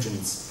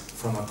intelligence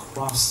from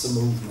across the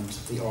movement,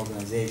 the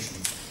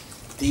organisation.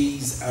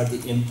 These are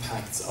the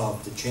impacts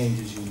of the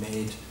changes you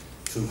made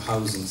to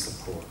housing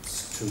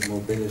supports, to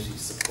mobility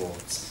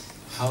supports,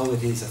 how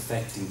it is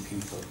affecting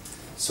people.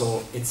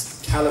 So it's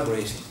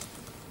calibrating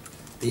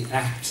the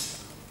act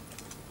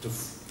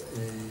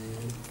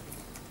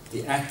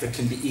that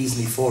can be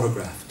easily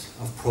photographed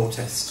of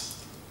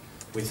protest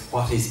with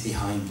what is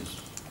behind it.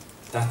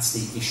 That's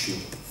the issue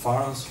for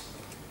us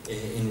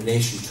in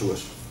relation to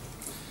it.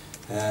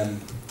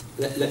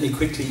 Let me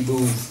quickly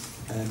move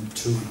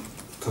to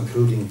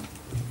concluding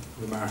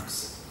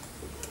remarks.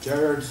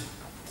 Gerard,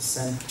 the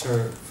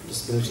Centre for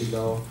Disability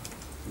Law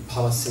and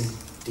Policy,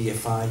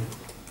 DFI,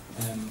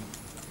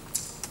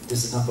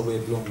 this is not the way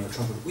of blowing our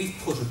trumpet. We've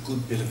put a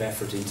good bit of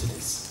effort into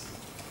this.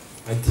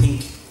 I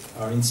think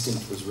our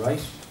instinct was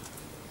right,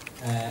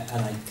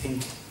 and I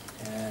think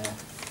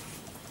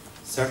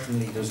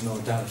certainly there's no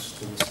doubt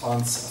the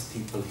response of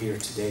people here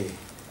today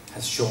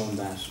has shown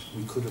that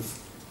we could have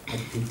had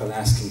people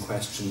asking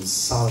questions,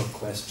 solid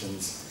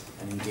questions,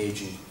 and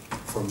engaging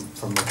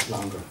for much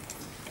longer.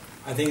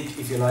 I think,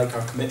 if you like,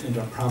 our commitment,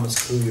 our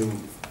promise to you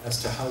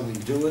as to how we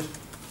do it,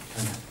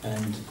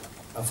 and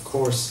of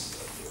course,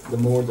 the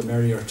more the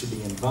merrier to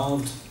be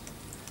involved.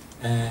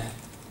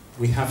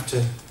 We have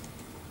to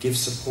give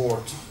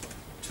support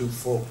to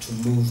folk to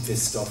move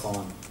this stuff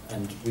on,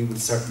 and we will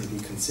certainly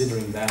be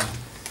considering that.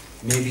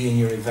 Maybe in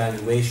your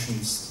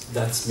evaluations,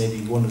 that's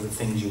maybe one of the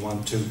things you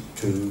want to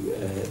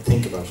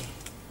think about.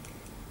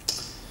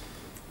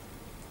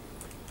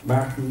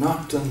 Martin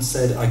Nocton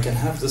said, I can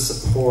have the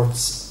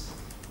supports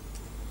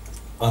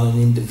on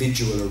an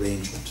individual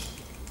arrangement.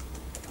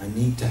 I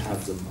need to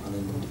have them on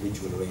an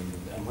individual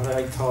arrangement. And what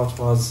I thought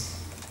was,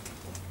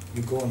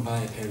 you go and buy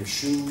a pair of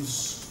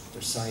shoes,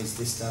 their size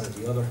this, that or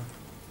the other,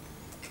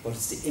 but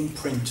it's the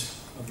imprint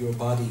of your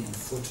body and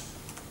foot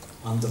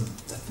on them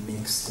that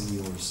makes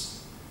them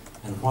yours.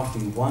 And what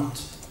we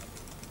want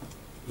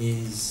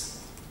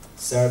is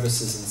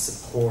services and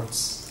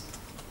supports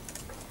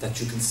that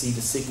you can see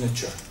the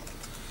signature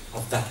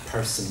of that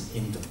person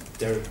in them.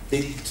 They're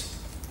built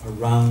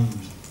around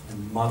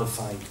and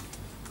modified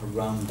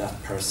around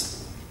that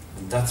person.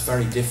 And that's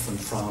very different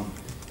from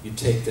you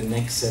take the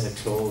next set of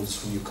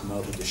clothes when you come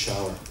out of the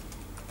shower.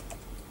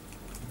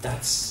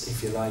 That's,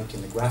 if you like,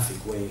 in a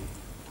graphic way,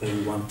 where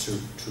we want to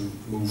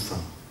move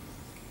from.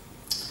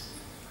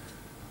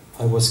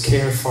 I was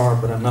cared for,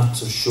 but I'm not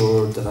so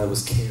sure that I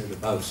was cared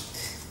about.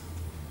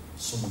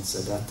 Someone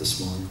said that this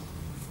morning.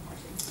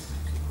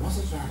 Was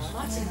it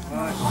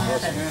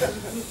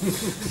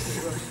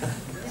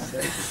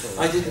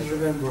I didn't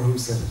remember who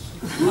said it.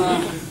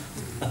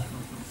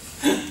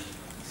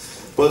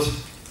 But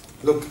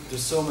look,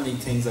 there's so many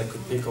things I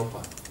could pick up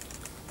on.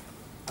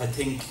 I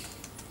think,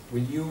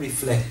 will you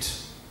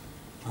reflect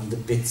on the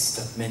bits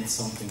that meant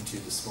something to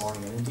you this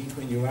morning? And indeed,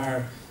 when you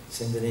are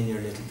sending in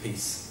your little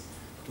piece,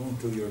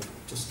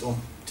 just don't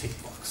tick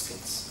box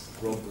things.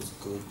 Rob was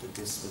good, that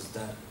this was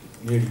that.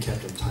 You nearly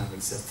kept on time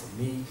except for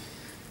me.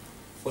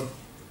 But,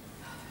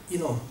 you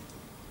know,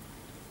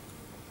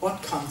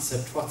 what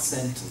concept, what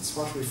sentence,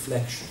 what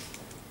reflection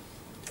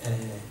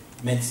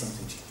meant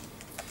something to you?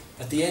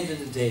 At the end of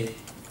the day,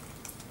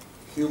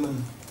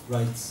 human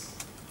rights,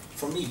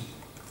 for me,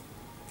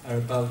 are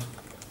about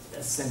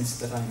a sense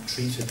that I'm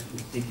treated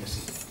with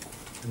dignity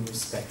and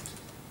respect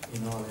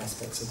in all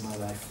aspects of my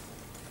life.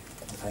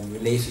 That I'm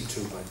related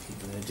to by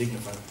people in a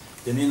dignified.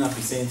 They may not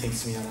be saying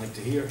things to me I like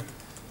to hear,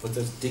 but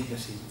there's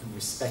dignity and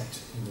respect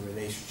in the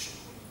relationship.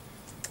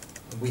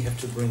 And we have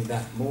to bring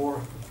that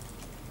more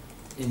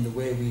in the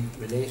way we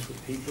relate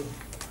with people,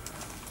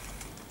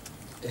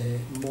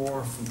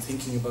 more from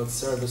thinking about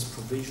service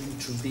provision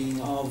to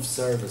being of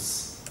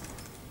service,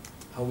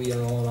 how we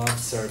are all of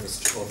service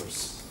to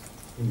others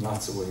in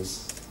lots of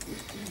ways.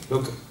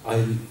 Look,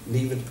 I'll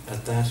leave it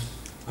at that.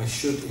 I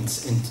should, in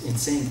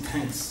saying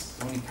thanks,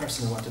 the only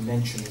person I want to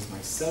mention is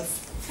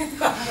myself,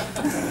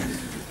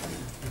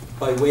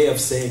 by way of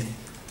saying,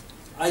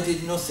 I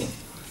did nothing,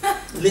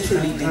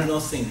 literally did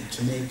nothing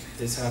to make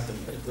this happen.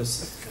 It was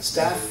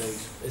staff.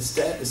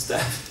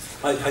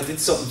 I did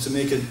something to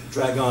make it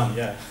drag on,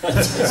 yeah.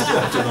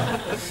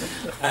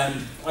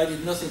 I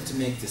did nothing to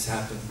make this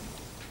happen.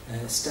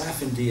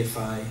 Staff in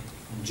DFI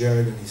and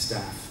Gerard and his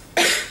staff,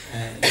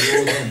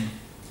 you owe them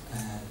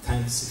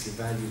thanks if you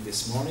value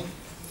this morning.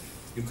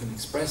 You can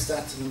express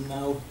that to them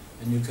now,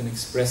 and you can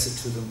express it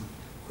to them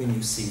when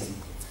you see them.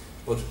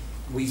 But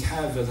we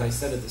have, as I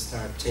said at the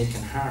start,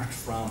 taken heart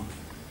from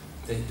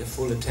the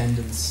full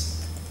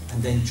attendance,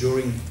 and then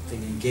during the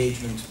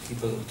engagement,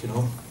 people, you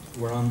know,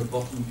 were on the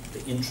button,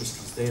 the interest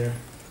was there.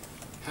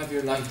 Have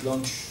your light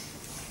lunch,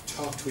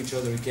 talk to each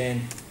other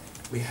again.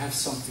 We have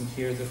something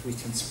here that we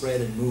can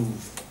spread and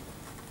move,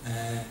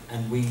 and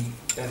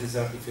that is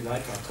our, if you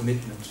like, our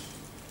commitment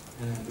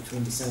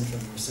between the centre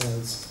and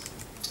ourselves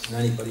and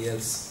anybody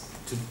else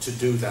to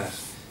do that.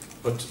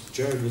 But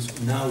Gerard,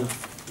 now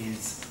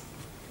is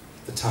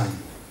the time.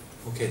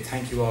 Okay,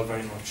 thank you all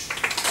very much.